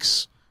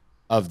weeks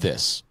of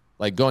this,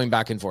 like going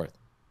back and forth.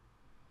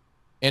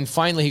 And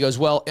finally, he goes,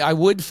 well, I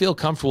would feel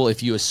comfortable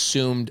if you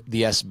assumed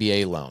the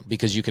SBA loan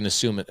because you can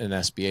assume an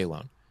SBA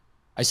loan.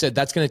 I said,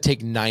 that's going to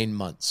take 9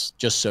 months,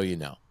 just so you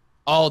know.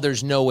 Oh,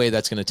 there's no way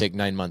that's going to take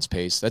 9 months,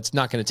 Pace. That's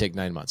not going to take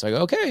 9 months. I go,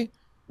 okay,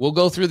 we'll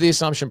go through the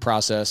assumption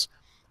process,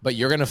 but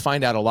you're going to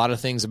find out a lot of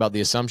things about the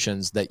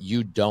assumptions that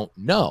you don't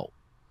know.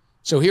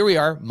 So here we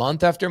are,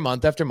 month after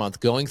month after month,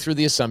 going through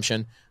the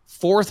assumption.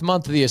 4th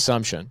month of the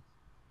assumption,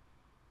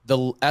 the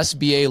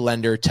SBA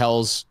lender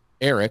tells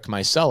Eric,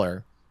 my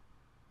seller,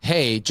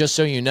 hey, just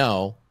so you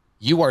know,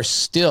 you are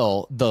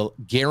still the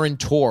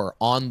guarantor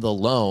on the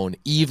loan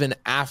even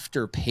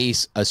after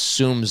Pace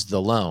assumes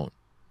the loan.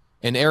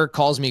 And Eric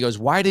calls me, goes,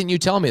 why didn't you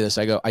tell me this?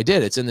 I go, I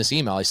did. It's in this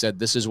email. I said,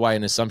 this is why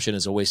an assumption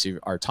is a waste of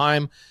our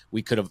time.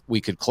 We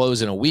could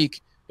close in a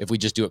week if we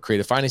just do it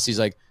creative finance. He's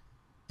like,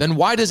 then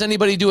why does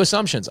anybody do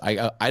assumptions?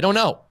 I don't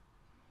know.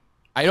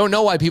 I don't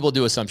know why people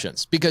do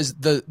assumptions because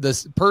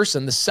the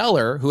person, the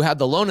seller who had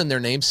the loan in their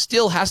name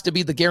still has to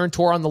be the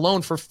guarantor on the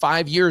loan for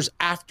 5 years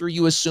after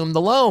you assume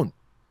the loan,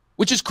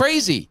 which is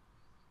crazy.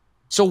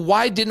 So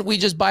why didn't we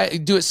just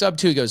do it sub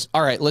 2? He goes,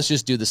 all right, let's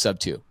just do the sub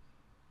 2.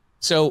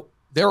 So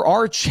there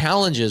are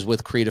challenges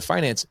with creative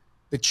finance.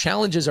 The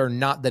challenges are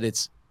not that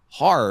it's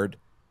hard.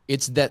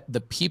 It's that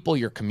the people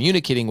you're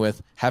communicating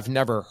with have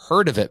never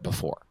heard of it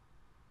before,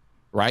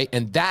 right?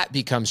 And that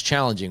becomes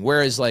challenging.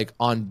 Whereas like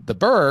on the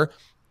BRRRR,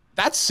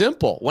 that's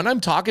simple. When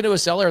I'm talking to a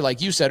seller,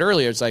 like you said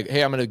earlier, it's like,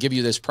 hey, I'm going to give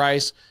you this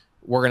price.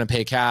 We're going to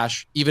pay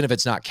cash. Even if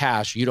it's not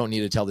cash, you don't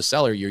need to tell the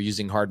seller you're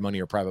using hard money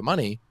or private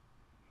money.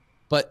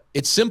 But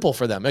it's simple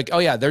for them. Like, oh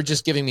yeah, they're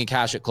just giving me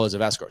cash at close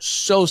of escrow.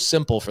 So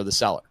simple for the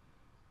seller.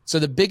 So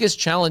the biggest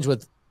challenge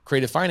with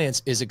creative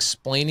finance is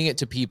explaining it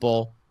to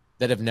people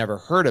that have never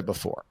heard it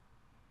before.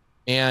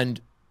 And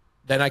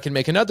then I can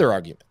make another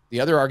argument.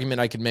 The other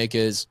argument I could make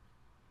is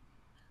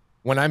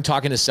when I'm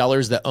talking to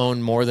sellers that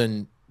own more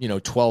than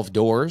 12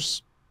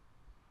 doors,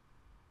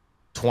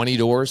 20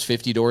 doors,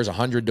 50 doors,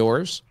 100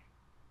 doors,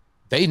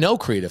 they know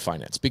creative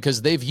finance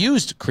because they've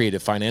used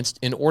creative finance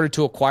in order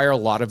to acquire a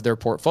lot of their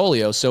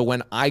portfolio. So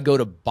when I go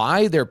to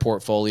buy their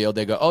portfolio,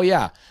 they go, oh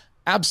yeah,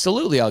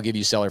 absolutely, I'll give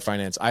you seller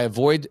finance. I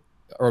avoid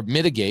or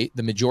mitigate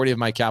the majority of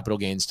my capital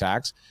gains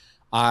tax.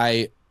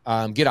 I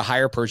get a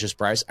higher purchase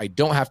price. I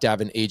don't have to have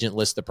an agent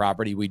list the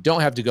property. We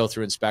don't have to go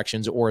through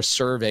inspections or a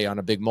survey on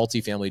a big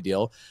multifamily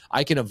deal.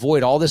 I can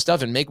avoid all this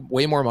stuff and make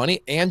way more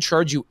money and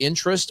charge you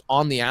interest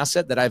on the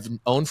asset that I've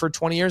owned for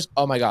 20 years.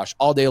 Oh my gosh,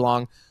 all day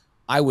long.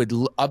 I would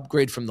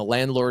upgrade from the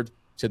landlord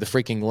to the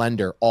freaking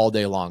lender all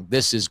day long.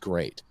 This is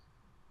great.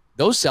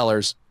 Those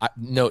sellers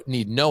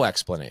need no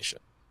explanation.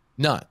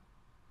 None.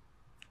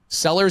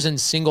 Sellers in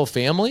single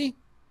family,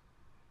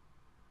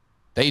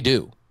 they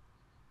do.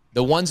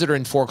 The ones that are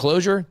in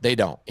foreclosure, they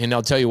don't. And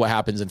I'll tell you what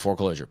happens in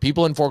foreclosure.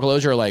 People in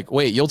foreclosure are like,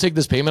 wait, you'll take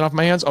this payment off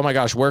my hands? Oh my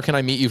gosh, where can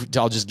I meet you?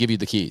 I'll just give you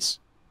the keys.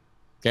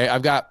 Okay,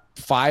 I've got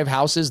 5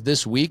 houses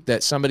this week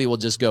that somebody will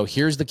just go,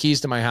 here's the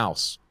keys to my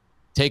house.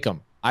 Take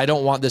them. I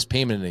don't want this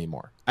payment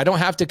anymore. I don't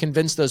have to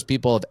convince those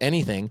people of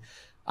anything.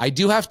 I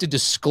do have to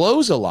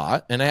disclose a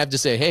lot, and I have to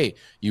say, hey,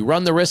 you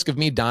run the risk of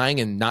me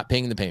dying and not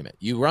paying the payment.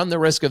 You run the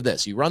risk of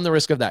this. You run the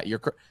risk of that.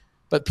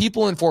 But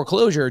people in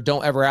foreclosure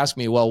don't ever ask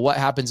me, well, what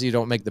happens if you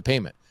don't make the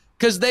payment?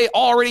 Because they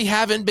already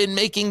haven't been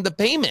making the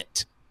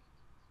payment.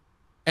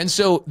 And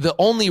so the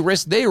only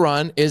risk they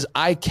run is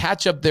I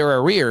catch up their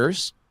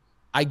arrears,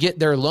 I get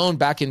their loan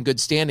back in good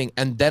standing,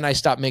 and then I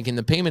stop making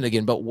the payment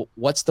again. But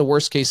what's the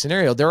worst case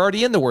scenario? They're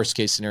already in the worst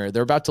case scenario.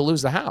 They're about to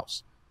lose the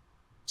house.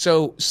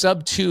 So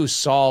Subto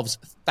solves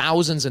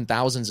thousands and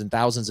thousands and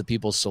thousands of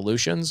people's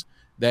solutions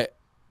that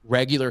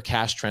regular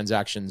cash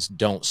transactions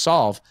don't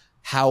solve.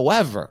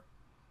 However,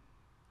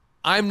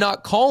 I'm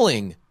not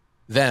calling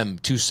them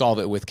to solve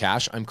it with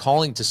cash. I'm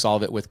calling to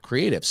solve it with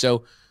creative.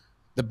 So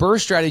the Burr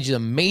strategy is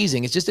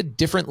amazing. It's just a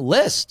different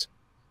list.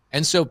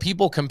 And so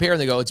people compare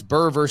and they go, it's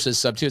Burr versus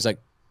Subto. It's like,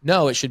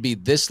 no, it should be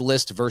this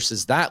list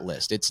versus that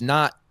list. It's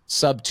not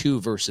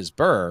Subto versus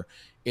Burr.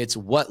 It's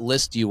what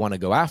list do you want to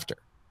go after,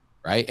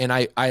 right? And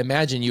I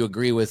imagine you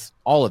agree with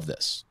all of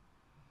this.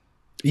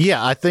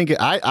 Yeah, I think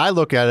I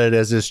look at it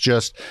as it's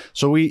just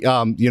so we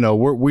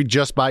we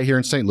just buy here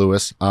in St.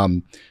 Louis.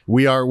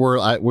 We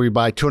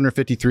buy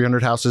 250,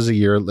 300 houses a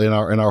year in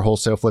our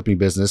wholesale flipping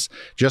business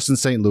just in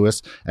St.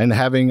 Louis, and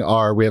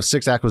we have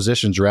 6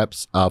 acquisitions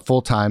reps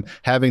full time,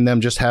 having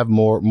them just have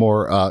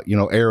more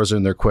arrows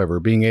in their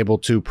quiver, being able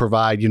to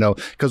provide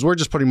because we're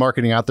just putting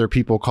marketing out there.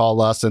 People call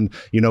us, and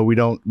we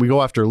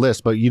go after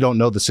lists, but you don't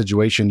know the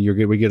situation.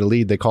 We get a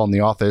lead, they call in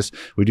the office,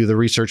 we do the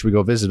research, we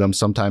go visit them.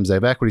 Sometimes they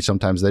have equity,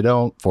 sometimes they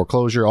don't.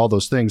 Foreclosure, all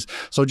those things.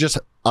 So just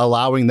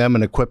allowing them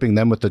and equipping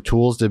them with the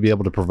tools to be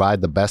able to provide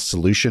the best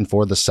solution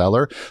for the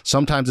seller.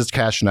 Sometimes it's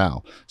cash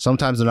now.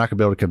 Sometimes they're not going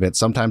to be able to convince.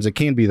 Sometimes it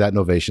can be that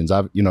novations.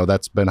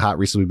 That's been hot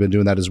recently. We've been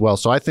doing that as well.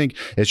 So I think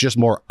it's just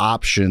more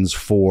options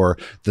for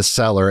the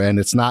seller, and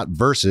it's not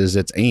versus,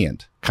 it's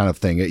and kind of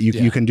thing.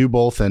 You can do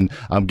both, and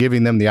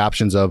giving them the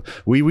options of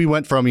we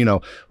went from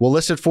we'll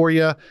list it for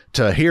you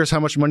to here's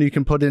how much money you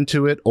can put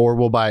into it, or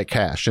we'll buy it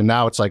cash, and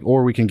now it's like,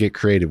 or we can get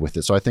creative with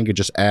it. So I think it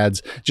just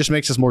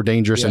makes us more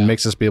dangerous and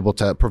makes us be able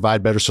to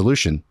provide better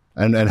solution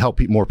and help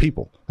more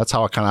people. That's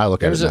how I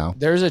look at it now.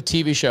 There's a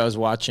TV show I was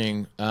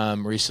watching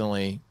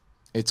recently.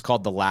 It's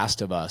called The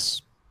Last of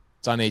Us.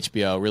 It's on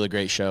HBO. Really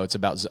great show. It's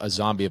about a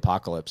zombie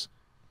apocalypse,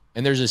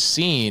 and there's a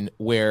scene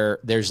where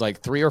there's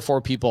like 3 or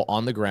 4 people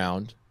on the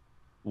ground.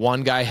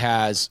 One guy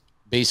has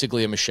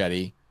basically a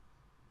machete.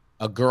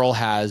 A girl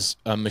has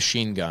a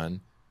machine gun.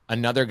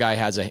 Another guy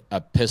has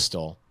a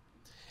pistol.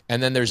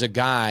 And then there's a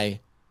guy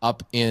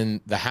up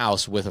in the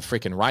house with a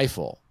freaking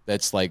rifle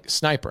that's like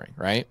snipering,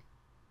 right?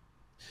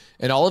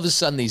 And all of a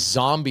sudden this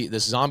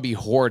zombie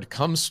horde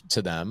comes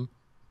to them,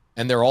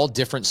 and they're all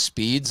different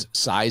speeds,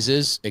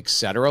 sizes,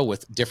 etc.,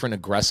 with different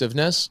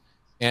aggressiveness.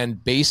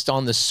 And based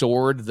on the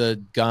sword, the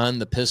gun,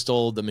 the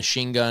pistol, the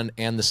machine gun,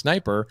 and the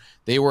sniper,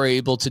 they were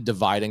able to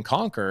divide and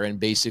conquer and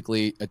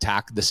basically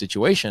attack the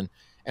situation.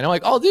 And I'm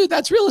like, oh, dude,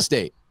 that's real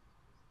estate.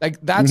 Like,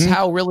 that's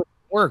how real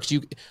estate works.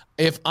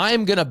 If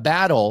I'm going to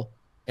battle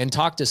and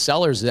talk to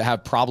sellers that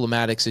have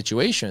problematic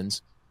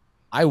situations,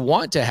 I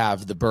want to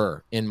have the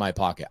Burr in my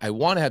pocket. I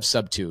want to have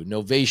Subto,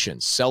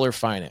 novations, seller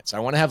finance. I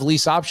want to have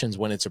lease options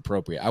when it's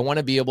appropriate. I want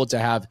to be able to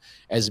have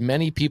as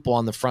many people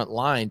on the front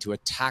line to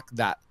attack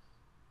that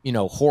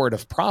horde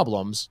of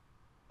problems.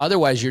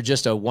 Otherwise, you're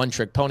just a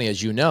one-trick pony.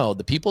 As you know,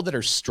 the people that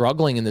are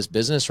struggling in this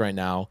business right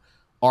now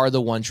are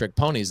the one-trick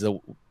ponies,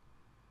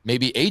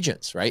 maybe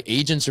agents, right?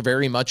 Agents are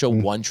very much a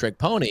one-trick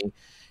pony.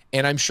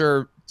 And I'm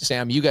sure,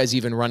 Sam, you guys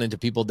even run into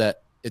people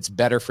that it's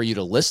better for you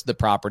to list the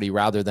property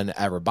rather than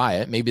ever buy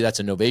it. Maybe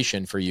that's a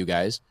novation for you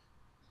guys.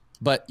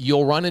 But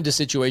you'll run into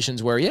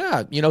situations where,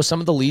 some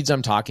of the leads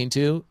I'm talking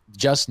to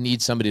just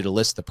need somebody to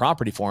list the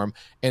property for them.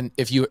 And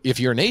if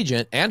you're an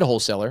agent and a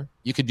wholesaler,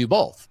 you could do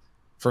both.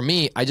 For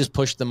me, I just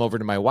pushed them over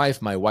to my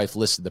wife. My wife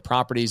listed the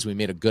properties. We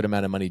made a good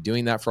amount of money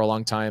doing that for a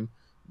long time.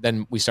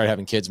 Then we started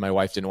having kids. My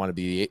wife didn't want to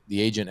be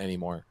the agent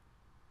anymore.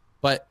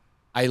 But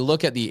I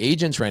look at the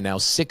agents right now,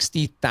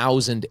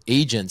 60,000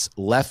 agents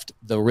left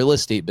the real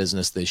estate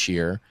business this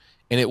year.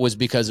 And it was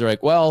because they're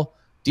like, well,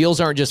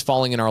 deals aren't just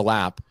falling in our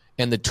lap.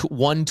 And the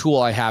one tool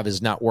I have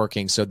is not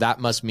working, so that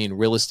must mean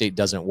real estate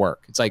doesn't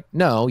work. It's like,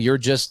 no, you're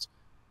just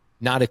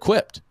not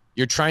equipped.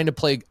 You're trying to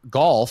play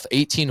golf,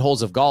 18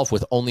 holes of golf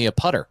with only a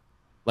putter.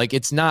 Like,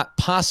 it's not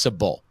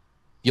possible.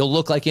 You'll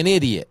look like an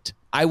idiot.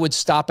 I would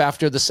stop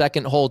after the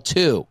second hole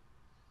too.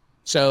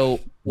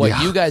 So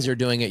what you guys are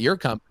doing at your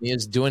company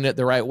is doing it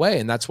the right way.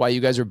 And that's why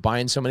you guys are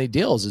buying so many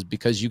deals, is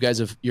because you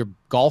guys your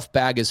golf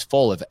bag is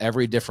full of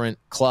every different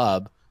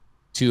club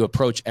to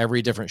approach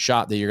every different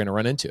shot that you're going to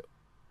run into.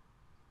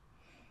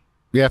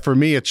 Yeah, for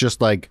me, it's just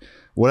like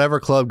Whatever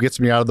club gets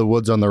me out of the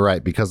woods on the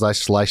right, because I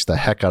slice the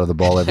heck out of the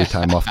ball every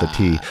time off the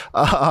tee.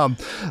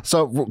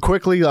 So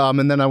quickly,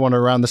 and then I want to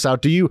round this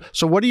out.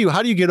 How do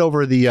you get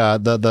over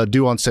the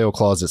due on sale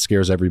clause that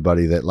scares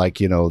everybody, that like,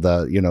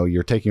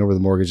 you're taking over the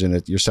mortgage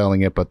and you're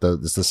selling it, but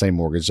it's the same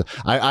mortgage.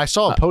 I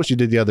saw a post you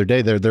did the other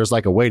day. There's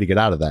like a way to get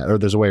out of that, or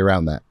there's a way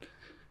around that.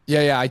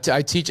 Yeah. I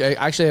teach. I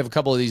actually have a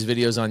couple of these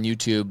videos on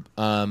YouTube.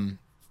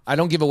 I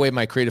don't give away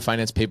my creative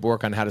finance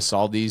paperwork on how to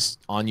solve these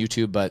on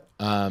YouTube, but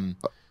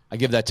I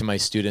give that to my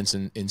students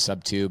in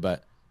Subto.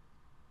 But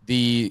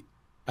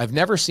I've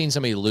never seen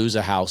somebody lose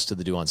a house to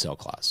the due on sale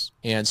clause.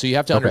 And so you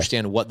have to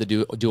understand what the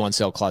due on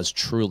sale clause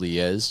truly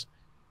is.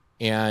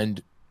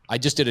 And I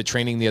just did a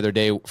training the other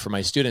day for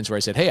my students where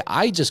I said, hey,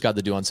 I just got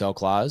the due on sale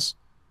clause.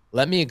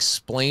 Let me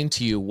explain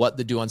to you what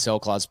the due on sale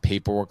clause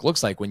paperwork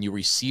looks like. When you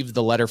receive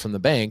the letter from the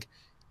bank,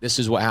 this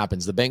is what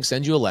happens. The bank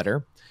sends you a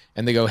letter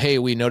and they go, hey,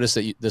 we noticed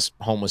that this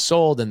home was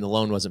sold and the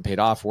loan wasn't paid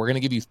off. We're going to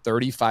give you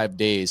 35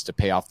 days to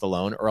pay off the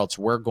loan, or else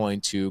we're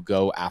going to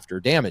go after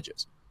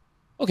damages.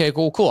 Okay,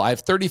 cool. I have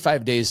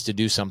 35 days to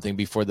do something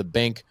before the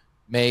bank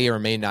may or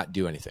may not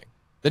do anything.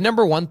 The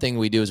number one thing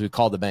we do is we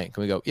call the bank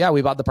and we go, yeah,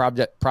 we bought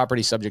the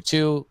property subject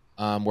to,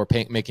 we're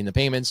making the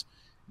payments.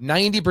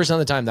 90% of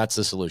the time, that's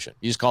the solution.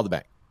 You just call the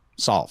bank.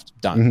 Solved.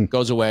 Done. Mm-hmm.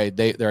 Goes away.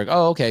 They're like,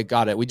 oh, okay,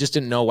 got it. We just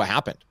didn't know what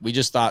happened. We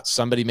just thought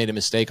somebody made a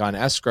mistake on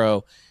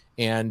escrow,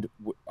 and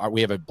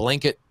we have a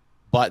blanket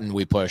button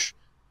we push,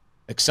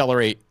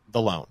 accelerate the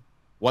loan.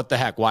 What the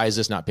heck? Why is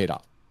this not paid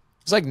off?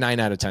 It's like 9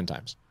 out of 10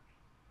 times.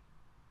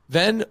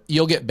 Then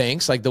you'll get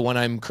banks like the one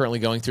I'm currently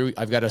going through.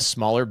 I've got a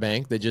smaller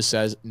bank that just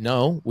says,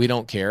 no, we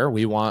don't care.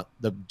 We want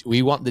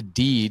the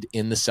deed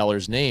in the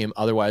seller's name.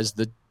 Otherwise,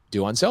 the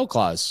due on sale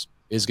clause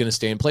is going to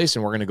stay in place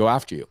and we're going to go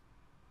after you.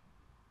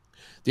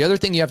 The other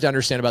thing you have to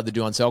understand about the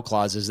due on sale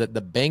clause is that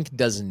the bank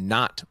does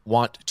not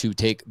want to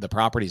take the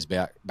properties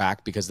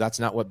back because that's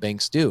not what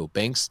banks do.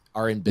 Banks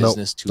are in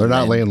business to lend they're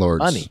not landlords.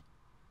 Money.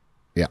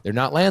 Yeah. They're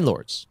not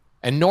landlords.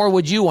 And nor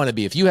would you want to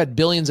be. If you had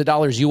billions of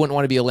dollars, you wouldn't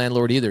want to be a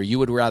landlord either. You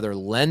would rather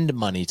lend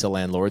money to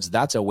landlords.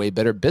 That's a way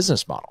better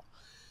business model.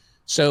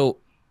 So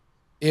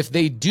if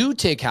they do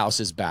take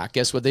houses back,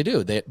 guess what they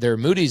do? Their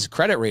Moody's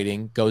credit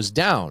rating goes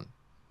down.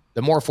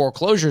 The more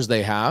foreclosures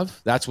they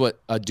have, that's what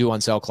a due on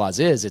sale clause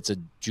is. It's a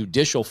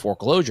judicial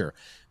foreclosure.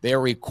 They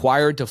are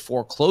required to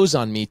foreclose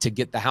on me to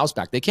get the house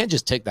back. They can't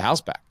just take the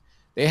house back.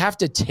 They have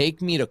to take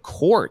me to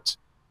court,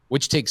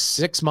 which takes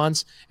 6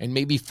 months and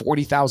maybe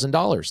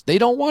 $40,000. They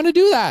don't want to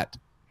do that.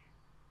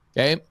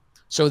 Okay.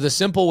 So the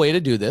simple way to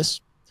do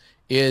this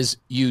is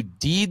you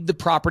deed the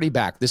property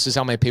back. This is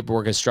how my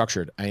paperwork is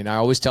structured. I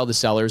always tell the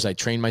sellers, I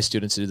train my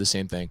students to do the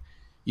same thing.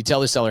 You tell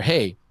the seller,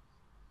 hey,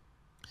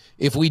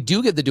 if we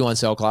do get the due on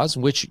sale clause,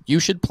 which you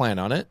should plan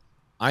on it,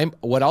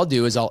 what I'll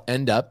do is I'll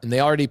end up, and they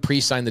already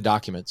pre-signed the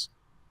documents.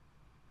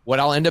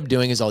 What I'll end up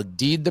doing is I'll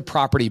deed the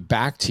property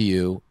back to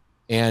you,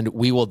 and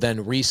we will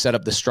then reset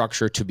up the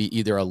structure to be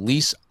either a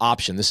lease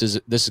option.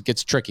 This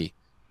gets tricky.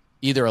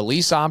 Either a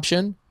lease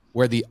option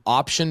where the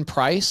option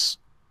price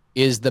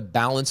is the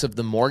balance of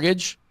the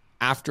mortgage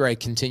after I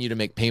continue to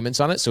make payments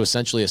on it. So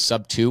essentially a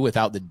sub-2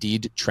 without the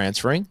deed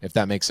transferring, if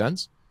that makes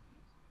sense.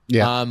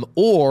 Yeah.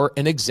 Or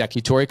an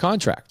executory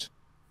contract.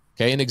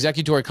 Okay, an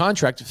executory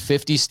contract,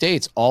 50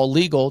 states, all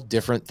legal,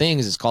 different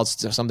things. It's called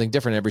something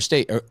different in every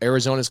state.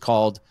 Arizona is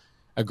called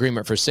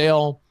agreement for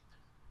sale.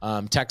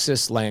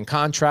 Texas, land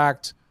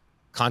contract,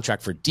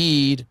 contract for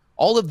deed.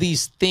 All of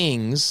these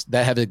things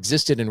that have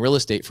existed in real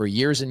estate for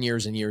years and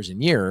years and years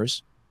and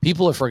years,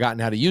 people have forgotten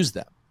how to use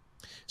them.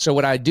 So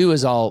what I do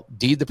is I'll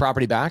deed the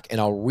property back and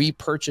I'll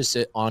repurchase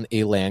it on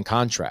a land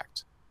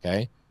contract.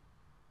 Okay.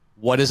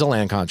 What is a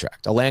land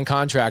contract? A land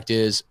contract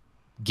is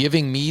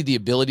giving me the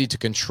ability to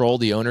control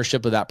the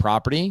ownership of that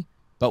property,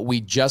 but we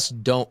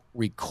just don't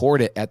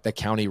record it at the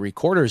county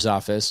recorder's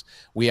office.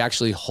 We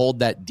actually hold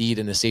that deed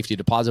in a safety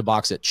deposit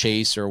box at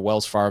Chase or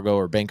Wells Fargo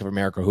or Bank of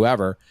America, or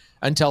whoever,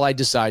 until I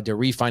decide to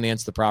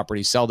refinance the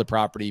property, sell the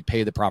property,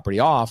 pay the property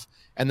off,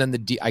 and then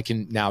I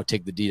can now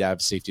take the deed out of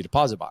the safety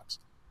deposit box.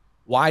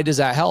 Why does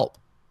that help?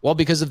 Well,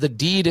 because if the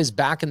deed is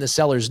back in the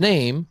seller's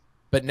name,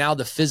 but now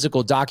the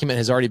physical document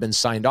has already been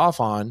signed off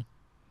on,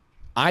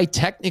 I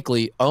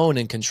technically own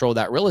and control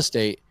that real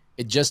estate.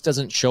 It just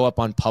doesn't show up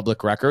on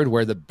public record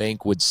where the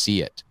bank would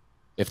see it,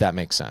 if that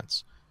makes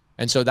sense.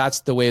 And so that's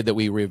the way that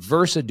we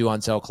reverse a due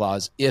on sale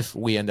clause if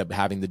we end up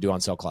having the due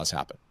on sale clause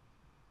happen.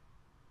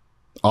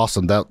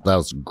 Awesome. That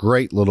was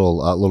great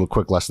little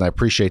quick lesson. I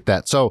appreciate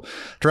that. So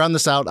to round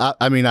this out,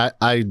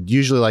 I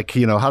usually like,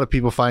 how do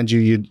people find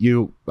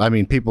you?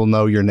 People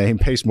know your name,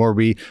 Pace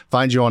Morby,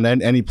 find you on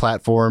any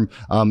platform.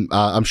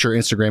 I'm sure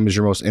Instagram is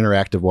your most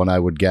interactive one, I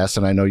would guess.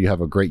 And I know you have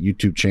a great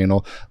YouTube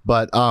channel,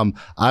 but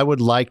I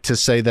would like to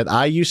say that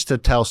I used to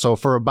tell, so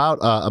for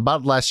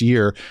about last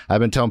year,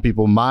 I've been telling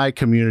people my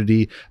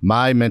community,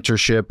 my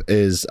mentorship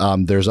is,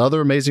 there's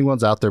other amazing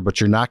ones out there, but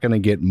you're not going to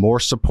get more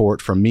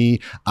support from me.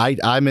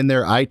 I'm in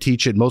there. I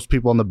teach it. Most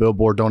people on the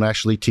billboard don't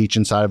actually teach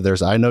inside of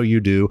theirs. I know you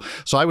do.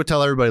 So I would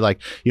tell everybody,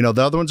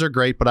 the other ones are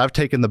great, but I've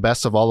taken the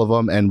best of all of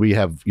them and we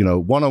have have,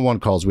 one-on-one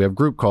calls. We have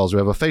group calls. We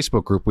have a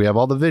Facebook group. We have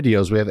all the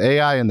videos. We have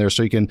AI in there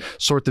so you can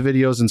sort the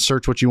videos and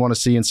search what you want to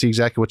see and see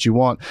exactly what you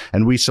want.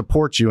 And we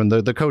support you. And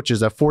the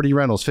coaches have 40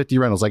 rentals, 50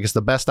 rentals. Like, it's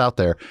the best out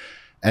there.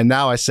 And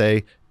now I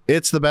say,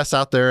 it's the best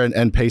out there,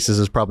 and Paces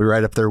is probably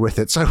right up there with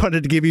it. So I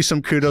wanted to give you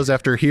some kudos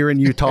after hearing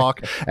you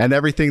talk and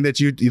everything that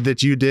you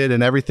did,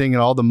 and everything,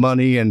 and all the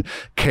money and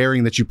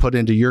caring that you put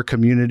into your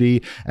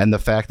community, and the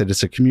fact that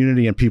it's a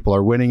community and people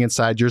are winning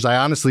inside yours. I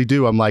honestly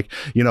do. I'm like,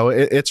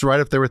 it's right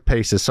up there with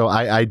Paces. So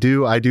I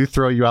do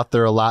throw you out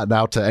there a lot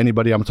now to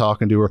anybody I'm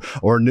talking to,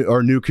 or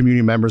new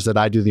community members that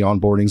I do the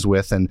onboardings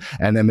with and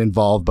am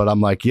involved. But I'm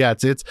like, yeah,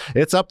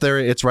 it's up there.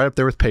 It's right up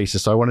there with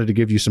Paces. So I wanted to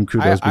give you some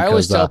kudos. I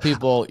always tell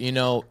people,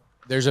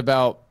 there's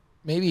about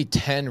maybe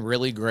 10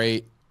 really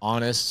great,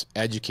 honest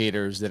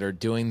educators that are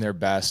doing their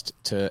best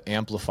to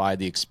amplify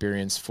the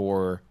experience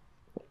for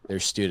their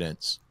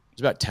students.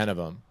 There's about 10 of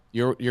them.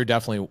 You're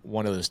definitely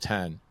one of those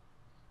 10.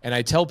 And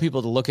I tell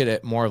people to look at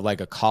it more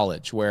like a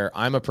college, where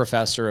I'm a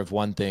professor of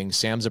one thing,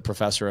 Sam's a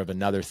professor of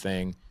another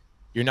thing.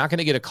 You're not going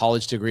to get a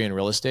college degree in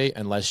real estate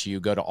unless you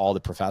go to all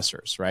the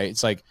professors, right?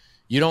 It's like,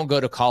 you don't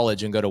go to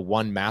college and go to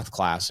one math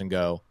class and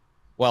go,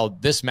 well,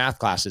 this math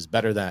class is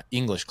better than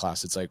English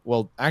class. It's like,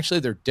 well, actually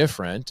they're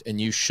different,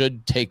 and you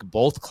should take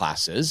both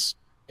classes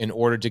in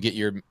order to get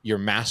your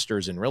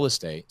master's in real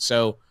estate.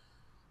 So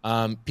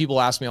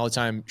people ask me all the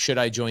time, should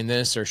I join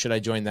this or should I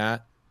join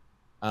that?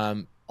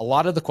 A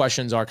lot of the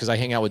questions are, because I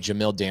hang out with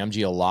Jamil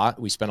Damji a lot.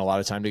 We spend a lot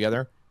of time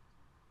together.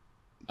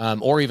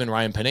 Or even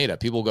Ryan Pineda.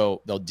 People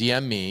they'll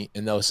DM me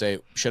and they'll say,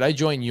 should I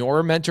join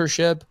your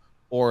mentorship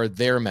or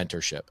their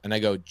mentorship? And I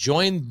go,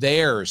 join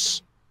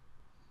theirs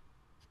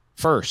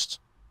first.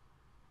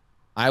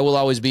 I will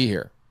always be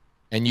here,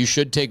 and you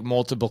should take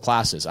multiple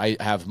classes. I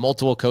have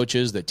multiple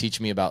coaches that teach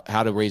me about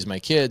how to raise my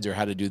kids, or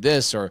how to do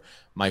this, or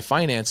my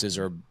finances,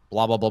 or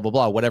blah, blah, blah, blah,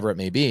 blah, whatever it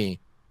may be.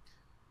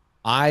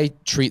 I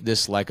treat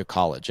this like a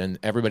college, and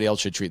everybody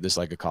else should treat this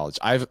like a college.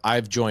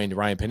 I've joined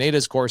Ryan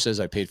Pineda's courses.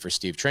 I paid for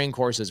Steve Train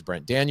courses,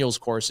 Brent Daniels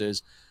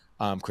courses,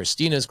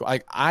 Christina's.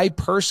 I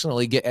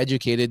personally get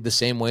educated the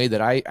same way that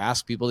I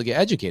ask people to get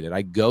educated.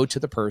 I go to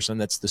the person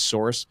that's the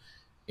source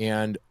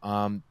and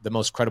the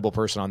most credible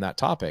person on that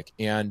topic.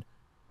 And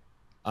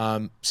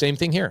same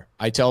thing here.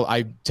 I tell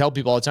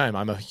people all the time,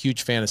 I'm a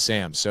huge fan of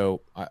Sam.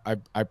 So I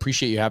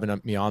appreciate you having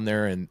me on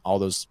there and all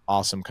those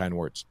awesome, kind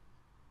words.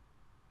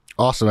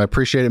 Awesome. I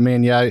appreciate it,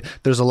 man. Yeah,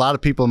 there's a lot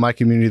of people in my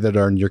community that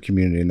are in your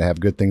community, and they have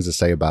good things to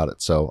say about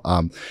it. So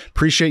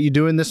appreciate you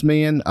doing this,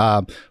 man.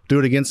 Do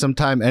it again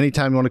sometime.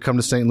 Anytime you want to come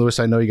to St. Louis,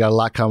 I know you got a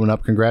lot coming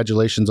up.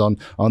 Congratulations on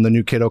the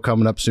new kiddo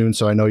coming up soon.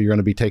 So I know you're going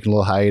to be taking a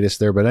little hiatus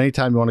there. But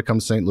anytime you want to come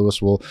to St.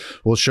 Louis,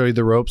 we'll show you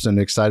the ropes, and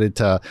excited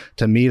to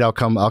meet. I'll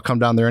come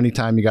down there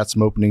anytime you got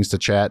some openings to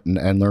chat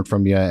and learn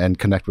from you and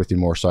connect with you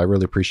more. So I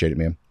really appreciate it,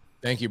 man.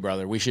 Thank you,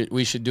 brother. We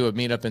should do a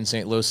meetup in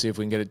St. Louis, see if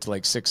we can get it to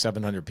like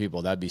 600-700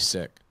 people. That'd be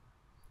sick.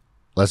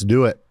 Let's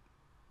do it.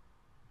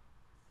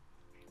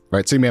 All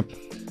right, see you, man.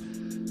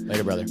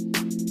 Later, brother.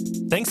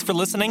 Thanks for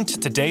listening to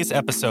today's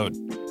episode.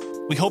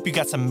 We hope you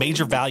got some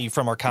major value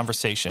from our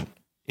conversation.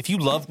 If you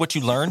love what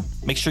you learn,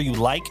 make sure you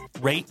like,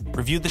 rate,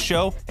 review the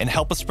show, and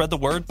help us spread the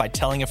word by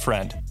telling a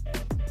friend.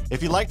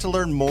 If you'd like to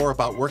learn more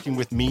about working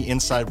with me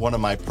inside one of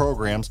my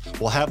programs,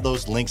 we'll have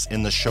those links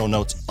in the show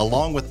notes,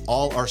 along with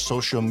all our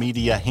social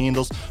media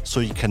handles, so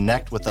you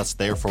connect with us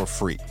there for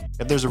free.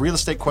 If there's a real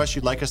estate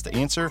question you'd like us to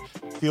answer,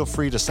 feel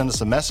free to send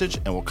us a message,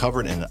 and we'll cover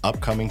it in an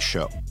upcoming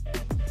show.